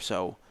kicking game.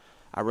 So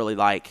I really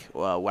like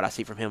what I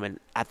see from him, and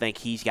I think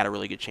he's got a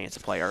really good chance to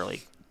play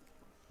early.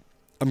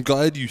 I'm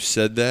glad you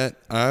said that.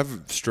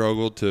 I've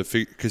struggled to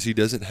figure because he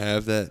doesn't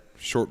have that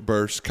short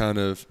burst kind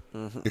of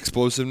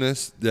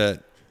explosiveness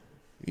that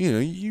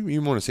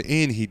you want to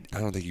say. And I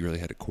don't think he really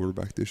had a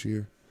quarterback this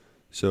year,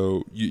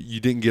 so you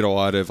didn't get a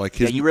lot of like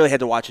his. Yeah, you really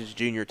had to watch his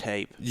junior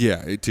tape.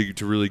 Yeah,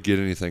 to really get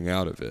anything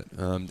out of it.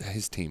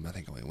 His team, I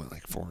think, only went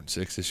like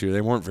 4-6 this year.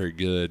 They weren't very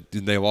good.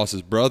 They lost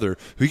his brother,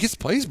 who gets to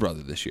play his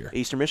brother this year.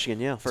 Eastern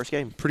Michigan, yeah, first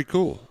game. Pretty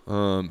cool.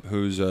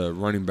 Who's a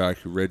running back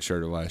who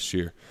redshirted last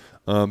year,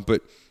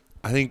 but.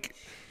 I think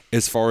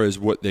as far as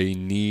what they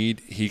need,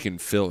 he can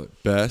fill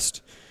it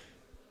best.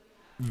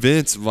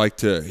 Vince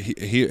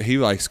he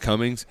likes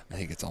Cummings. I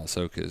think it's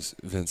also because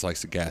Vince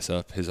likes to gas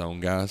up his own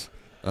guys.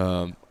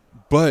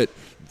 But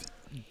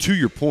to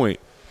your point,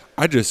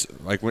 I just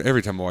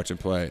every time I watch him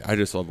play, I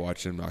just love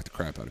watching him knock the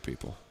crap out of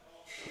people.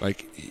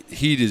 Like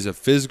he is a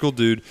physical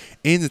dude.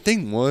 And the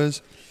thing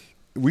was,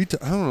 I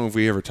don't know if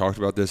we ever talked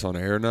about this on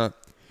air or not,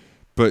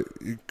 but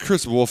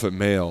Chris Wolf at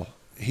Male,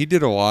 he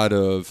did a lot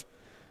of.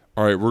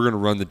 All right, we're going to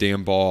run the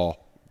damn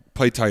ball.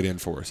 Play tight end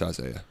for us,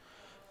 Isaiah.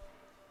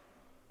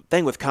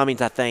 Thing with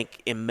Cummings, I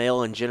think, in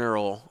Male in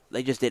general,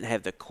 they just didn't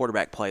have the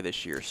quarterback play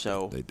this year.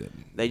 So they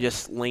didn't. They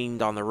just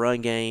leaned on the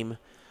run game.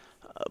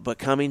 But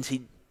Cummings,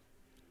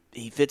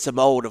 he fits the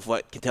mold of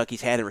what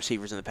Kentucky's had in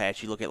receivers in the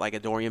past. You look at like a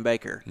Dorian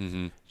Baker,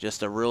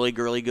 just a really,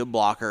 really good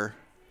blocker.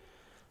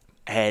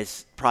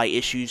 Has probably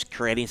issues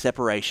creating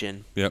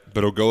separation. Yep,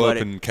 but he'll go up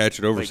and catch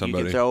it over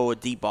somebody. You can throw a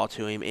deep ball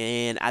to him,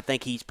 and I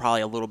think he's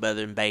probably a little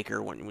better than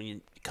Baker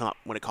when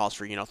it calls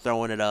for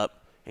throwing it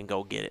up and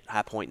go get it,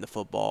 high point in the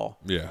football.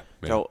 Yeah.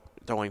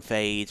 Throwing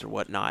fades or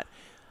whatnot.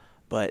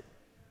 But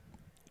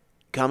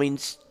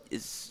Cummings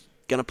is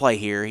going to play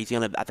here. I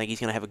think he's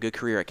going to have a good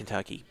career at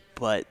Kentucky.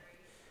 But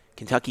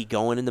Kentucky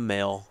going in the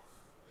Male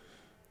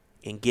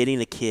and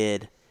getting a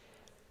kid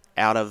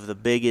out of the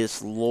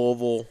biggest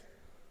Louisville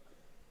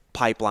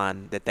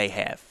pipeline that they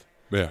have.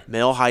 Yeah.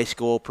 Male High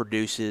School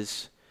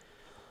produces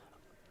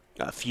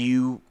a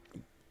few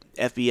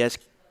FBS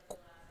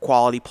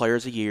quality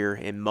players a year,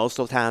 and most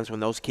of the times when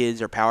those kids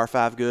are Power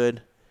 5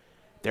 good,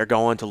 they're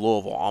going to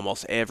Louisville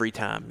almost every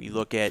time. You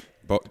look at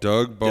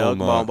Doug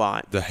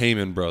Beaumont, the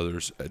Heyman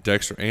brothers,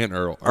 Dexter and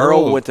Earl.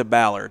 Earl went to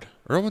Ballard.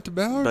 Earl went to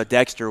Ballard? But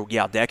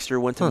Dexter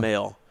went to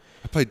Male.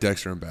 I played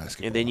Dexter in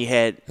basketball. And then you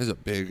had – He's a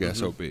big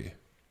SOB.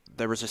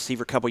 There was a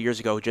receiver a couple years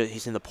ago.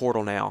 He's in the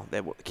portal now.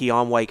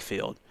 Keon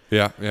Wakefield.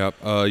 Yeah.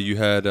 You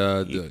had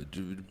all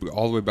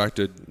the way back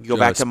to go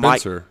back to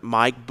Spencer.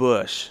 Mike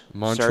Bush,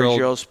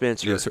 Sergio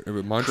Spencer,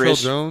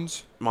 Montrell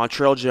Jones.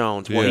 Montrell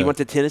Jones. Well, he went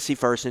to Tennessee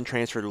first and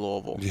transferred to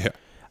Louisville. Yeah.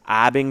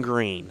 Ivan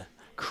Green,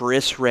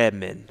 Chris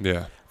Redmond.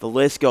 Yeah. The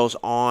list goes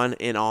on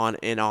and on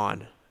and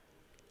on.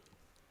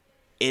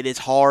 It is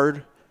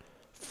hard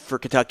for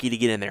Kentucky to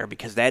get in there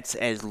because that's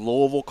as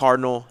Louisville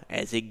Cardinal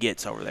as it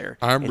gets over there.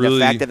 The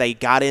fact that they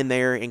got in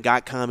there and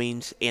got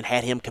Cummings and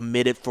had him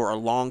committed for a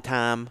long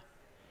time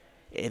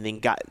and then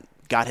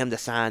got him to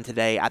sign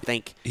today, I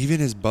think. Even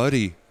his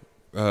buddy,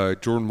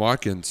 Jordan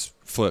Watkins,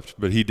 flipped,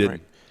 but he didn't.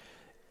 Right.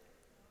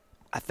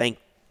 I think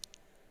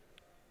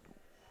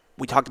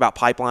we talked about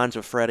pipelines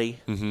with Freddie,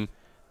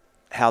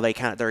 how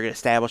they're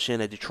establishing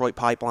a Detroit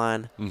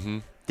pipeline.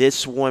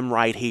 This one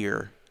right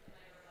here,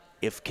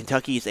 if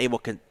Kentucky is able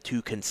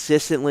to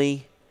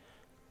consistently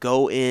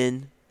go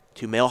in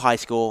to Male High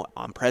School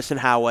on Preston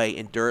Highway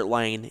and Dirt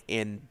Lane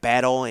and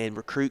battle and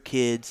recruit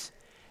kids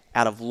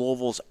out of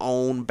Louisville's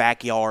own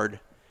backyard,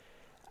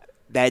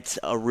 that's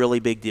a really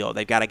big deal.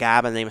 They've got a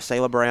guy by the name of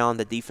Salah Brown,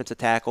 the defensive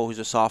tackle, who's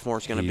a sophomore,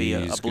 is going to be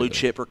a blue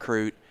chip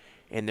recruit,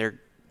 and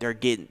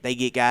they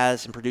get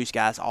guys and produce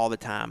guys all the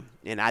time.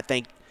 And I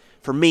think,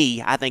 for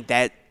me,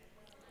 that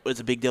was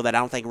a big deal that I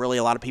don't think really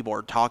a lot of people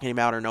are talking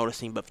about or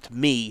noticing. But to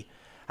me,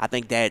 I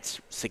think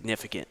that's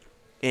significant.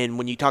 And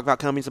when you talk about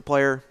Cummings, a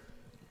player,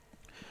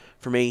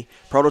 for me,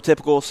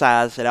 prototypical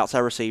size at outside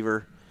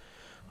receiver,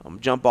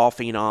 jump ball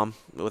phenom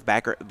with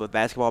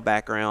basketball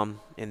background,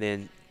 and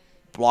then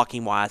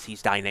blocking-wise,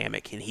 he's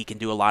dynamic, and he can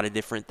do a lot of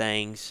different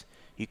things.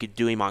 You could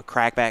do him on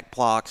crackback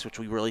blocks, which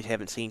we really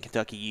haven't seen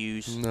Kentucky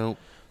use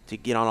to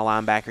get on a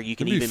linebacker. You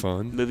can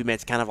even move him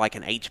as kind of like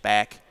an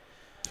H-back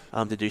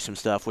to do some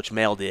stuff, which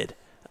Mel did.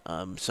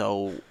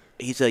 So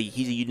he's a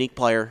unique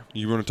player.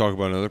 You want to talk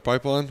about another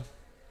pipeline?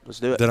 Let's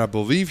do it. That I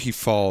believe he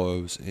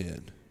follows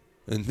in.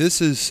 And this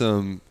is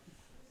some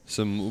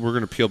we're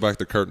going to peel back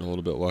the curtain a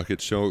little bit, Luckett.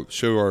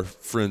 Show our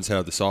friends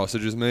how the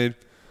sausage is made.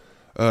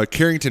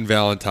 Carrington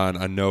Valentine,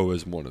 I know,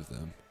 is one of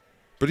them.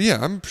 But, yeah,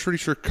 I'm pretty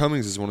sure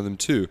Cummings is one of them,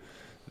 too.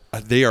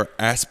 They are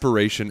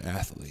aspiration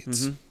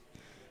athletes. Mm-hmm.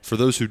 For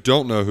those who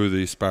don't know who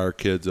the Aspire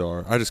Kids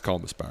are, I just call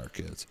them Aspire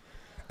Kids.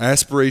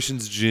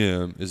 Aspirations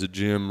Gym is a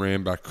gym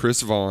ran by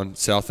Chris Vaughn,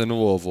 south end of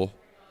Louisville,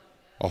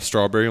 off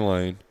Strawberry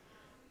Lane.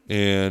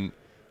 And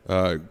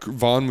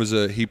Vaughn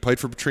he played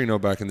for Petrino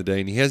back in the day,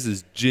 and he has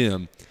this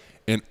gym,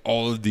 and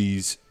all of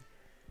these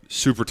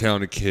super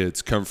talented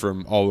kids come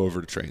from all over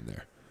to train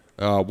there.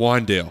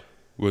 Wandale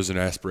was an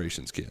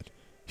Aspirations kid.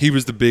 He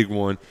was the big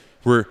one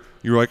where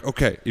you're like,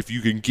 okay, if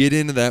you can get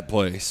into that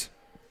place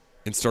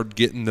and start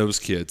getting those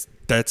kids,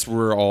 that's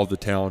where all the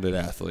talented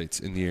athletes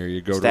in the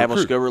area go to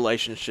establish good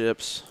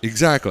relationships.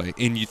 Exactly.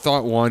 And you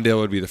thought Wandale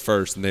would be the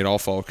first, and they'd all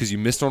follow because you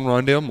missed on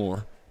Rondale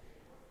Moore,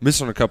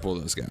 missed on a couple of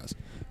those guys.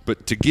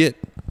 But to get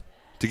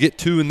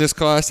two in this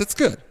class, that's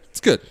good.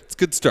 It's good. It's a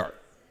good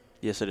start.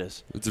 Yes, it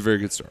is. It's a very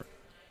good start.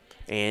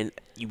 And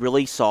you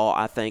really saw,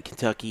 I think,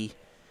 Kentucky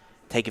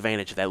take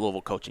advantage of that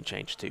Louisville coaching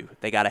change too.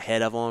 They got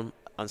ahead of them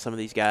on some of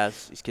these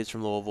guys, these kids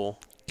from Louisville.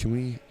 Can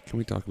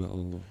we talk about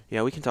Louisville?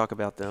 Yeah, we can talk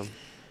about them.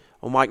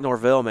 Well, Mike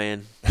Norvell,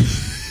 man,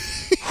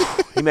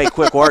 he made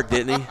quick work,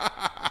 didn't he?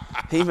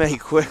 He made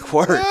quick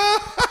work.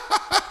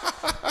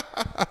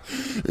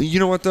 You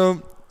know what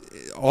though?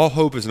 All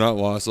hope is not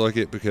lost,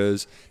 Luckett,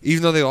 because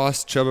even though they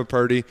lost Chubba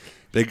Purdy,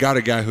 they got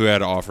a guy who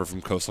had an offer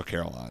from Coastal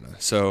Carolina.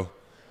 So,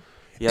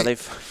 yeah,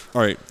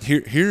 all right,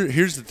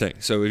 here's the thing.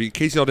 So, in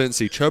case y'all didn't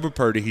see, Chubba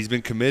Purdy, he's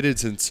been committed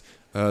since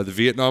the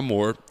Vietnam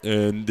War,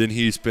 and then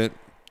he spent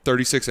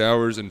 36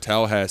 hours in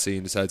Tallahassee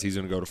and decides he's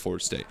going to go to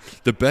Florida State.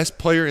 The best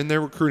player in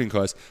their recruiting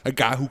class, a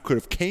guy who could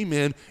have came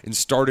in and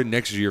started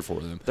next year for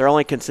them. Their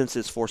only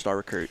consensus 4-star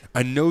recruit.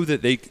 I know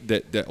that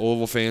that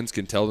Louisville fans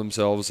can tell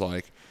themselves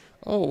like,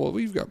 oh, well,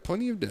 we've got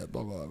plenty of depth,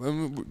 blah, blah, blah. I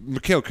mean,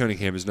 Mikhail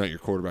Cunningham is not your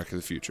quarterback of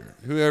the future.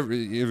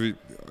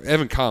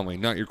 Evan Conley,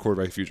 not your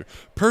quarterback of the future.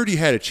 Purdy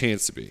had a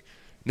chance to be.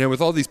 Now,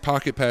 with all these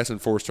pocket passing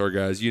 4-star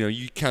guys,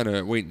 you kind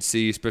of wait and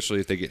see, especially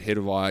if they get hit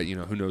a lot.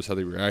 Who knows how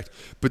they react.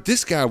 But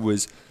this guy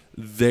was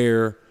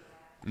their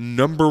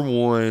number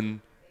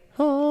one,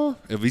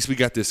 at least we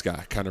got this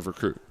guy kind of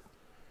recruit.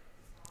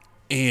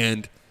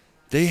 And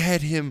they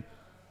had him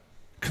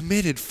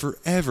committed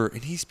forever,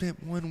 and he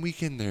spent 1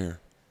 weekend there.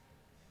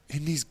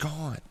 And he's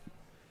gone.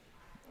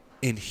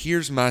 And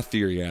here's my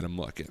theory, Adam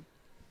Luckett,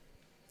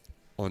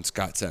 on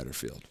Scott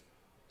Satterfield.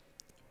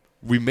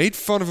 We made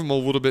fun of him a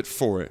little bit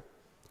for it,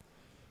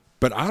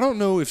 but I don't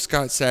know if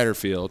Scott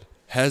Satterfield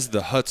has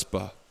the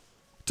chutzpah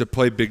to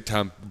play big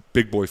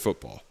boy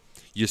football.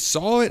 You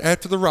saw it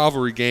after the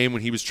rivalry game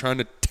when he was trying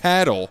to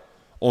tattle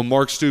on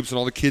Mark Stoops and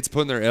all the kids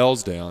putting their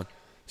L's down.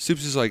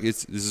 Stoops is like,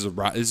 this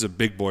is a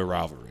big boy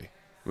rivalry.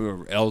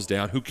 L's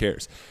down, who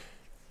cares?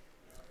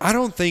 I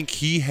don't think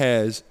he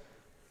has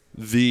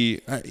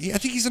I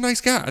think he's a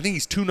nice guy. I think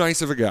he's too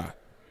nice of a guy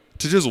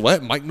to just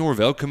let Mike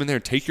Norvell come in there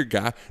and take your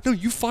guy. No,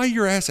 you fly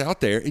your ass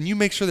out there and you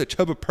make sure that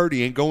Chubba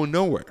Purdy ain't going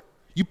nowhere.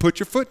 You put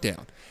your foot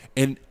down.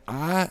 And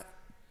I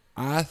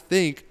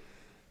think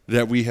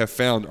that we have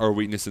found our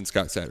weakness in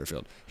Scott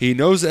Satterfield. He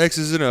knows the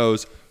X's and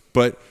O's,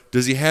 but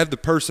does he have the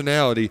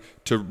personality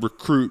to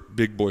recruit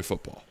big boy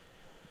football?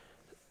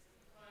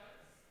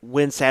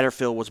 When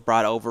Satterfield was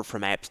brought over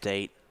from App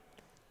State,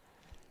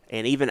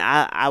 and even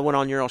I went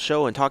on your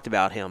show and talked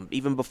about him,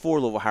 even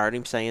before Louisville hired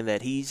him, saying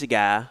that he's a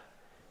guy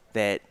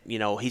that,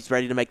 he's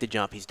ready to make the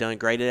jump. He's done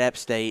great at App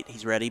State.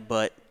 He's ready,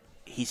 but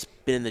he's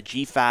been in the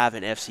G5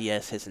 and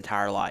FCS his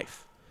entire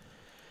life.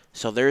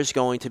 So there's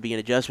going to be an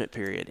adjustment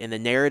period. And the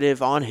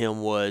narrative on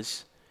him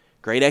was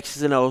great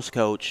X's and O's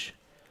coach,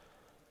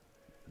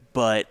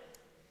 but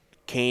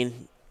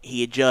can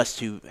he adjust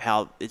to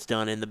how it's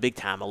done in the big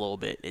time a little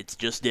bit? It's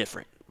just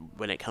different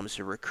when it comes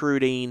to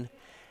recruiting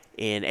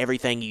and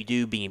everything you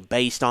do being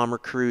based on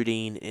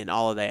recruiting and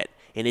all of that.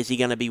 And is he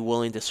going to be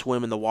willing to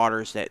swim in the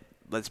waters that,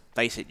 let's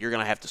face it, you're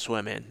going to have to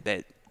swim in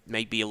that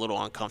may be a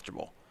little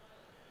uncomfortable?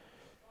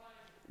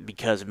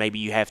 Because maybe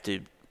you have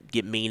to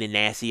get mean and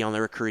nasty on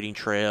the recruiting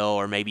trail,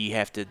 or maybe you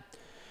have to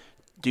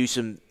do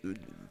some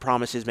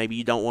promises maybe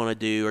you don't want to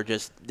do, or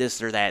just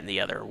this or that and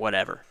the other, or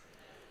whatever.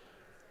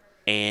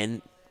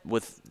 And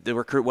with the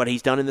what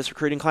he's done in this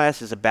recruiting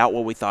class is about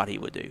what we thought he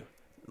would do.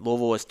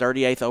 Louisville was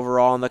 38th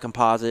overall in the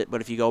composite,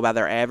 but if you go by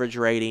their average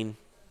rating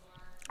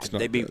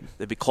They'd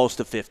be close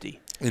to 50.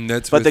 And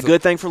that's but the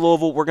good thing for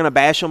Louisville, we're going to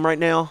bash them right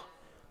now,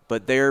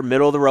 but they're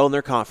middle of the road in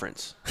their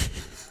conference.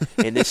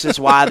 And this is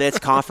why this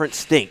conference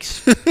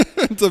stinks.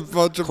 It's a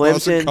bunch of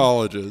Boston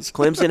colleges.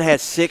 Clemson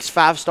has 6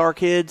 5-star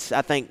kids.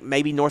 I think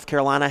maybe North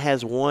Carolina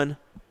has 1.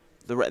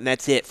 And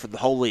that's it for the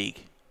whole league.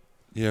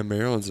 Yeah,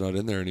 Maryland's not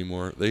in there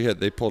anymore.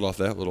 They pulled off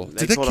that little.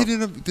 Did that kid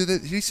end up?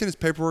 Did he send his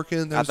paperwork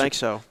in? I think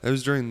so. That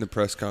was during the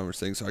press conference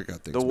thing, so I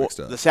got things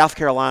mixed up. The South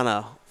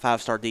Carolina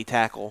 5-star D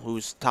tackle,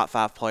 who's top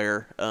 5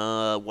 player.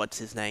 What's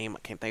his name? I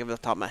can't think of it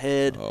off the top of my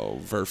head. Oh,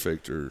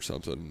 Verficht or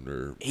something.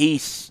 Or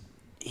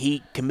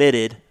he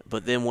committed,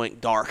 but then went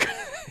dark.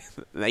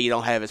 Now you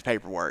don't have his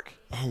paperwork.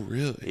 Oh,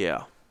 really?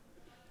 Yeah.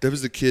 That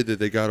was the kid that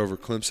they got over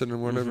Clemson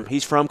and whatever. Mm-hmm.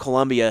 He's from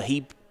Columbia.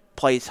 He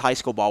plays high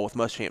school ball with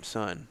Muschamp's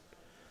son.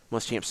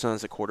 Muschamp's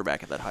son's the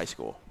quarterback at that high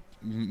school.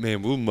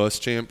 Man, Will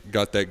Muschamp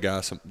got that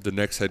guy the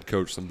next head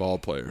coach some ball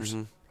players.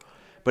 Mm-hmm.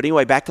 But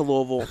anyway, back to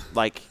Louisville.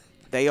 Like,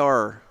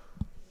 they're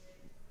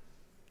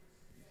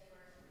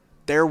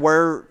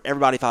where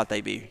everybody thought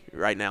they'd be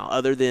right now,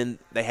 other than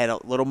they had a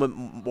little bit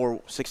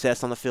more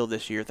success on the field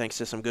this year thanks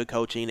to some good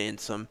coaching and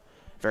some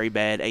very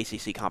bad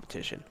ACC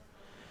competition.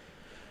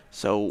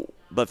 So,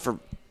 but for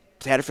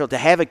Satterfield to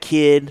have a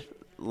kid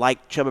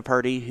like Chubba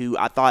Purdy, who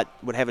I thought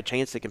would have a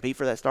chance to compete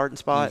for that starting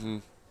spot,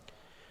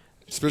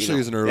 especially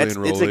as an early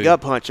enrollee. It's a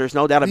gut punch. There's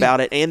no doubt about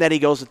it. And that he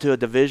goes into a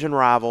division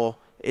rival,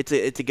 it's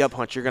a gut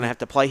punch. You're going to have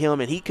to play him,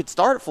 and he could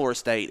start at Florida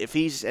State if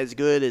he's as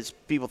good as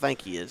people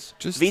think he is.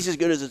 If he's as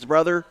good as his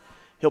brother,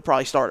 he'll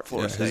probably start at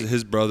Florida State.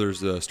 His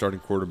brother's the starting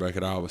quarterback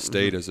at Iowa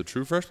State as a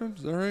true freshman.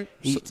 Is that right?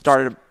 He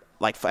started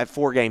at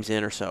 4 games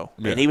in or so,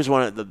 and he was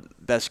one of the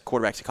best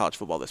quarterbacks in college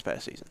football this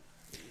past season.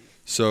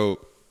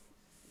 So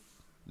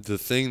the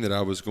thing that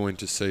I was going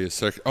to say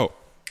is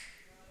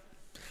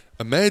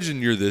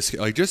imagine you're this,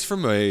 like, just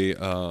from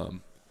a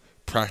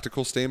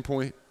practical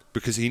standpoint,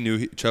 because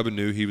Chubba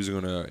knew he was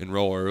going to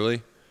enroll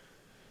early.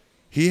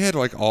 He had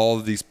like all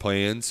of these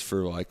plans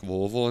for like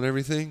Louisville and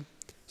everything.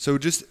 So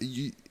just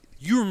you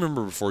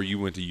remember before you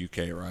went to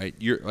UK, right?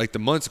 You're like the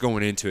months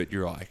going into it,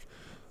 you're like,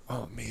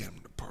 oh man, I'm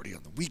gonna party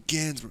on the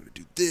weekends. We're gonna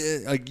do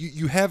this. Like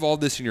you have all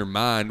this in your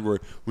mind where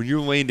when you're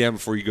laying down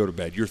before you go to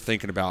bed, you're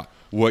thinking about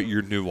what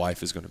your new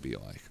life is going to be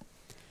like.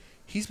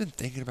 He's been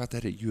thinking about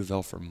that at U of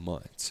L for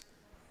months.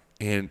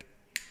 And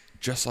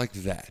just like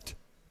that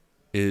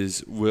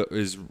is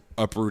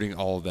uprooting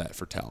all of that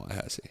for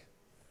Tallahassee.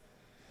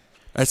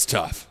 That's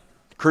tough.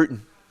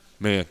 Cruton.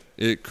 Man,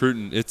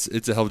 Cruton, it's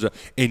a hell of a job.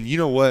 And you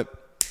know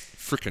what?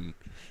 Freaking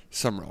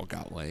Summerall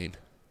got Lane.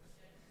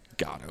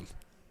 Got him.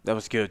 That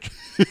was good.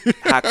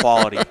 High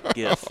quality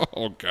gift.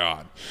 Oh,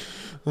 God.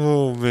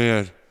 Oh,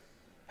 man.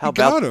 How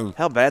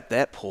about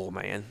that pull,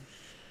 man?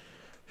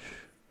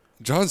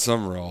 John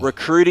Summerall.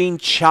 Recruiting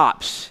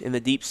chops in the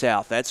Deep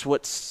South. That's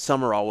what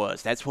Summerall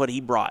was. That's what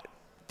he brought.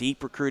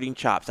 Deep recruiting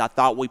chops. I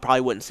thought we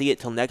probably wouldn't see it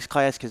till next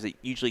class because it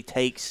usually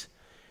takes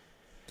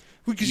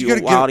a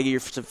while to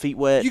get some feet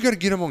wet. You got to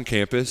get him on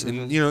campus.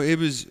 And,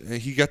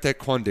 he got that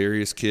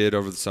Quandarius kid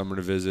over the summer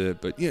to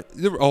visit. But,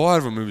 there were a lot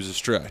of them, it was a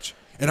stretch.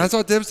 And I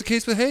thought that was the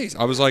case with Hayes.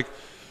 I was like,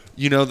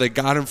 they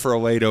got him for a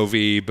late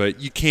OV,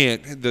 but you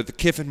can't. The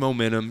Kiffin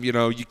momentum,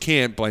 you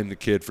can't blame the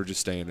kid for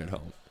just staying at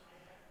home.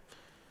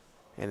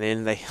 And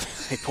then they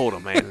pulled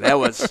him, man.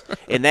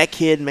 And that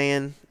kid,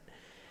 man,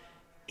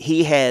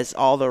 he has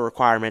all the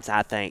requirements,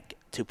 I think,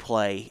 to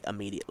play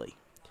immediately.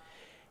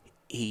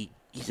 He's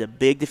a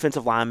big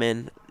defensive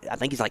lineman. I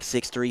think he's like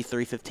 6'3",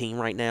 315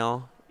 right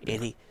now.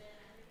 And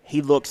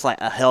he looks like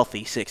a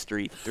healthy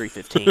 6'3",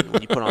 315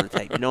 when you put on the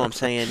tape. You know what I'm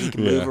saying? He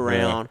can move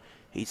around.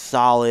 Yeah. He's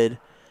solid.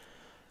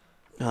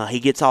 He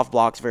gets off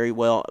blocks very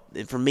well.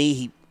 And for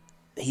me,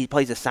 he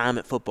plays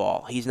assignment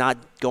football. He's not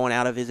going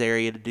out of his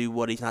area to do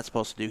what he's not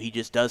supposed to do. He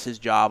just does his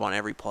job on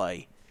every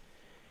play.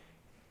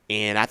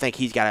 And I think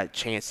he's got a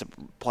chance to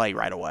play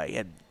right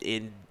away.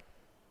 And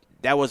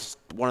that was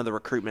one of the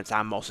recruitments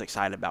I'm most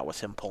excited about, was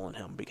him pulling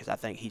him, because I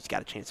think he's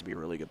got a chance to be a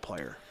really good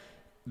player.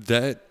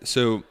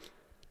 So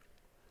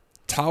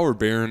Tyler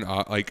Barron,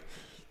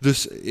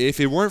 if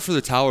it weren't for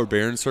the Tyler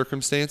Barron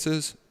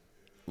circumstances,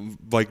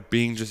 like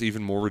being just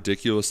even more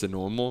ridiculous than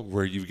normal,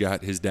 where you've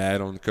got his dad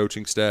on the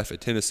coaching staff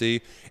at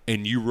Tennessee,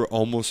 and you were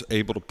almost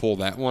able to pull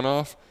that one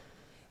off.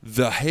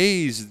 The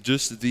Hayes,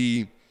 just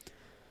the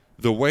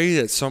way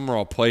that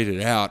Summerall played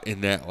it out,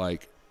 in that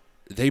like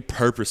they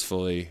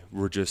purposefully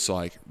were just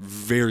like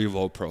very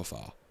low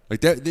profile.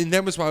 Like that, and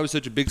that was why it was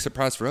such a big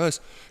surprise for us,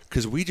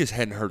 because we just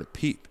hadn't heard a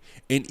peep.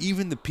 And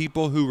even the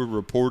people who were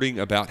reporting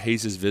about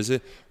Hayes'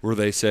 visit, where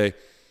they say,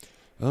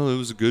 "Oh, it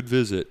was a good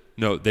visit,"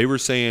 no, they were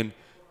saying,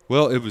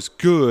 well, it was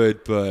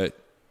good, but,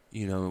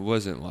 it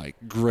wasn't like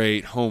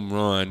great, home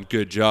run,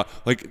 good job.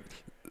 Like,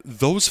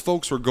 those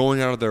folks were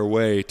going out of their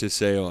way to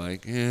say,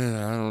 like, I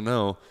don't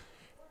know.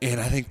 And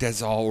I think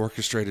that's all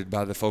orchestrated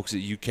by the folks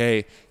at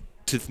UK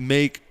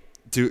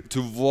to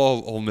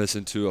lull Ole Miss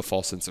into a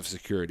false sense of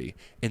security.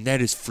 And that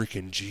is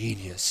freaking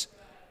genius.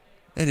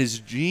 That is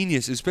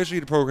genius, especially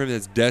at a program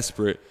that's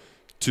desperate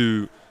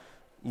to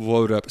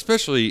load up,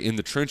 especially in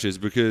the trenches,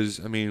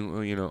 because I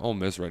mean, Ole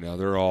Miss right now,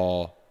 they're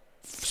all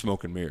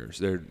smoke and mirrors.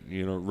 They're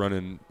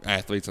running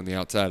athletes on the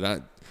outside.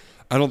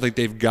 I don't think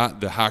they've got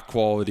the high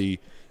quality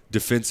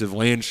defensive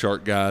land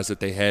shark guys that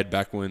they had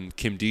back when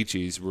Kim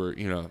Deechees were,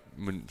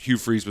 when Hugh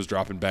Freeze was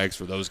dropping bags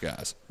for those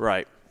guys.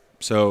 Right.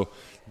 So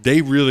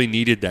they really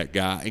needed that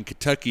guy. And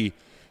Kentucky,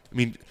 I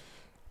mean,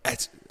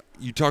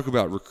 you talk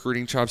about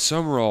recruiting chops.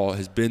 Summerall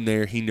has been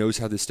there. He knows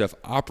how this stuff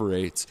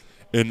operates.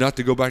 And not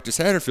to go back to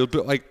Satterfield,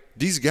 but like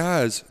these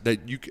guys that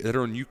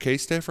are on UK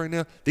staff right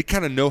now, they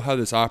kind of know how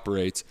this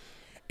operates.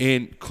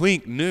 And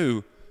Klink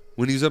knew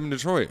when he was up in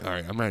Detroit, all right,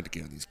 I'm going to have to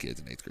get on these kids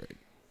in 8th grade.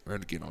 I'm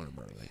going to get on them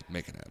early,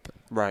 make it happen.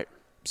 Right.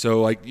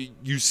 So, like,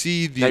 you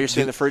see now you're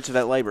seeing the fruits of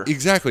that labor.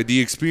 Exactly. The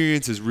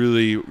experience has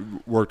really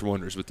worked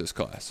wonders with this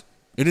class.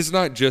 And it's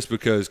not just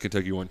because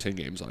Kentucky won 10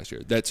 games last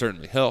year. That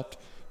certainly helped.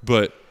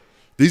 But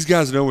these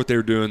guys know what they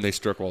were doing. They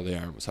struck while the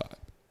iron was hot.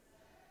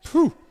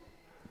 Whew.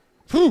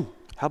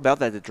 How about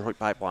that Detroit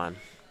pipeline?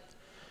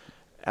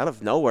 Out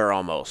of nowhere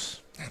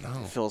almost. I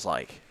know. It feels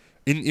like.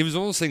 And it was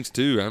one of those things,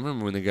 too. I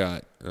remember when they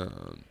got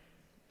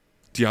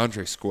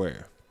DeAndre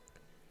Square.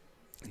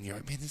 And you're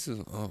like, man, this is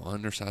an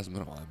undersized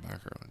middle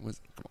linebacker. Like,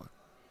 come on.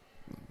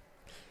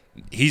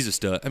 He's a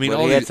stud. I mean,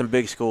 he had some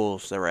big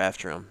schools that were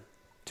after him,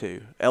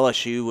 too.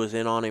 LSU was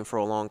in on him for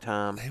a long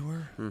time. They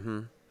were?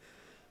 Mm-hmm.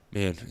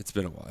 Man, it's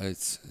been a while.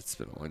 It's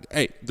been a while.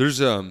 Hey,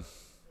 there's one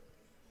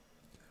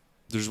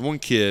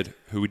kid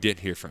who we didn't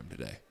hear from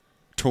today,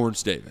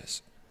 Torrance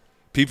Davis.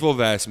 People have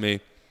asked me.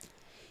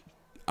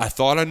 I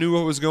thought I knew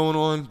what was going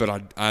on, but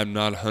I'm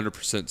not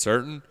 100%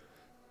 certain.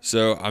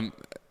 So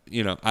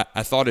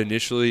I thought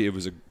initially it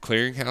was a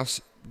clearinghouse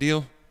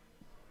deal,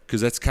 because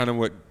that's kind of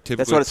what typically.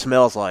 That's what it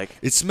smells like.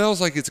 It smells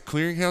like it's a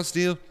clearinghouse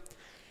deal.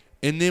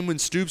 And then when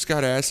Stoops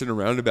got asked in a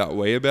roundabout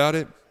way about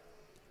it,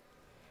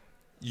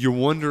 you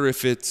wonder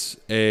if it's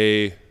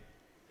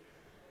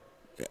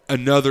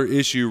another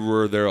issue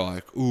where they're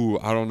like, ooh,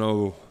 I don't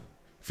know.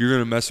 If you're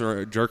going to mess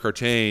around, jerk our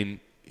chain,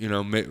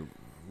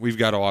 we've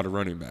got a lot of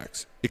running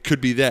backs. It could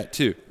be that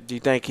too. Do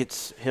you think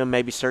it's him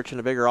maybe searching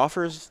the bigger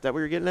offers that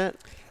we were getting at?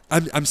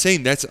 I'm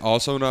saying that's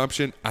also an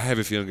option. I have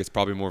a feeling it's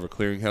probably more of a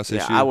clearinghouse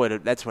issue. Yeah,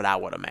 that's what I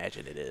would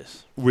imagine it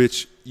is.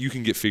 Which you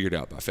can get figured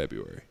out by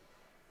February.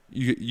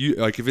 You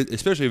like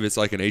especially if it's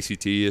like an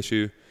ACT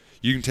issue,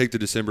 you can take the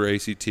December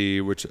ACT,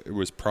 which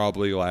was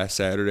probably last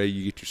Saturday.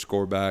 You get your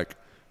score back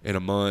in a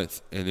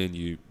month, and then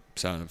you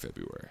sign in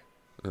February.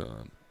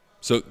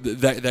 So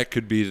that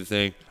could be the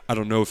thing. I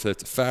don't know if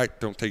that's a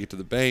fact. Don't take it to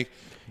the bank.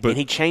 But and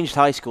he changed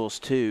high schools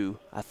too,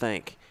 I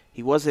think.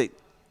 He was at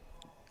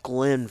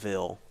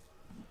Glenville.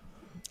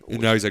 And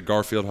now he's at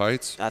Garfield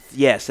Heights?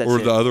 Yes, that's Or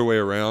it. the other way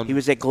around? He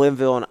was at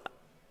Glenville, and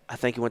I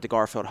think he went to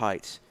Garfield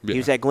Heights. Yeah. He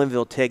was at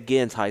Glenville, Ted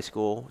Ginn's high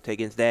school. Ted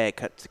Ginn's dad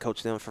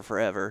coached them for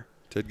forever.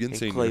 Ted Ginn in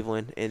Sr.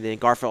 Cleveland. And then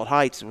Garfield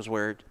Heights was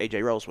where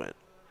A.J. Rose went.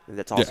 And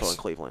that's also in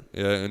Cleveland.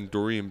 Yeah, and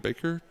Dorian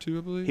Baker, too,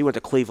 I believe? He went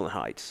to Cleveland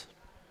Heights.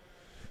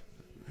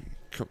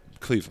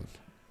 Cleveland.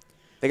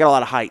 They got a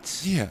lot of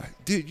heights. Yeah.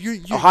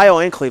 Dude, Ohio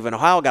and Cleveland.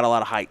 Ohio got a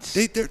lot of heights.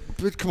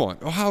 But come on.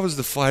 Ohio is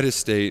the flattest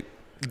state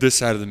this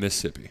side of the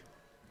Mississippi.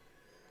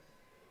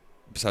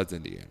 Besides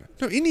Indiana.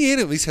 No,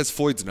 Indiana at least has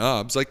Floyd's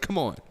Knobs. Like, come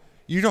on.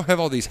 You don't have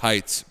all these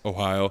heights,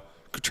 Ohio.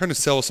 You're trying to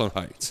sell us on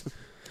heights.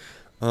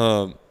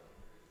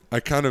 I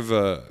kind of,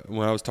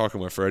 when I was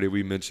talking with Freddie,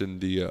 we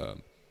mentioned the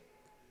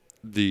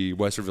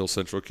Westerville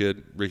Central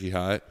kid, Ricky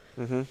Hyatt.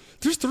 Mm-hmm.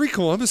 There's 3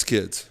 Columbus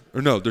kids.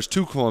 Or no, there's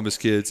 2 Columbus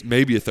kids,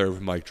 maybe a third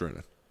with Mike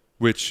Drennan,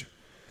 which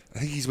I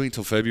think he's waiting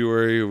until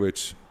February,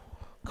 which.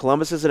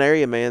 Columbus is an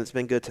area, man, that's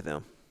been good to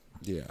them.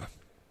 Yeah.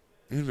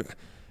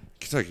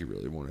 Kentucky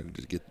really wanted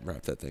to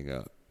wrap that thing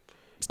up.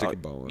 Stick a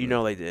bow in it. You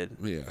know they did.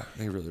 Yeah,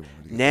 they really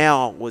wanted to.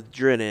 Now, with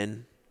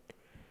Drennan,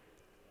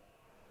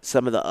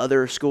 some of the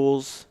other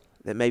schools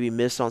that maybe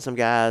missed on some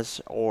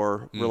guys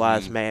or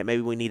realized, man,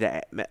 maybe we need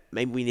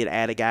to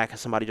add a guy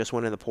because somebody just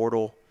went in the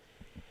portal.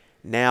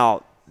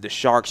 Now the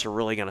Sharks are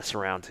really going to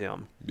surround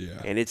him.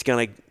 Yeah. And it's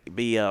going to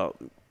be a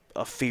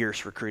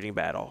fierce recruiting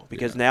battle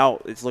because now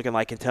it's looking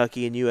like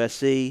Kentucky and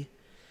USC.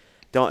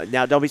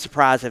 Don't be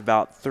surprised if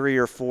about 3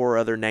 or 4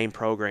 other named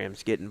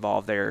programs get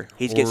involved there.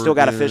 He's still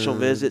got official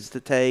visits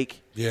to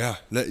take. Yeah,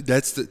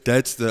 that's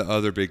the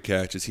other big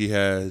catch is he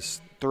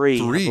has 3, I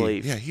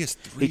believe. Yeah, he has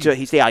 3.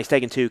 He's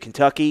taking 2,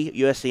 Kentucky,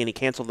 USC, and he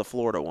canceled the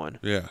Florida one.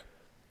 Yeah,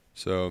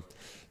 so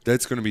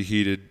that's going to be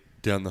heated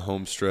down the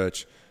home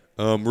stretch.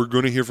 We're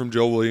going to hear from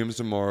Joe Williams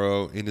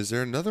tomorrow, and is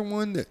there another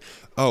one that?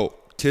 Oh,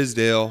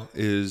 Tisdale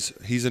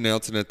he's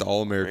announcing at the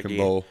All-American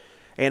Bowl.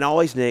 And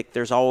always, Nick,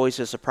 there's always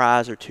a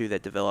surprise or 2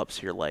 that develops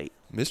here late.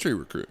 Mystery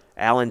recruit.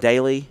 Alan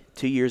Daly,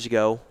 2 years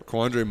ago.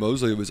 Quandre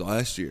Mosley was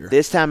last year.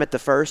 This time at the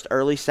first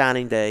early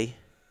signing day,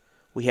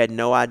 we had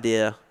no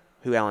idea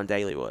who Alan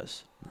Daly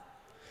was.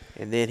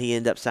 And then he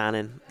ended up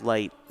signing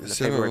late in the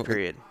February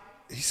period.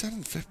 He signed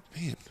in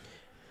February.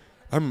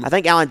 I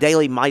think Alan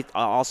Daly might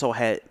also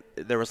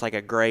there was like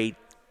a grade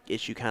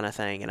issue kind of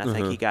thing, and I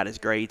think he got his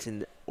grades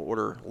in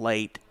order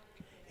late.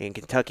 And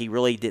Kentucky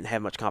really didn't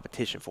have much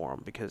competition for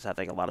him because I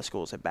think a lot of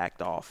schools had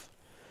backed off.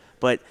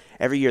 But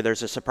every year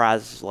there's a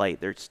surprise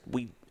late. Their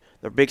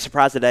big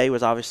surprise today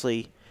was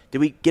obviously, did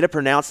we get a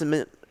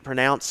pronunciation?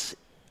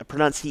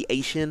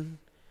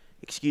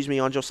 Excuse me,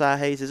 on Josiah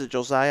Hayes. Is it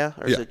Josiah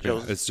or is it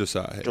it's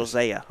Josiah Hayes.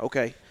 Josiah,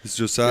 okay. It's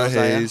Josiah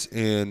Hayes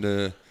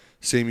and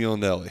Samuel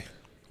Nelly.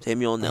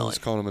 Samuel I Nelly. was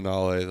calling him an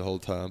Ale the whole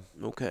time.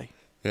 Okay.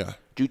 Yeah.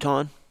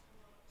 Juton.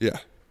 Yeah.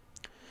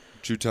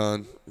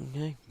 Juton.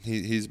 Okay.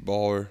 He's a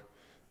baller.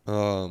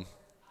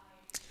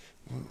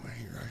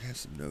 Here, I have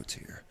some notes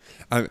here.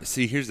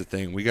 See, here's the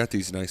thing. We got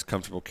these nice,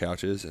 comfortable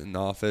couches in the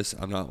office.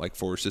 I'm not,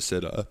 forced to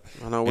sit up.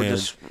 I know, we're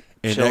just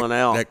chilling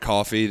out. That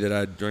coffee that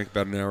I drank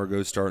about an hour ago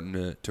is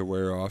starting to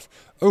wear off.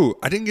 Oh,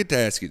 I didn't get to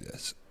ask you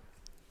this.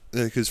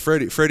 Because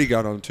Freddie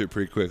got onto it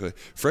pretty quickly.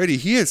 Freddie,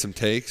 he had some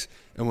takes,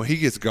 and when he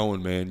gets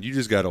going, man, you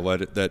just got to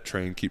let that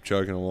train keep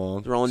chugging along.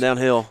 It's rolling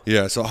downhill.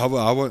 Yeah, so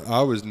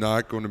I was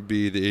not going to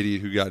be the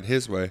idiot who got in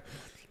his way.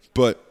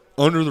 But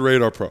under the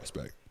radar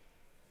prospect,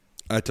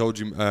 I told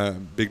you,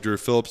 big Drew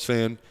Phillips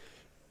fan.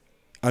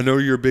 I know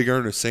you're a big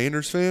Ernest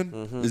Sanders fan.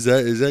 Mm-hmm. Is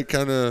that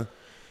kind of?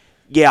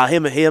 Yeah,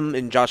 him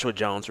and Joshua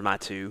Jones are my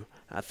two.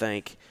 I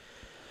think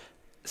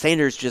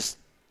Sanders just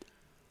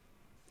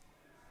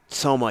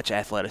so much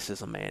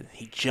athleticism, man.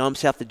 He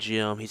jumps out the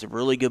gym. He's a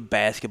really good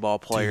basketball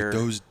player.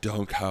 Dude, those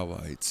dunk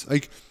highlights,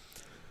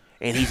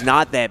 and he's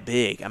not that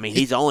big. I mean,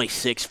 he's only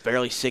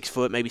barely 6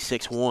 foot, maybe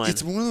 6'1".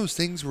 It's one of those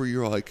things where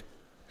you're like,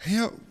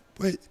 hey,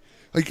 wait.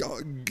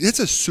 It's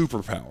a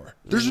superpower.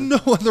 There's no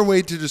other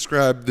way to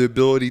describe the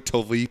ability to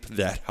leap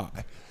that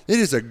high. It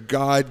is a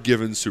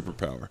God-given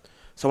superpower.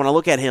 So when I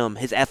look at him,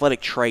 his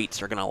athletic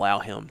traits are going to allow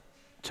him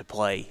to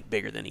play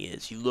bigger than he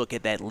is. You look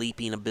at that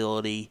leaping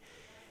ability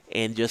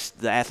and just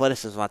the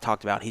athleticism I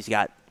talked about. He's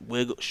got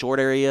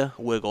short area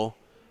wiggle.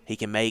 He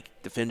can make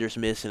defenders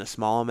miss in a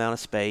small amount of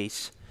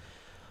space.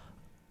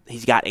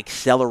 He's got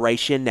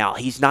acceleration. Now,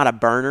 he's not a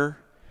burner,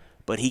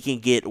 but he can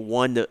get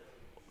 1 to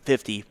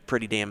 50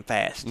 pretty damn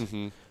fast.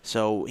 Mm-hmm.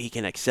 So he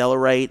can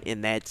accelerate,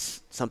 and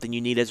that's something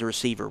you need as a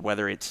receiver,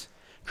 whether it's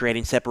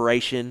creating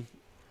separation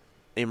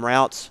in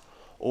routes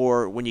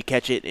or when you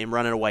catch it and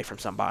running away from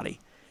somebody.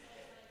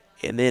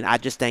 And then I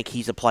just think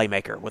he's a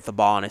playmaker with the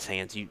ball in his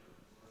hands.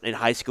 In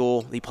high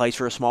school, he plays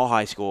for a small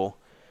high school,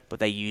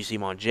 but they use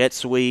him on jet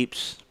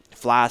sweeps,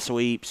 fly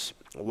sweeps,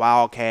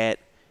 wildcat,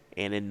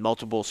 and in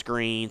multiple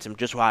screens, and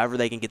just however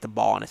they can get the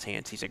ball in his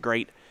hands. He's a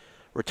great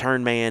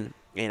return man.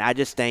 And I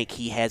just think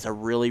he has a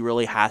really,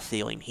 really high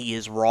ceiling. He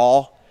is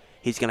raw.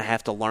 He's going to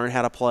have to learn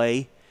how to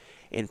play.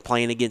 And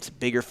playing against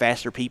bigger,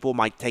 faster people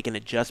might take an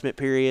adjustment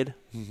period.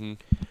 Mm-hmm.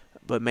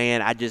 But,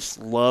 man, I just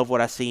love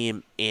what I see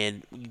him.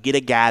 And you get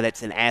a guy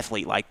that's an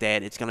athlete like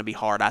that, it's going to be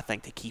hard, I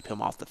think, to keep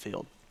him off the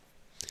field.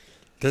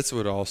 That's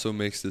what also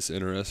makes this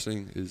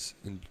interesting is,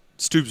 and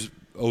Stoops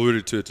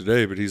alluded to it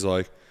today, but he's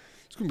like,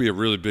 it's going to be a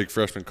really big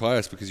freshman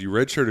class because you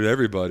redshirted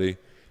everybody,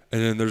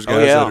 and then there's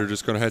guys that are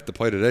just going to have to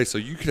play today. So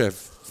you could have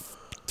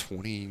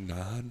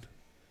 29,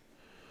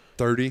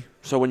 30.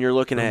 So when you're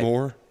looking at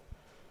more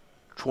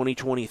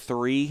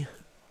 2023,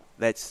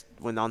 that's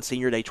when on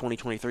senior day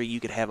 2023, you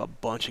could have a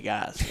bunch of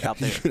guys out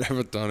there. You could have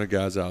a ton of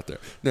guys out there.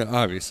 Now,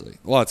 obviously,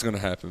 a lot's going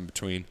to happen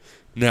between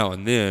now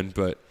and then,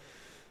 but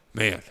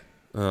man,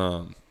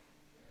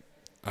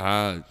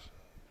 I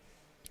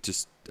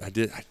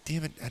did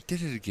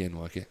it again,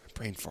 Lucky. My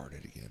brain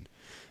farted again.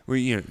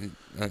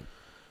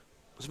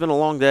 It's been a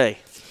long day.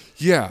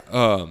 Yeah.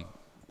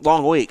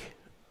 Long week.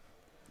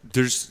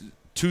 There's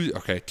two.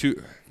 If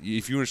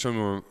you want to show me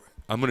where,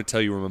 I'm going to tell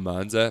you where my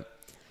mind's at.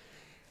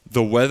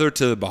 The weather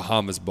to the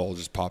Bahamas Bowl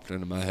just popped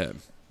into my head.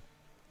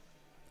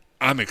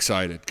 I'm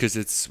excited because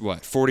it's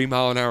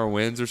 40-mile-an-hour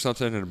winds or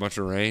something and a bunch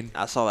of rain.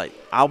 I saw that.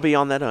 I'll be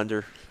on that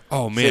under.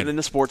 Oh man, sitting in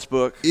the sports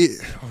book.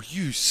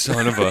 You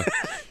son of a.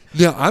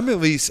 Now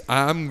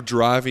I'm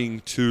driving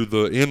to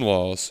the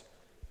in-laws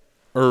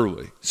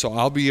early, so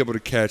I'll be able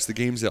to catch the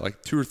games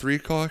at 2 or 3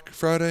 o'clock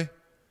Friday.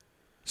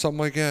 Something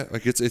like that.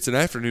 It's an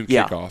afternoon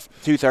kickoff.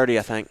 2:30,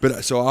 I think.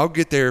 But so I'll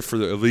get there for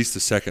at least the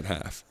second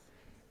half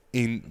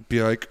and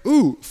be like,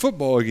 ooh,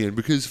 football again.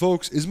 Because,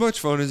 folks, as much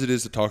fun as it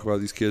is to talk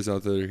about these kids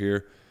out there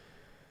here,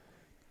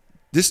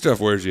 this stuff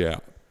wears you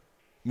out.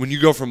 When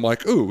you go from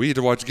ooh, we get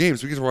to watch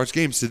games,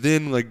 to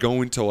then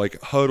going to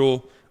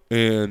huddle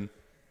and,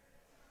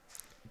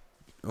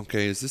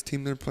 okay, is this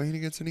team they're playing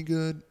against any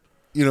good?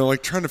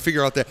 Trying to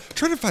figure out that,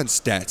 trying to find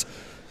stats.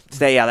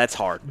 Yeah, that's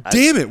hard.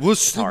 Damn it. Will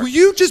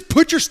you just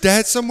put your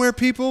stats somewhere,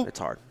 people? It's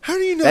hard. How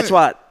do you know? That's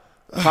why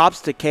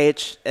props to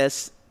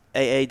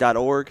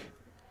KHSAA.org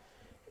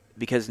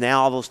because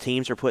now all those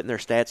teams are putting their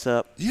stats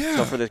up. Yeah.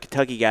 So for the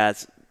Kentucky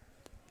guys,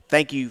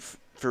 thank you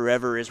for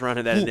whoever is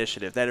running that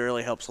initiative. That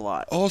really helps a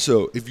lot.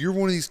 Also, if you're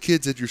one of these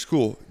kids at your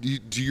school,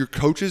 do your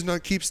coaches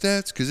not keep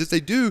stats? Because if they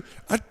do,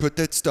 I'd put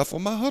that stuff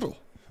on my huddle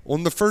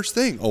on the first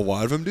thing. A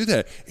lot of them do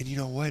that. And you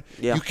know what?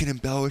 Yeah. You can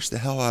embellish the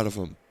hell out of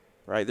them.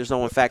 Right, there's no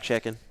one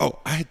fact-checking. Oh,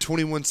 I had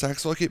 21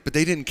 sacks like it, but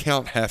they didn't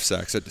count half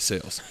sacks at the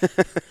sales.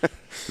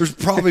 There's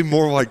probably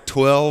more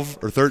 12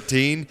 or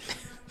 13.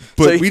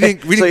 But we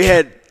didn't. So he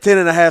had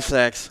 10.5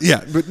 sacks.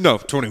 Yeah, but no,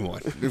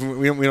 21.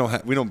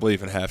 we don't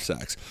believe in half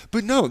sacks.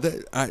 But no,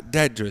 I'm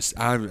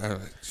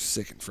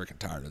sick and freaking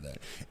tired of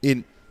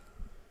that.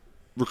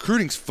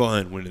 Recruiting's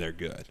fun when they're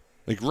good.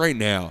 Like right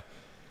now,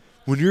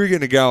 when you're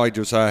getting a guy like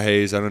Josiah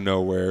Hayes out of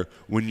nowhere,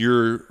 when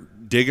you're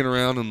digging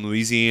around in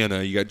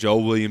Louisiana, you got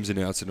Joel Williams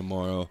announcing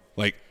tomorrow.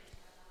 Like,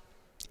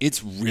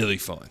 it's really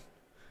fun.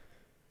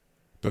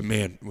 But,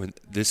 man, when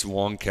this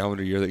long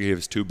calendar year that gave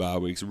us 2 bye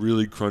weeks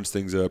really crunched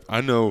things up,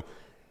 I know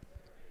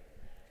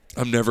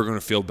I'm never going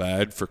to feel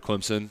bad for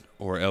Clemson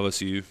or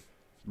LSU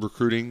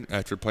recruiting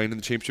after playing in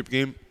the championship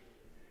game.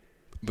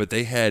 But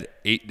they had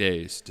 8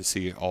 days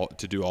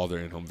to do all their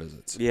in-home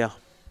visits. Yeah.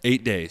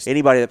 8 days.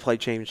 Anybody that played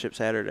championship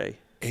Saturday.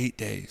 8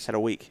 days. Had a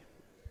week.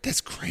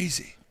 That's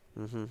crazy.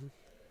 Mm-hmm.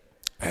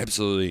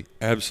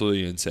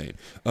 Absolutely insane.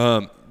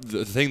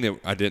 The thing that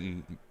I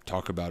didn't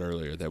talk about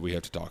earlier that we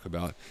have to talk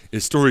about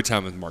is story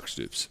time with Mark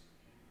Stoops.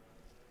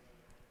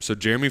 So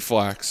Jeremy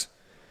Flax,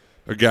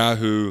 a guy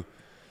who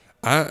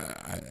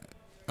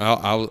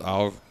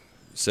I'll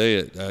say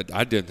it,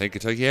 I didn't think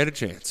Kentucky had a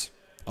chance.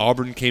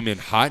 Auburn came in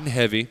hot and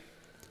heavy.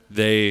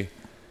 They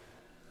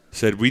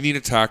said, we need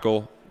a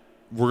tackle.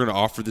 We're going to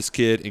offer this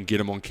kid and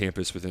get him on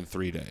campus within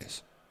 3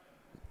 days.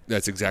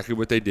 That's exactly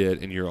what they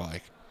did, and you're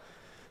like,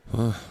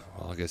 well,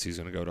 I guess he's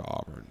going to go to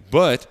Auburn.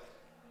 But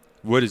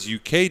what does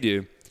UK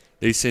do?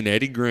 They send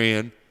Eddie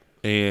Gran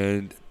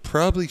and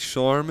probably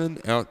Sharman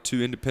out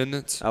to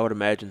Independence. I would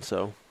imagine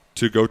so.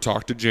 To go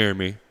talk to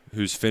Jeremy,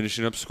 who's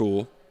finishing up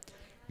school.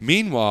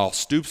 Meanwhile,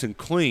 Stoops and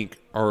Klink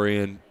are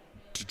in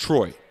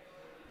Detroit,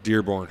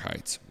 Dearborn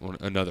Heights,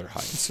 another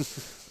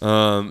Heights.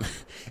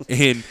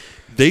 And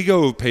they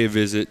go pay a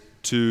visit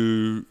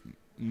to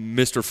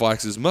Mr.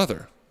 Flax's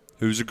mother,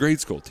 who's a grade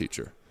school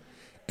teacher.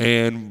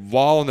 And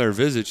while on their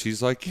visit,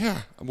 she's like,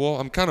 yeah, well,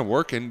 I'm kind of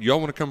working. Y'all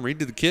want to come read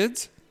to the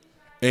kids?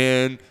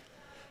 And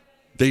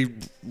they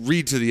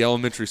read to the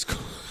elementary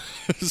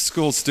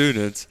school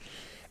students.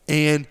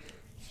 And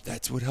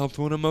that's what helped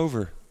win them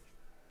over.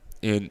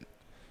 And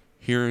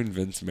hearing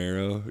Vince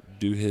Marrow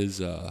do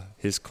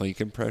his Klink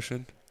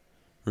impression,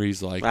 where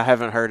he's like, I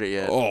haven't heard it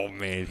yet. Oh,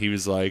 man. He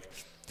was like,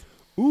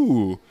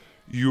 ooh,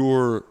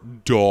 your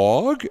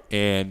dog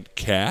and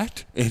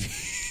cat? And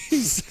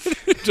he's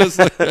just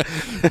like,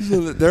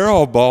 so they're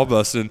all ball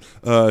busting.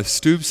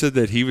 Stoops said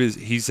that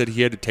he said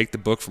he had to take the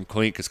book from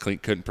Klink because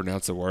Klink couldn't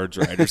pronounce the words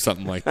right or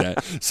something like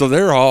that. So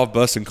they're all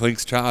busting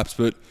Klink's chops.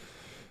 But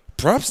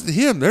props to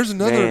him.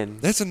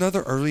 That's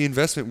another early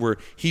investment where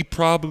he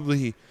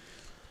probably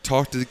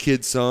talked to the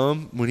kid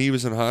some when he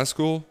was in high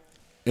school,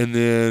 and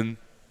then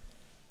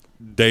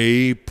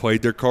they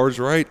played their cards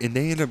right, and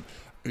they end up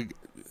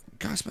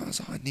guys,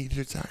 I needed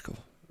a tackle.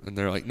 And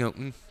they're like, no,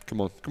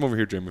 come over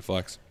here, Jeremy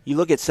Flax. You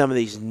look at some of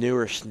these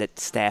newer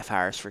staff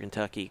hires for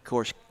Kentucky. Of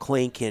course,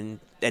 Klink and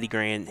Eddie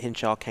Gran,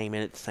 Henshaw came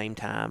in at the same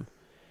time.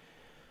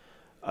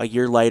 A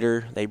year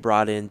later, they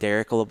brought in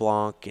Derek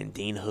LeBlanc and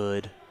Dean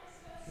Hood.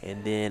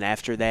 And then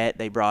after that,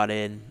 they brought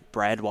in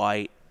Brad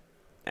White.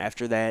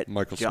 After that,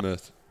 Michael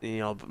Smith.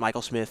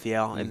 Michael Smith, yeah.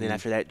 Mm-hmm. And then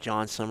after that,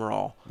 John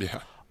Summerall.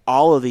 Yeah.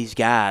 All of these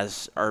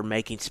guys are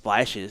making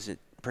splashes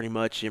pretty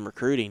much in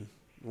recruiting.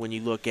 When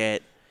you look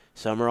at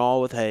Summerall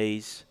with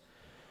Hayes,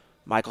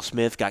 Michael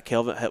Smith got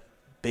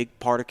big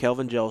part of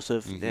Kelvin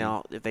Joseph. Mm-hmm.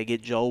 Now, if they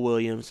get Joel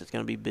Williams, it's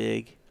going to be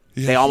big.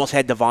 Yeah, they almost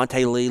had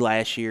Devontae Lee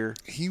last year.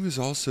 He was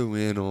also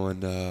in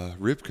on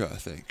Ribka, I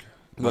think.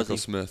 Michael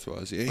Smith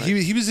was. Yeah, right.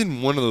 He was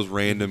in one of those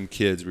random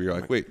kids where you're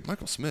like, wait,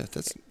 Michael Smith,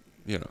 that's,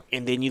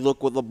 And then you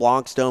look what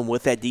LeBlanc's done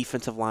with that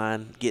defensive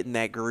line, getting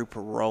that group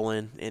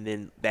rolling, and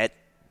then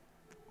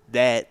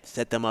that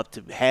set them up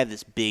to have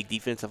this big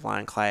defensive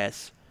line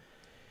class.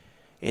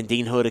 And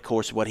Dean Hood, of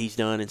course, what he's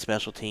done in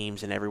special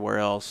teams and everywhere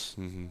else.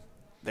 Mm-hmm.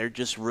 They're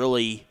just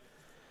really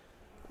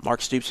 –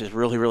 Mark Stoops is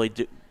really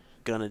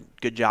done a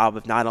good job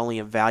of not only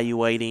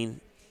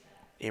evaluating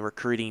and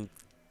recruiting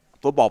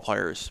football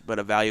players, but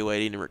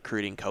evaluating and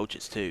recruiting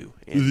coaches too.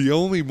 And the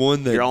only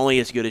one that – you're only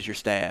as good as your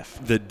staff.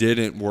 That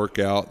didn't work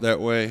out that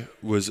way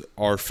was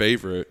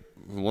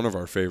one of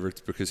our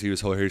favorites, because he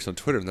was hilarious on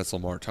Twitter, and that's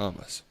Lamar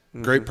Thomas.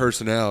 Mm-hmm. Great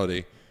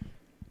personality.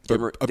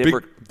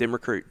 Dim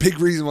recruit. Big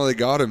reason why they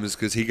got him is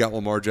because he got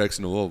Lamar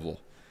Jackson to Louisville.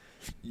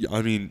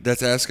 I mean,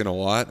 that's asking a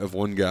lot of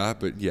one guy,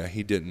 but yeah,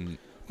 he didn't.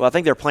 Well, I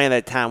think their plan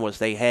at that time was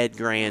they had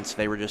Grant, so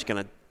they were just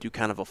going to do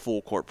kind of a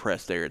full court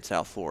press there in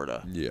South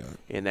Florida. Yeah.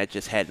 And that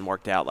just hadn't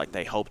worked out like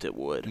they hoped it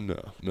would.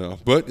 No.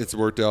 But it's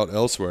worked out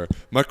elsewhere.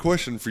 My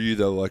question for you,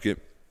 though,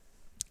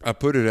 I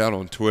put it out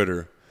on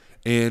Twitter,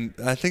 and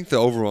I think the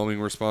overwhelming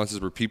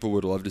responses were people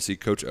would love to see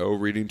Coach O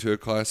reading to a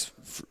class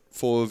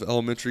full of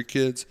elementary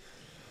kids.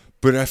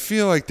 But I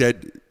feel like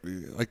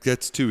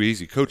that's too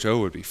easy. Coach O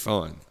would be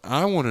fun.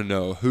 I want to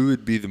know who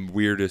would be the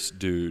weirdest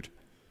dude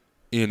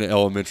in an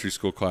elementary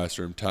school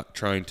classroom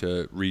trying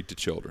to read to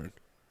children.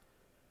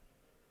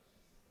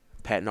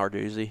 Pat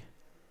Narduzzi.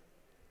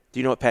 Do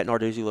you know what Pat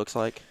Narduzzi looks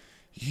like?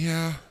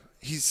 Yeah,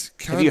 he's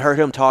kind of. Have you heard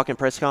him talk in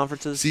press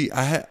conferences? See,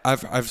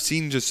 I've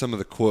seen just some of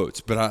the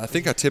quotes, but I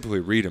think I typically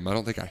read them. I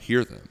don't think I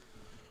hear them,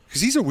 because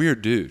he's a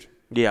weird dude.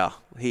 Yeah,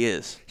 he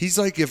is. He's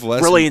like if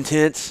Les really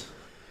intense.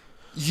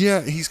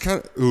 Yeah, he's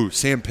kind of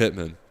Sam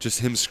Pittman, just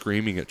him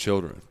screaming at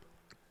children.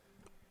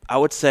 I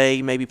would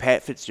say maybe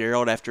Pat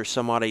Fitzgerald after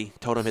somebody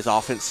told him his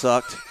offense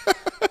sucked.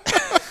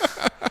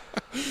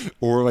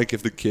 Or like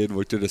if the kid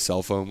looked at a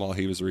cell phone while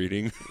he was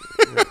reading.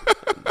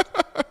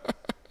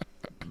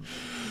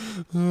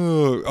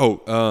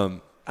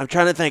 I'm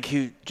trying to think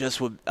who just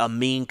would a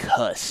mean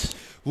cuss.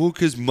 Well,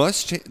 because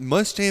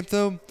Muschamp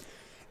though,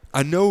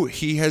 I know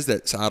he has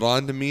that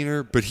sideline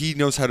demeanor, but he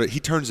knows how to. He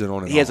turns it on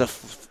and off. He has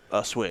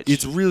a switch.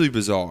 It's really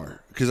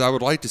bizarre because I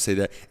would like to say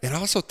that, and I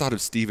also thought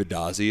of Steve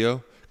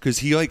Adazio because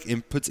he like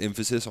puts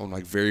emphasis on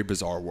like very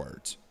bizarre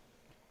words.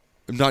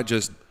 Not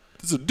just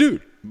this is a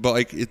dude, but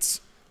like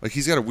it's like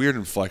he's got a weird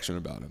inflection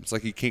about him. It's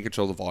like he can't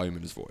control the volume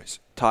in his voice.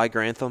 Ty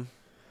Grantham.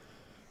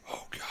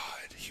 Oh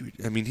God,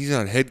 he's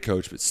not a head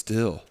coach, but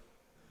still.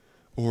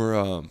 Or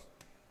I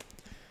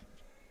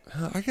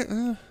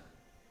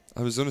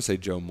was going to say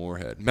Joe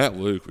Moorhead. Matt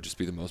Luke would just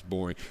be the most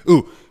boring.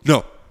 Ooh,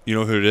 no. You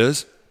know who it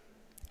is?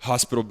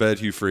 Hospital bed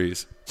Hugh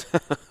Freeze.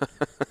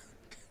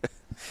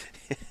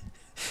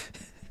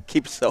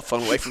 Keep cell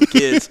phone away from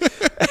kids.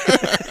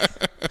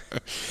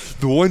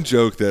 The one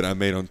joke that I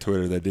made on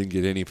Twitter that didn't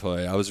get any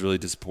play, I was really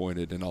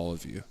disappointed in all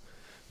of you,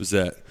 was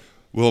that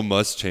Will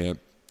Muschamp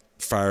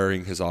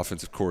firing his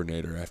offensive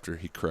coordinator after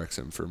he corrects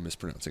him for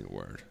mispronouncing a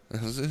word.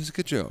 It was a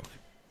good joke.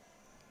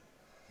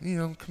 You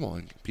know, come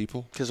on,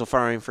 people. Because they'll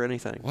fire him for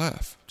anything.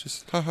 Laugh.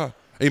 Just, ha.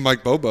 Hey,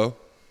 Mike Bobo.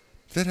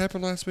 Did that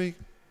happen last week?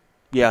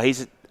 Yeah,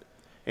 he's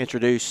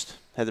introduced,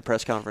 had the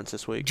press conference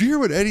this week. Did you hear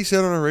what Eddie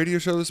said on our radio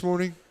show this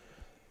morning?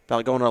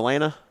 About going to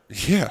Atlanta?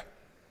 Yeah.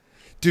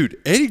 Dude,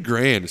 Eddie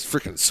Grand is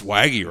freaking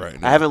swaggy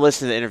right now. I haven't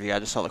listened to the interview. I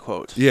just saw the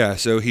quote. Yeah,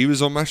 so he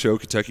was on my show,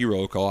 Kentucky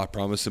Roll Call. I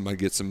promised him I'd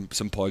get some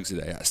plugs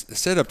today. I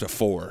set up to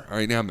 4. All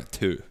right, now I'm at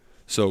 2.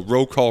 So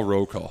roll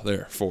call.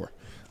 There, 4.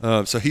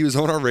 So he was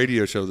on our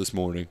radio show this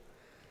morning.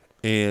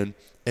 And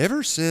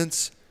ever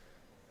since,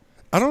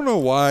 I don't know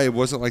why it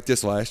wasn't like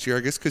this last year. I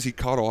guess because he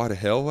caught a lot of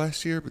hell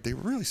last year, but they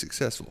were really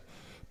successful.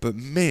 But,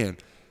 man,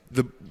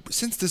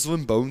 since this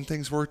Lynn Bowden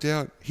thing's worked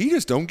out, he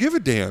just don't give a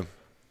damn.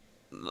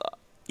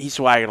 He's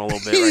swagging a little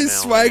bit right now. He is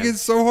swagging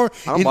so hard.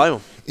 I don't blame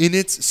him.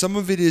 And some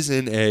of it is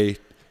in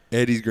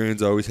Eddie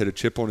Grand's always had a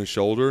chip on his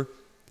shoulder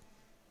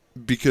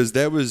because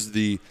that was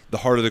the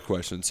heart of the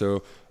question.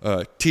 So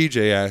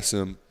TJ asked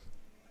him,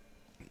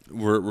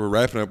 we're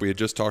wrapping up. We had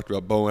just talked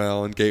about Bo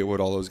Allen, Gatewood,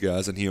 all those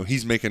guys, and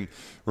he's making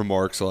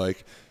remarks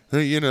like,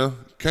 hey,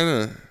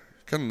 kind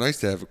of nice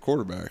to have a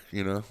quarterback.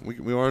 We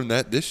learned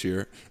that this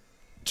year,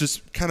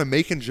 just kind of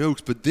making jokes.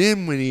 But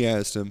then when he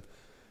asked him,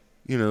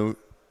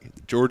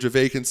 Georgia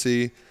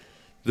vacancy,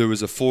 there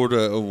was a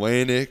Florida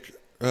Atlantic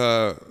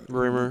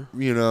rumor,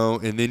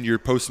 and then you're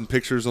posting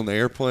pictures on the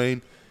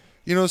airplane,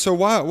 so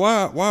why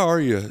are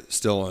you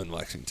still in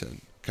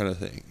Lexington, kind of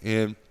thing.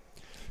 And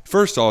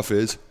first off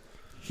is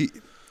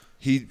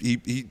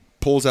he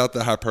pulls out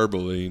the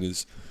hyperbole and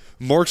is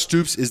Mark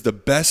Stoops is the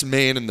best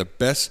man and the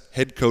best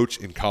head coach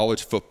in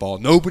college football.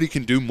 Nobody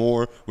can do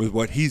more with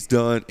what he's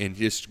done, and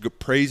just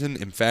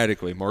praising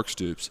emphatically Mark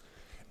Stoops.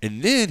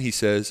 And then he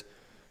says,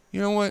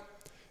 you know what?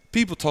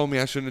 People told me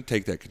I shouldn't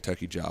take that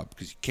Kentucky job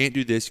because you can't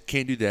do this, you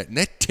can't do that, and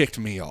that ticked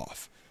me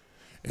off.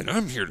 And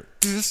I'm here to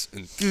this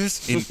and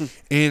this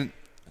and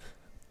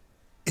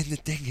the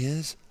thing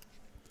is,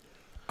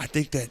 I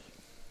think that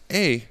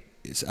I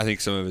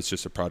think some of it's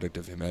just a product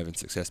of him having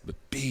success, but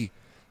B,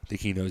 I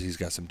think he knows he's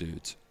got some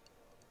dudes.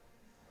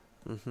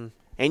 Mm-hmm.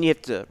 And you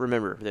have to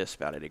remember this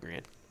about Eddie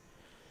Grand.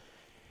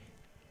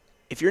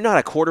 If you're not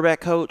a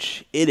quarterback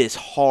coach, it is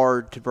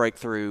hard to break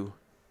through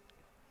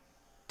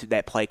to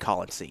that play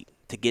calling seat,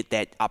 to get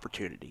that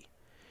opportunity.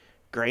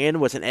 Grand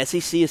was an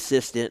SEC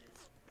assistant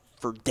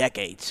for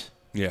decades.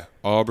 Yeah,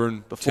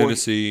 Auburn,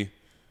 Tennessee,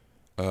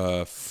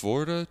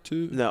 Florida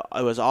too? No,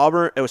 it was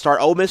Auburn. It was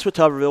start Ole Miss with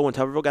Tuberville when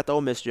Tuberville got the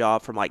Ole Miss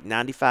job from like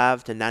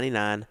 95 to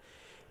 99.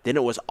 Then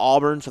it was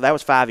Auburn, so that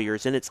was 5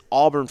 years. Then it's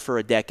Auburn for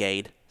a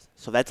decade,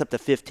 so that's up to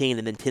 15,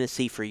 and then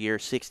Tennessee for a year,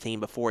 16,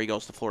 before he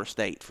goes to Florida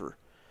State for,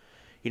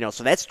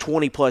 so that's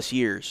 20-plus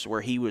years where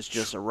he was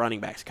just a running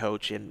backs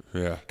coach and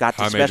got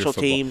the special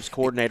teams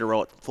coordinator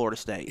role at Florida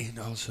State. And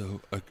also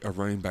a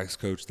running backs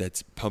coach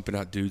that's pumping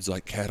out dudes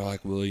like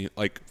Cadillac Williams,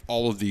 like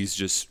all of these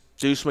just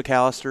Deuce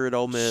McAllister at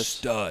Ole Miss.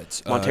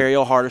 Studs.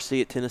 Montario Hardesty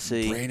at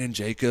Tennessee. Brandon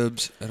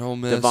Jacobs at Ole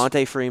Miss.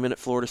 Devontae Freeman at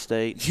Florida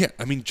State. Yeah,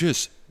 I mean,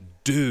 just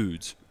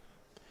dudes.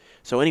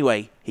 So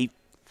anyway, he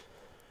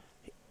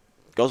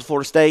goes to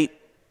Florida State.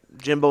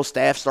 Jimbo's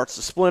staff starts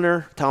to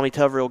splinter. Tommy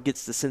Tuberville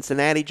gets the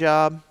Cincinnati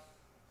job.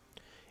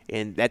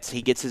 And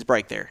he gets his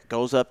break there.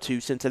 Goes up to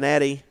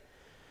Cincinnati.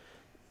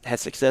 Has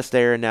success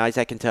there, and now he's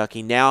at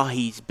Kentucky. Now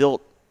he's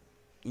built,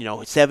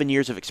 7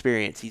 years of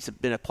experience. He's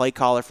been a play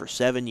caller for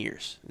 7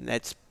 years. And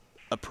that's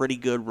a pretty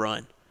good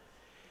run.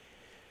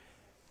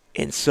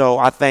 And so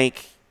I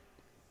think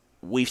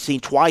we've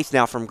seen twice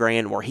now from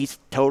Grand where he's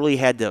totally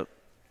had to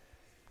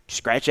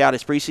scratch out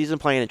his preseason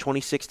plan in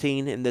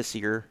 2016 and this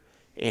year,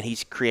 and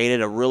he's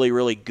created a really,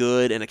 really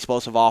good and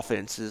explosive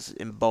offenses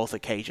in both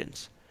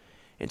occasions.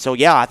 And so,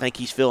 yeah, I think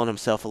he's feeling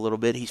himself a little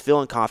bit. He's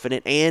feeling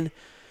confident, and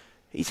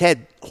he's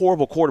had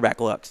horrible quarterback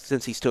luck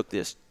since he's took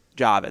this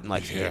job at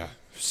Lexington. Yeah,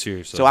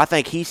 seriously. So I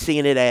think he's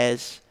seeing it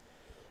as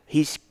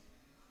he's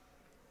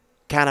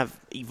kind of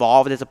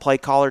evolved as a play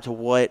caller to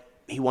what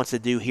he wants to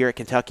do here at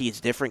Kentucky.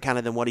 It's different kind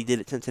of than what he did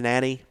at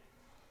Cincinnati.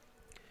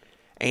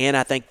 And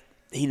I think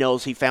he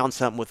knows he found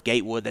something with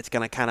Gatewood that's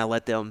going to kind of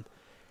let them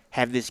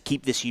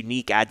keep this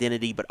unique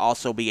identity, but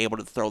also be able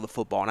to throw the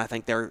football. And I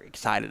think they're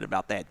excited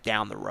about that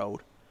down the road.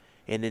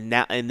 And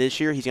then this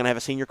year, he's going to have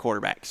a senior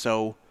quarterback.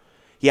 So,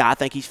 yeah, I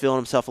think he's feeling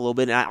himself a little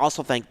bit. And I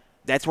also think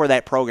that's where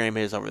that program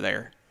is over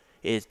there.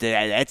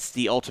 That's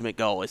the ultimate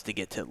goal, is to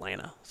get to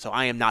Atlanta. So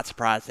I am not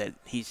surprised that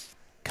he's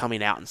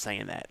coming out and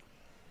saying that.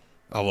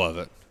 I love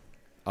it.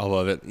 I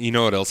love it. You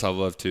know what else I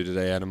love too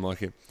today, Adam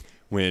Luckett?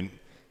 When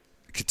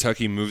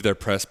Kentucky moved their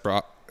press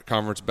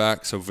conference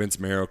back so Vince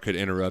Marrow could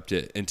interrupt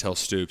it and tell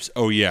Stoops,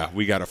 oh, yeah,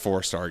 we got a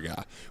 4-star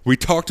guy. We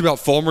talked about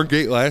Fulmer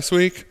Gate last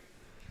week.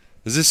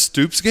 Is this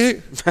Stoops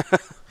Gate?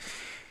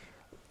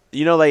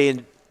 You know,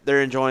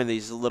 they're enjoying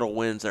these little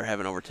wins they're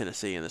having over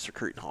Tennessee in this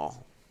recruiting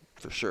hall,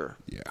 for sure.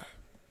 Yeah.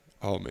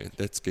 Oh, man,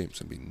 that game's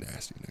going to be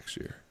nasty next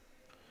year.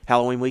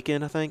 Halloween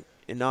weekend, I think,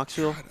 in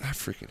Knoxville. God, I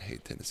freaking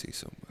hate Tennessee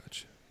so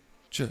much.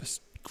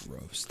 Just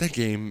gross. That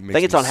game makes I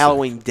think it's me on sick.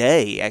 Halloween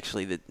Day,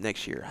 actually, the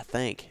next year, I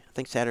think. I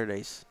think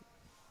Saturday's.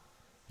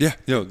 Yeah,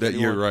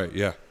 you're right.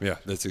 Yeah,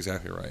 that's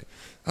exactly right.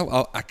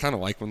 I kind of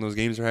like when those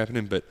games are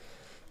happening, but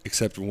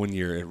except one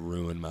year it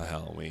ruined my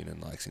Halloween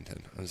in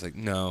Lexington. I was like,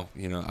 no,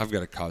 I've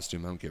got a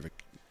costume. I don't give a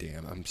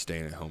damn. I'm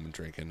staying at home and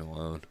drinking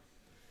alone.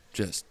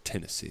 Just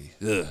Tennessee.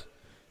 Ugh.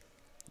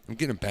 I'm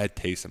getting a bad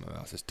taste in my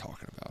mouth just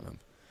talking about them.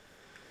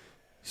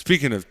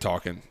 Speaking of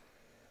talking,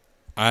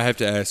 I have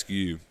to ask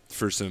you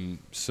for some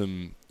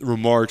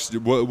remarks.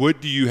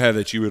 What do you have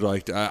that you would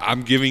like to –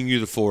 I'm giving you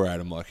the floor,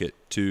 Adam Luckett,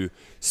 to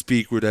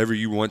speak whatever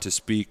you want to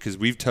speak, because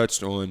we've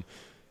touched on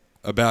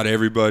about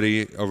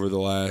everybody over the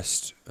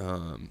last,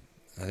 I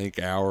think,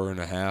 hour and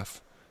a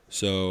half.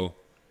 So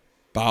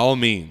by all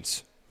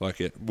means,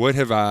 Luckett, what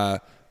have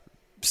I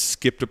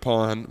skipped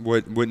upon?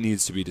 What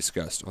needs to be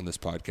discussed on this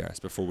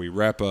podcast before we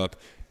wrap up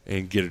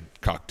and get a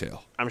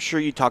cocktail? I'm sure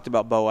you talked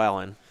about Bo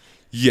Allen.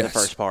 Yes. In the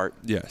first part.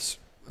 Yes.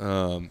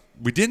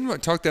 We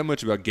didn't talk that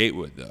much about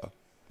Gatewood, though.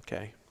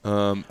 Okay.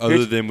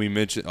 Other than we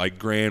mentioned, like,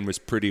 Grand was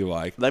pretty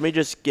like. Let me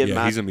just give he's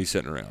going to be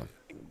sitting around.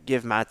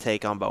 Give my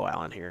take on Bo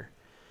Allen here.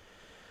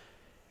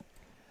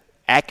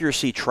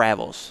 Accuracy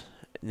travels,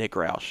 Nick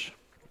Roush,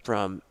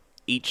 from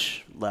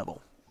each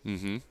level.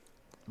 Mm-hmm.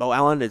 Bo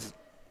Allen is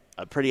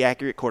a pretty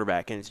accurate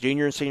quarterback. In his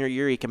junior and senior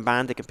year, he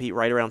combined to compete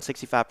right around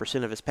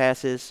 65% of his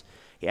passes.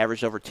 He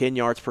averaged over 10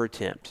 yards per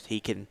attempt.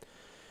 He can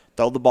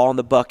throw the ball in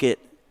the bucket.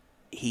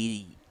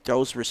 He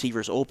throws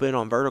receivers open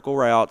on vertical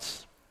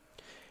routes.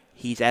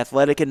 He's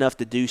athletic enough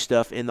to do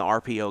stuff in the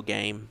RPO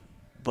game,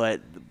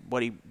 but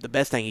the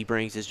best thing he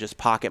brings is just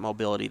pocket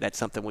mobility. That's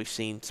something we've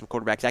seen some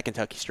quarterbacks at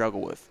Kentucky struggle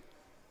with,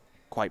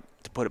 quite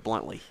to put it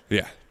bluntly.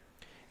 Yeah.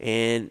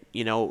 And,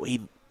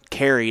 he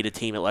carried a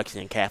team at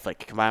Lexington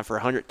Catholic, combined for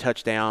 100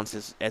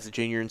 touchdowns as a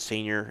junior and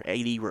senior,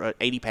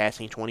 80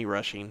 passing, 20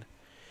 rushing.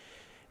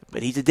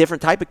 But he's a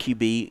different type of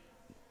QB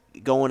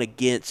going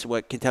against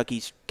what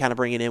Kentucky's kind of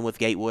bringing in with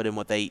Gatewood and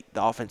the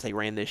offense they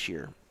ran this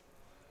year.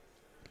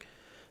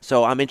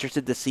 So I'm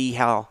interested to see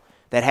how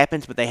that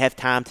happens, but they have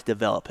time to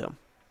develop him.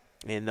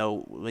 And though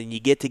when you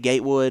get to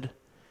Gatewood,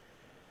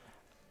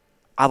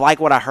 I like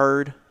what I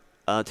heard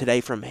today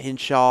from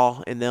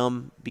Henshaw and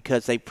them,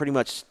 because they pretty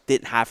much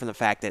didn't hide from the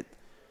fact that,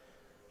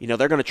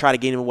 they're going to try to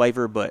get him a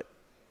waiver, but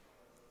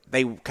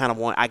they kind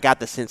of I got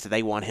the sense that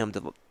they want him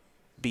to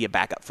be a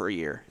backup for a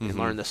year and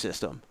learn the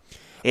system.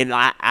 And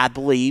I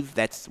believe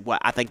that's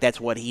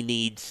what he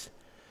needs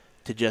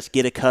to just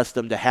get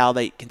accustomed to how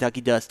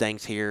Kentucky does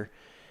things here,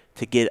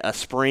 to get a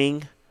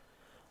spring,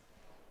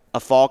 a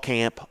fall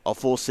camp, a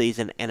full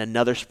season, and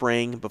another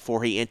spring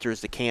before he enters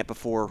the camp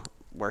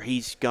where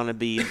he's going to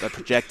be the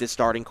projected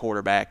starting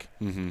quarterback.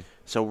 Mm-hmm.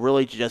 So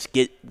really just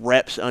get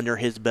reps under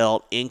his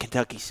belt in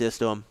Kentucky's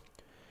system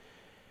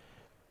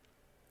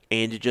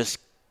and to just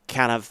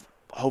kind of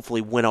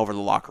hopefully win over the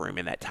locker room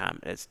in that time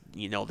as,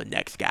 the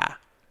next guy.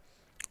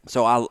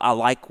 So I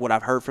like what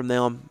I've heard from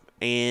them,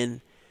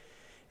 and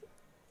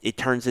it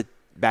turns it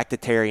back to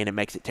Terry, and it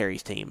makes it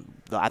Terry's team.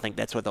 I think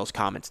that's what those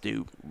comments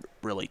do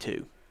really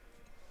too.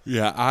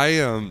 Yeah,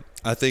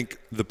 I think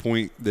the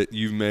point that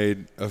you've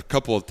made a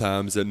couple of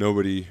times that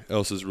nobody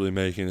else is really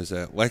making is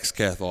that Lex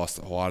Cath lost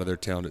a lot of their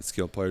talented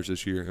skilled players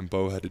this year, and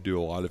Bo had to do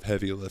a lot of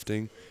heavy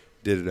lifting,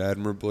 did it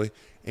admirably.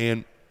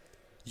 And,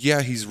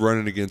 yeah, he's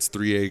running against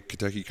 3A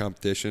Kentucky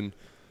competition,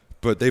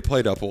 but they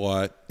played up a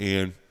lot,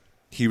 and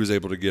he was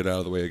able to get out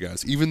of the way of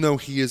guys. Even though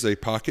he is a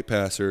pocket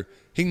passer,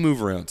 he can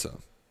move around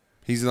some.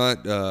 He's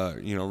not,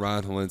 Ryan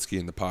Helinski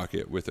in the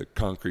pocket with a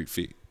concrete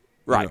feet.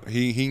 Right.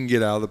 He can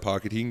get out of the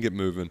pocket. He can get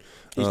moving.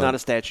 He's not a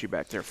statue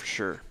back there for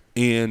sure.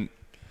 And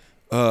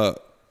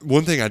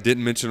one thing I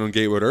didn't mention on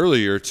Gatewood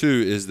earlier,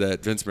 too, is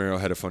that Vince Marrow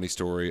had a funny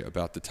story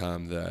about the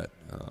time that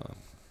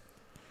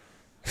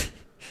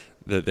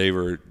that they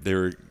were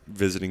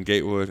visiting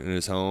Gatewood in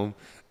his home,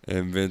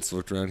 and Vince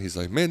looked around. He's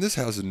like, "Man, this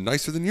house is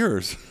nicer than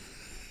yours."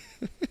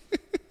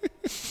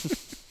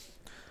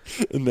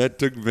 And that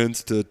took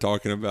Vince to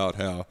talking about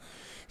how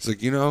he's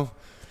like,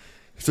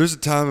 if there's a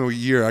time of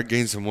year I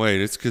gain some weight,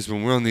 it's because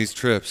when we're on these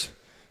trips,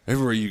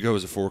 everywhere you go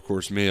is a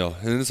 4-course meal,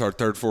 and it's our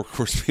third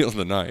 4-course meal of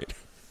the night.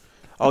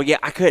 Oh yeah,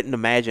 I couldn't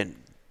imagine.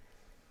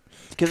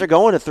 Because they're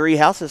going to 3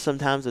 houses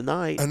sometimes a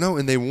night. I know,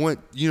 and they want,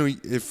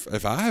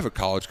 if I have a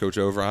college coach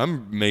over,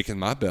 I'm making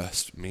my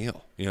best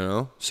meal,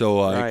 So,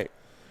 like. Right.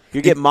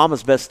 You're getting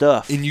mama's best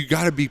stuff. And you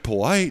got to be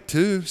polite,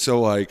 too. So,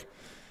 like,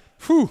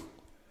 whew.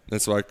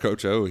 That's why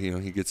Coach O,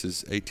 he gets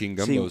his 18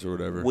 gumbos or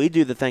whatever. We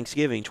do the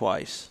Thanksgiving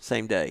twice,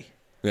 same day.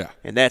 Yeah.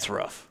 And that's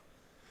rough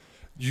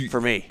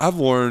for me. I've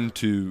learned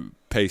to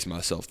pace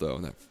myself, though,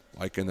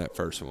 in that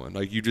first one.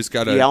 Like, you just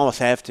got to. You almost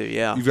have to,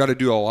 yeah. You've got to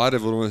do a lot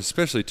of little ones,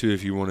 especially, too,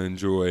 if you want to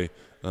enjoy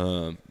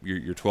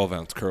your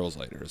 12-ounce curls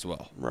later as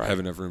well. Right. Have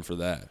enough room for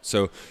that.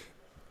 So,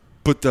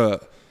 but the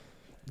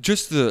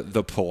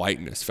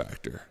politeness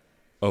factor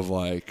of,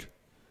 like,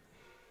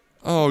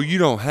 oh, you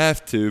don't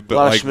have to, but a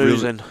lot like of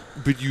schmoozing. really,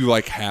 but you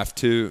like have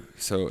to.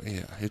 So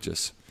yeah, it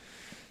just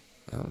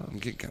I don't know. I'm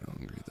getting kind of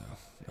hungry though.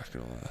 Not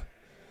gonna lie.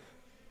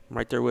 I'm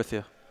right there with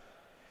you.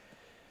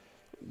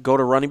 Go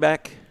to running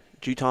back,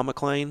 Juton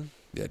McClain.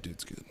 Yeah,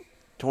 dude's good.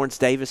 Torrance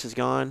Davis is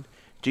gone.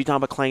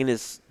 Juton McClain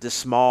is the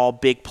small,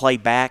 big play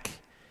back,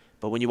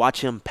 but when you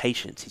watch him,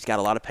 patience. He's got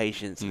a lot of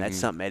patience, and that's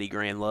something Eddie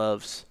Gran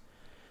loves.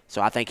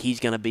 So I think he's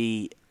going to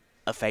be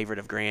a favorite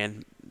of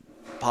Gran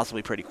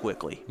possibly pretty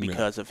quickly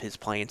because of his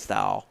playing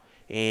style.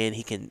 And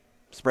he can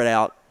spread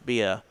out,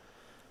 be a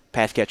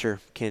pass catcher,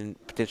 can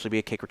potentially be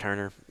a kick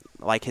returner.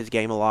 I like his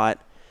game a lot.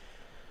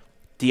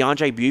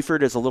 DeAndre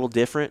Buford is a little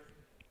different.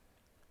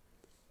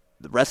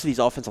 The rest of these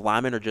offensive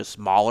linemen are just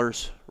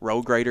maulers,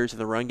 road graders in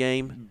the run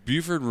game.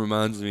 Buford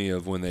reminds me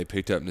of when they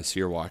picked up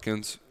Nasir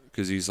Watkins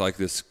because he's like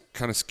this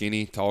kind of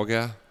skinny, tall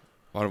guy,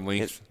 a lot of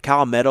length.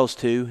 Kyle Meadows,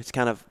 too. It's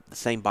kind of the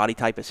same body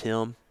type as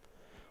him,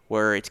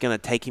 where it's going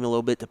to take him a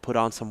little bit to put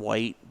on some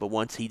weight, but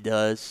once he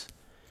does,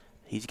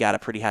 he's got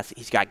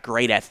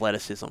great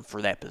athleticism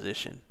for that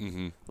position.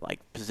 Mm-hmm. Like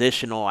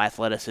positional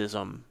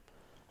athleticism,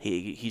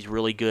 he's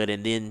really good.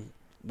 And then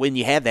when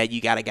you have that,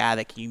 you got a guy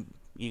that you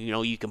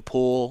can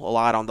pull a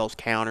lot on those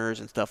counters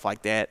and stuff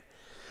like that.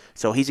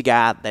 So he's a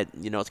guy that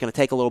it's going to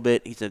take a little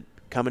bit. He's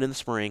coming in the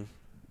spring,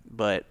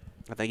 but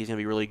I think he's going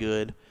to be really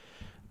good.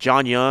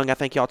 John Young, I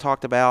think y'all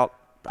talked about.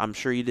 I'm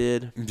sure you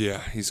did.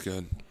 Yeah, he's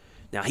good.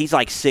 Now, he's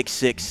like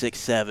 6'6",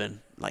 6'7".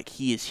 Like,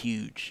 he is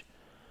huge.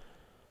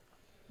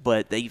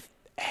 But they've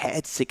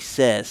had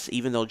success,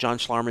 even though John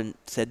Schlarman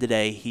said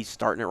today he's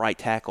starting at right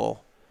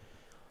tackle.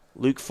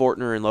 Luke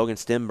Fortner and Logan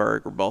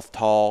Stenberg were both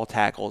tall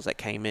tackles that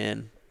came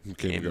in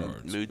and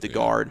moved the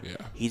guard.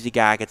 Yeah. He's a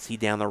guy I could see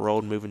down the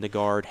road moving the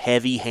guard.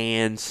 Heavy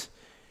hands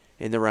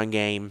in the run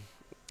game.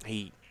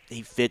 He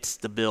fits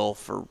the bill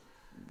for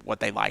what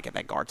they like at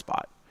that guard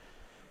spot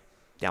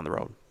down the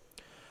road.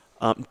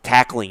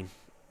 Tackling,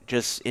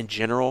 just in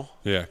general.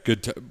 Yeah,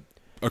 good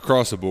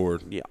across the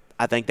board. Yeah,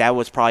 I think that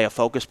was probably a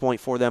focus point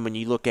for them when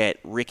you look at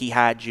Ricky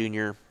Hyde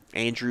Jr.,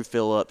 Andrew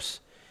Phillips,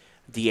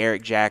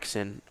 De'Aric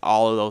Jackson.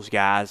 All of those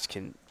guys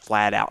can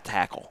flat out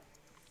tackle.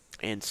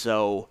 And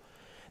so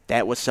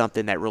that was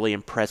something that really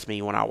impressed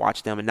me when I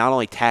watched them. And not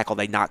only tackle,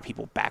 they knock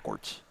people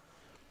backwards.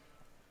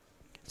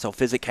 So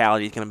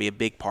physicality is going to be a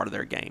big part of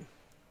their game.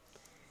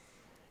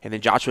 And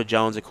then Joshua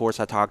Jones, of course,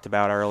 I talked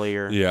about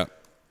earlier. Yeah.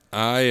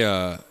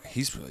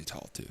 He's really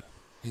tall, too.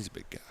 He's a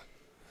big guy.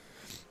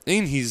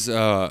 And he's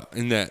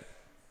in that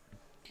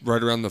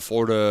right around the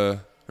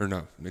Florida – or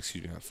no,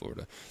 excuse me, not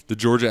Florida. The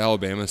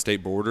Georgia-Alabama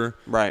state border.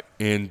 Right.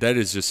 And that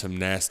is just some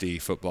nasty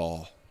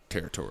football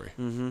territory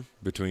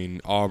between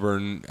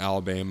Auburn,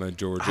 Alabama,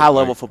 Georgia.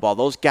 High-level football.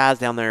 Those guys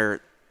down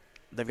there,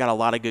 they've got a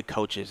lot of good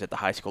coaches at the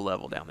high school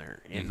level down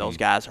there. And those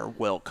guys are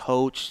well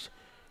coached,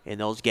 and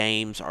those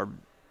games are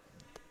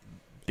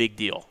big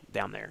deal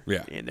down there.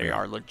 Yeah. And they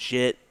are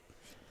legit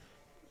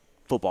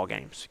football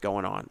games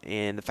going on.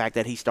 And the fact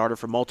that he started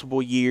for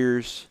multiple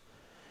years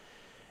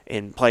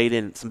and played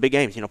in some big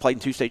games, played in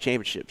 2 state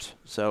championships.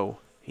 So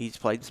he's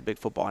played some big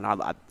football,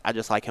 and I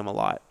just like him a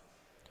lot.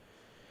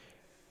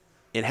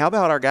 And how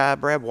about our guy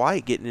Brad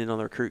White getting in on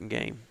the recruiting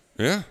game?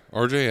 Yeah,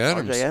 R.J.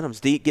 Adams. R.J. Adams,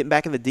 getting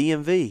back in the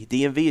DMV.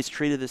 DMV has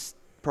treated this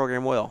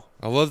program well.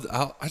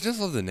 I just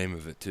love the name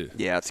of it, too.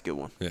 Yeah, it's a good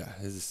one. Yeah,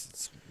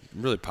 it's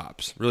really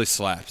pops. Really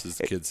slaps, as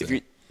the kids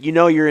say.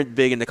 You're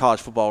big into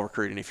college football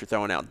recruiting if you're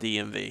throwing out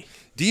DMV.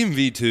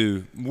 DMV,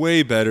 too,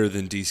 way better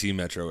than D.C.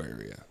 metro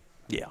area.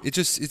 Yeah.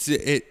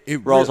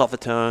 It rolls off the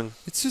tongue.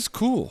 It's just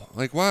cool.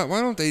 Like, why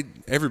don't they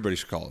 – everybody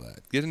should call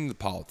that. Get into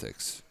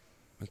politics.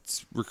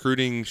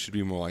 Recruiting should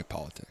be more like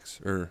politics.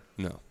 Or,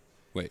 no.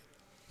 Wait.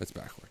 That's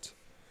backwards.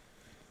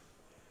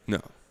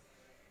 No.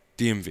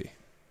 DMV.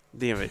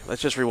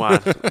 Let's just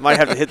rewind. Might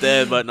have to hit the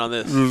ed button on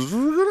this.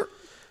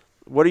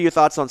 What are your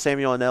thoughts on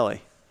Samuel Anelli?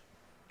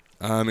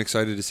 I'm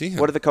excited to see him.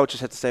 What do the coaches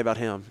have to say about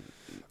him?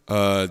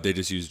 They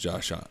just use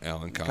Josh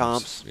Allen comps.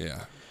 Comps.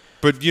 Yeah.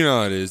 But you know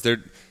how it is.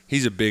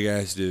 He's a big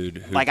ass dude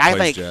who Like, plays I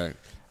think- Jack.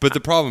 But the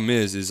problem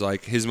is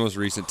like his most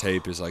recent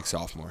tape is like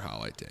sophomore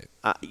highlight tape.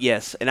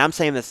 Yes, and I'm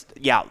saying this.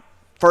 Yeah,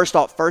 first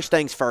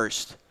things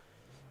first.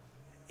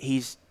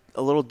 He's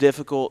a little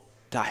difficult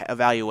to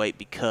evaluate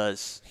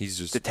because He's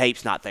just the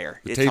tape's not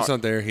there. The It's tape's hard.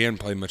 not there. He hadn't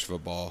played much of a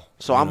ball.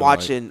 So I'm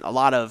watching a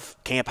lot of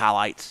camp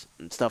highlights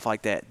and stuff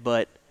like that.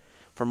 But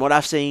from what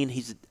I've seen,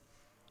 he's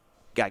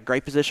got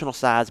great positional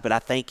size. But I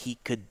think he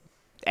could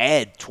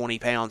add 20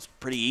 pounds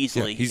pretty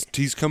easily. Yeah,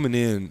 he's coming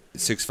in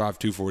 6'5",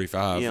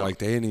 245. Yeah. Like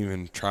they hadn't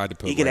even tried to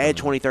put. He could weight on add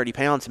him. 20, 30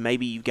 pounds, and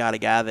maybe you've got a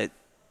guy that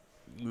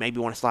you maybe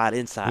want to slide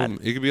inside.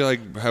 It could be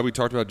like how we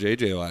talked about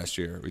JJ last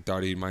year. We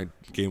thought he might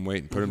gain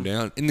weight and put him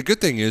down. And the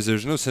good thing is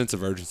there's no sense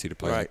of urgency to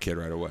play that kid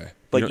right away.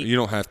 But you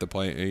don't have to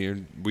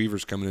play.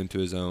 Weaver's coming into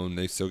his own.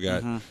 They still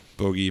got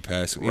Bogey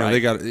pass. You know, Right.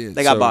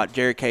 They got bought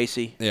Jared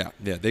Casey. Yeah,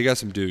 they got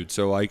some dudes.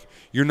 So like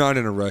you're not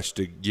in a rush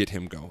to get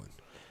him going.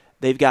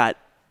 They've got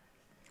 –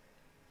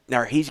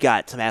 he's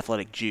got some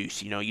athletic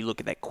juice. You know, you look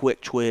at that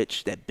quick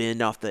twitch, that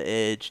bend off the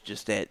edge,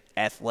 just that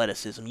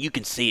athleticism. You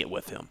can see it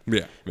with him.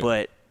 Yeah.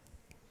 But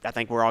I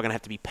think we're all going to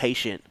have to be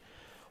patient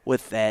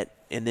with that.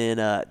 And then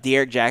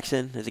De'Aaron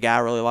Jackson is a guy I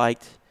really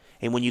liked.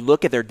 And when you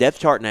look at their depth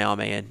chart now,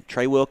 man,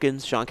 Trey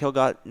Wilkins, Sean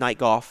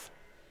Kilgore-Nightgoff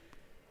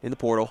in the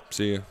portal.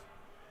 See ya.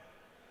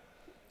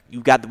 We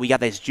got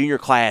this junior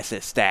class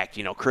that's stacked.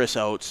 You know, Chris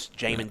Oates,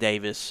 Jamin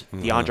Davis,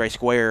 DeAndre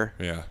Square.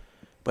 Yeah.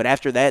 But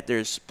after that,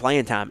 there's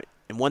playing time.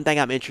 And one thing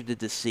I'm interested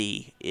to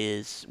see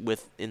is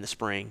in the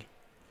spring,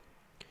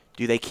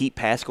 do they keep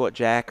Pascal at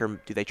Jack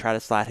or do they try to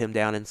slide him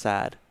down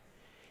inside?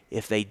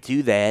 If they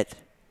do that,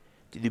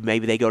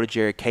 maybe they go to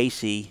Jared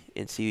Casey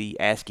and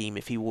ask him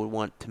if he would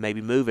want to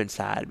maybe move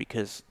inside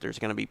because there's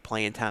going to be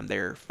playing time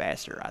there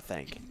faster, I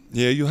think.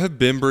 Yeah, you'll have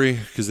Bembry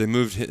because they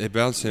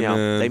bounced him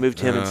in. They moved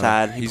him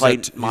inside. He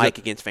played Mike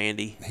against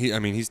Vandy.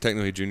 He's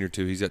technically a junior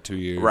too. He's got 2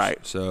 years.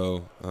 Right.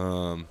 So,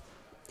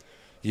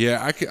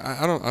 yeah,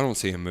 I don't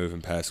see him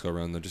moving Pascal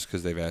around though, just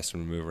because they've asked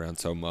him to move around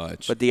so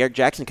much. But De'Aaron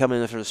Jackson coming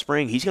in for the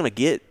spring, he's going to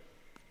get,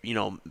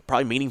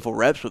 probably meaningful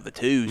reps with the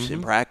twos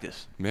in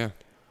practice. Yeah.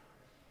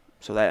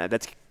 So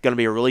that's going to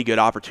be a really good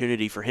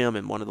opportunity for him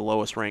and one of the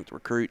lowest ranked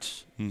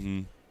recruits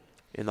in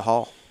the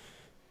hall.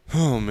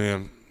 Oh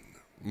man,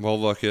 well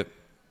look it.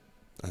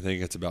 I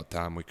think it's about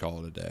time we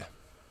call it a day,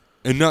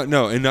 and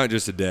not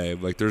just a day.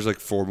 Like there's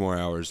like 4 more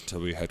hours until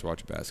we have to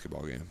watch a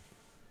basketball game.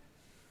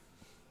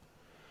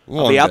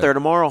 I'll be out there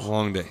tomorrow.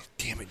 Long day.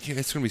 Damn it, yeah,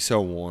 it's gonna be so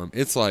warm.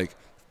 It's like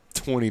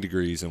 20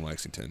 degrees in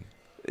Lexington.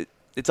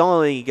 It's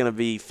only going to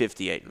be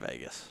 58 in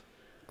Vegas.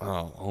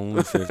 Oh,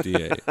 only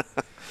 58.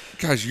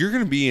 Gosh, you're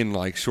going to be in,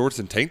 like, shorts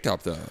and tank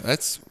top, though.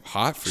 That's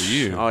hot for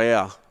you. Oh,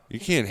 yeah. You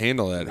can't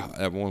handle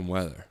that warm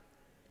weather.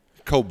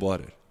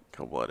 Cold-blooded.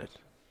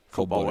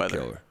 Football weather.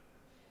 Killer.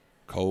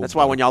 Cold. That's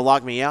why when y'all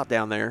locked me out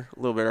down there a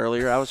little bit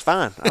earlier, I was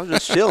fine. I was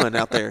just chilling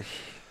out there.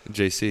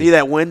 JC. Need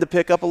that wind to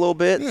pick up a little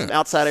bit, some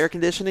outside air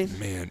conditioning.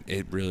 Man,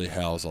 it really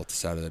howls off the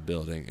side of that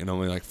building. And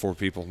only like 4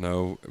 people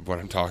know what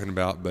I'm talking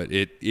about, but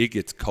it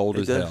gets cold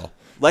as hell.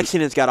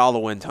 Lexington's got all the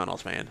wind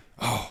tunnels, man.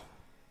 Oh.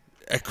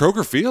 At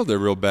Kroger Field, they're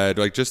real bad.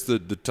 Like just the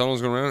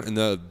tunnels going around and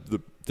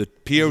the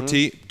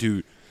POT,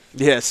 dude.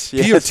 Yes.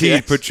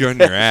 POT puts you on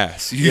your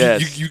ass.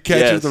 You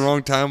catch it at the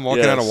wrong time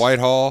walking out of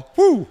Whitehall.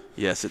 Woo!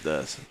 Yes, it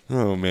does.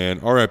 Oh, man.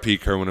 R.I.P.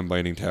 Kerwin and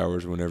Binding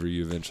Towers whenever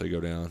you eventually go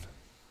down.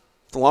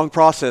 It's a long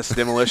process,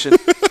 demolition,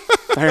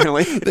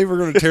 apparently. They were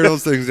going to tear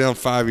those things down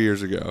 5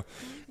 years ago.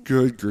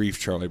 Good grief,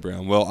 Charlie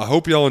Brown. Well, I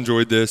hope y'all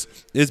enjoyed this.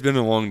 It's been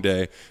a long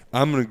day.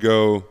 I'm going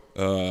to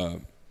go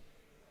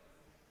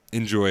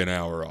enjoy an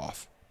hour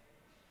off.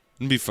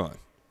 It'll be fun.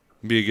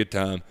 It'll be a good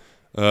time.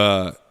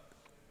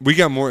 We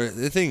got more.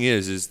 The thing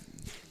is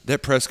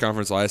that press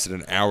conference lasted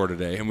an hour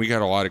today, and we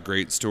got a lot of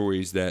great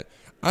stories that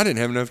I didn't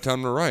have enough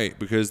time to write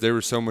because there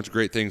were so much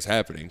great things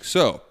happening.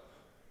 So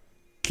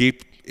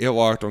keep it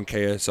locked on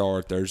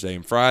KSR Thursday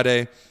and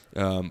Friday.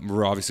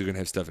 We're obviously going to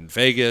have stuff in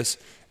Vegas,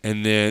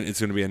 and then it's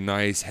going to be a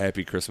nice,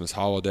 happy Christmas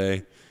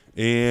holiday.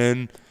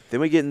 And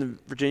then we get into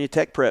Virginia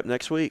Tech prep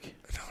next week.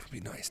 It'll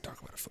be nice to talk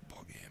about a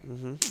football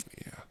game.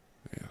 Yeah.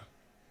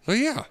 So,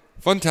 yeah,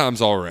 fun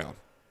times all around.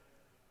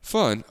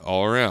 Fun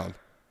all around.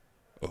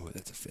 Oh,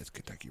 that's a 5th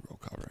Kentucky Roll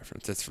Call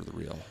reference. That's for the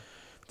real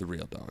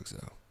dogs,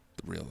 though.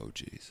 The real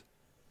OGs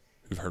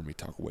who've heard me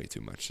talk way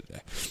too much today.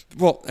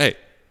 Well, hey,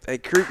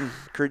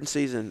 Cruton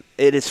season,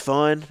 it is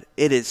fun.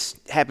 It is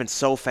happened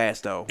so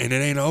fast, though. And it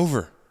ain't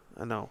over.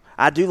 I know.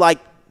 I do like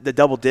the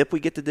double dip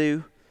we get to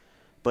do,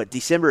 but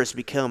December has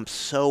become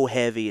so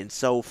heavy and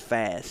so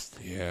fast.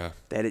 Yeah.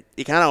 That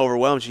it kind of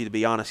overwhelms you, to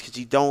be honest, because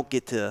you don't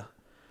get to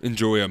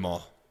enjoy them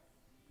all.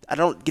 I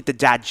don't get to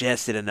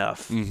digest it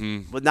enough.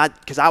 But not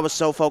because I was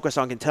so focused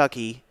on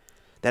Kentucky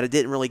that I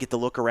didn't really get to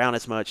look around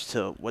as much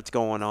to what's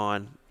going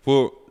on.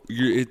 Well,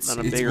 it's on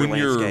a it's bigger when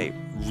landscape.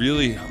 You're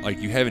really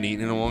like you haven't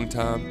eaten in a long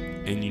time,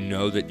 and you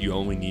know that you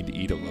only need to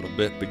eat a little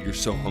bit, but you're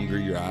so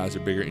hungry, your eyes are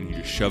bigger, and you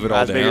just shove it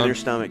all down. Bigger than your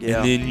stomach, yeah.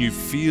 And then you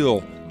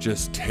feel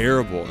just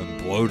terrible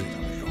and bloated.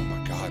 I'm like, oh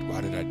my God, why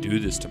did I do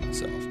this to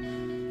myself?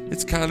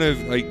 It's kind of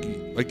like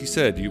like you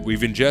said,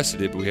 we've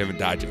ingested it, but we haven't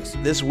digested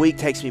it. This week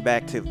takes me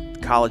back to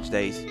college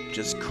days,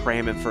 just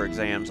cramming for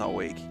exams all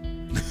week.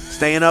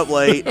 Staying up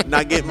late,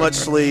 not getting much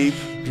sleep.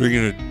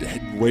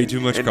 Drinking way too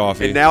much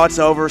coffee. And now it's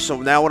over, so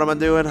now what am I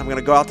doing? I'm going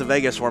to go out to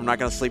Vegas where I'm not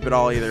going to sleep at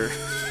all either.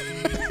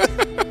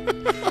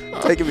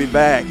 Taking me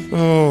back.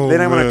 Oh,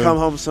 then I'm going to man. come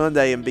home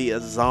Sunday and be a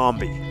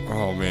zombie.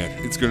 Oh, man.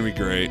 It's going to be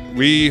great.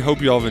 We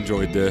hope you all have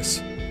enjoyed this.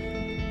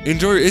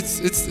 Enjoy.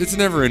 It's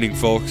never ending,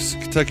 folks.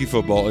 Kentucky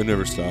football, it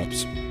never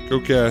stops. Go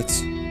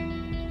Cats.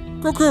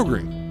 Go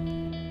Green.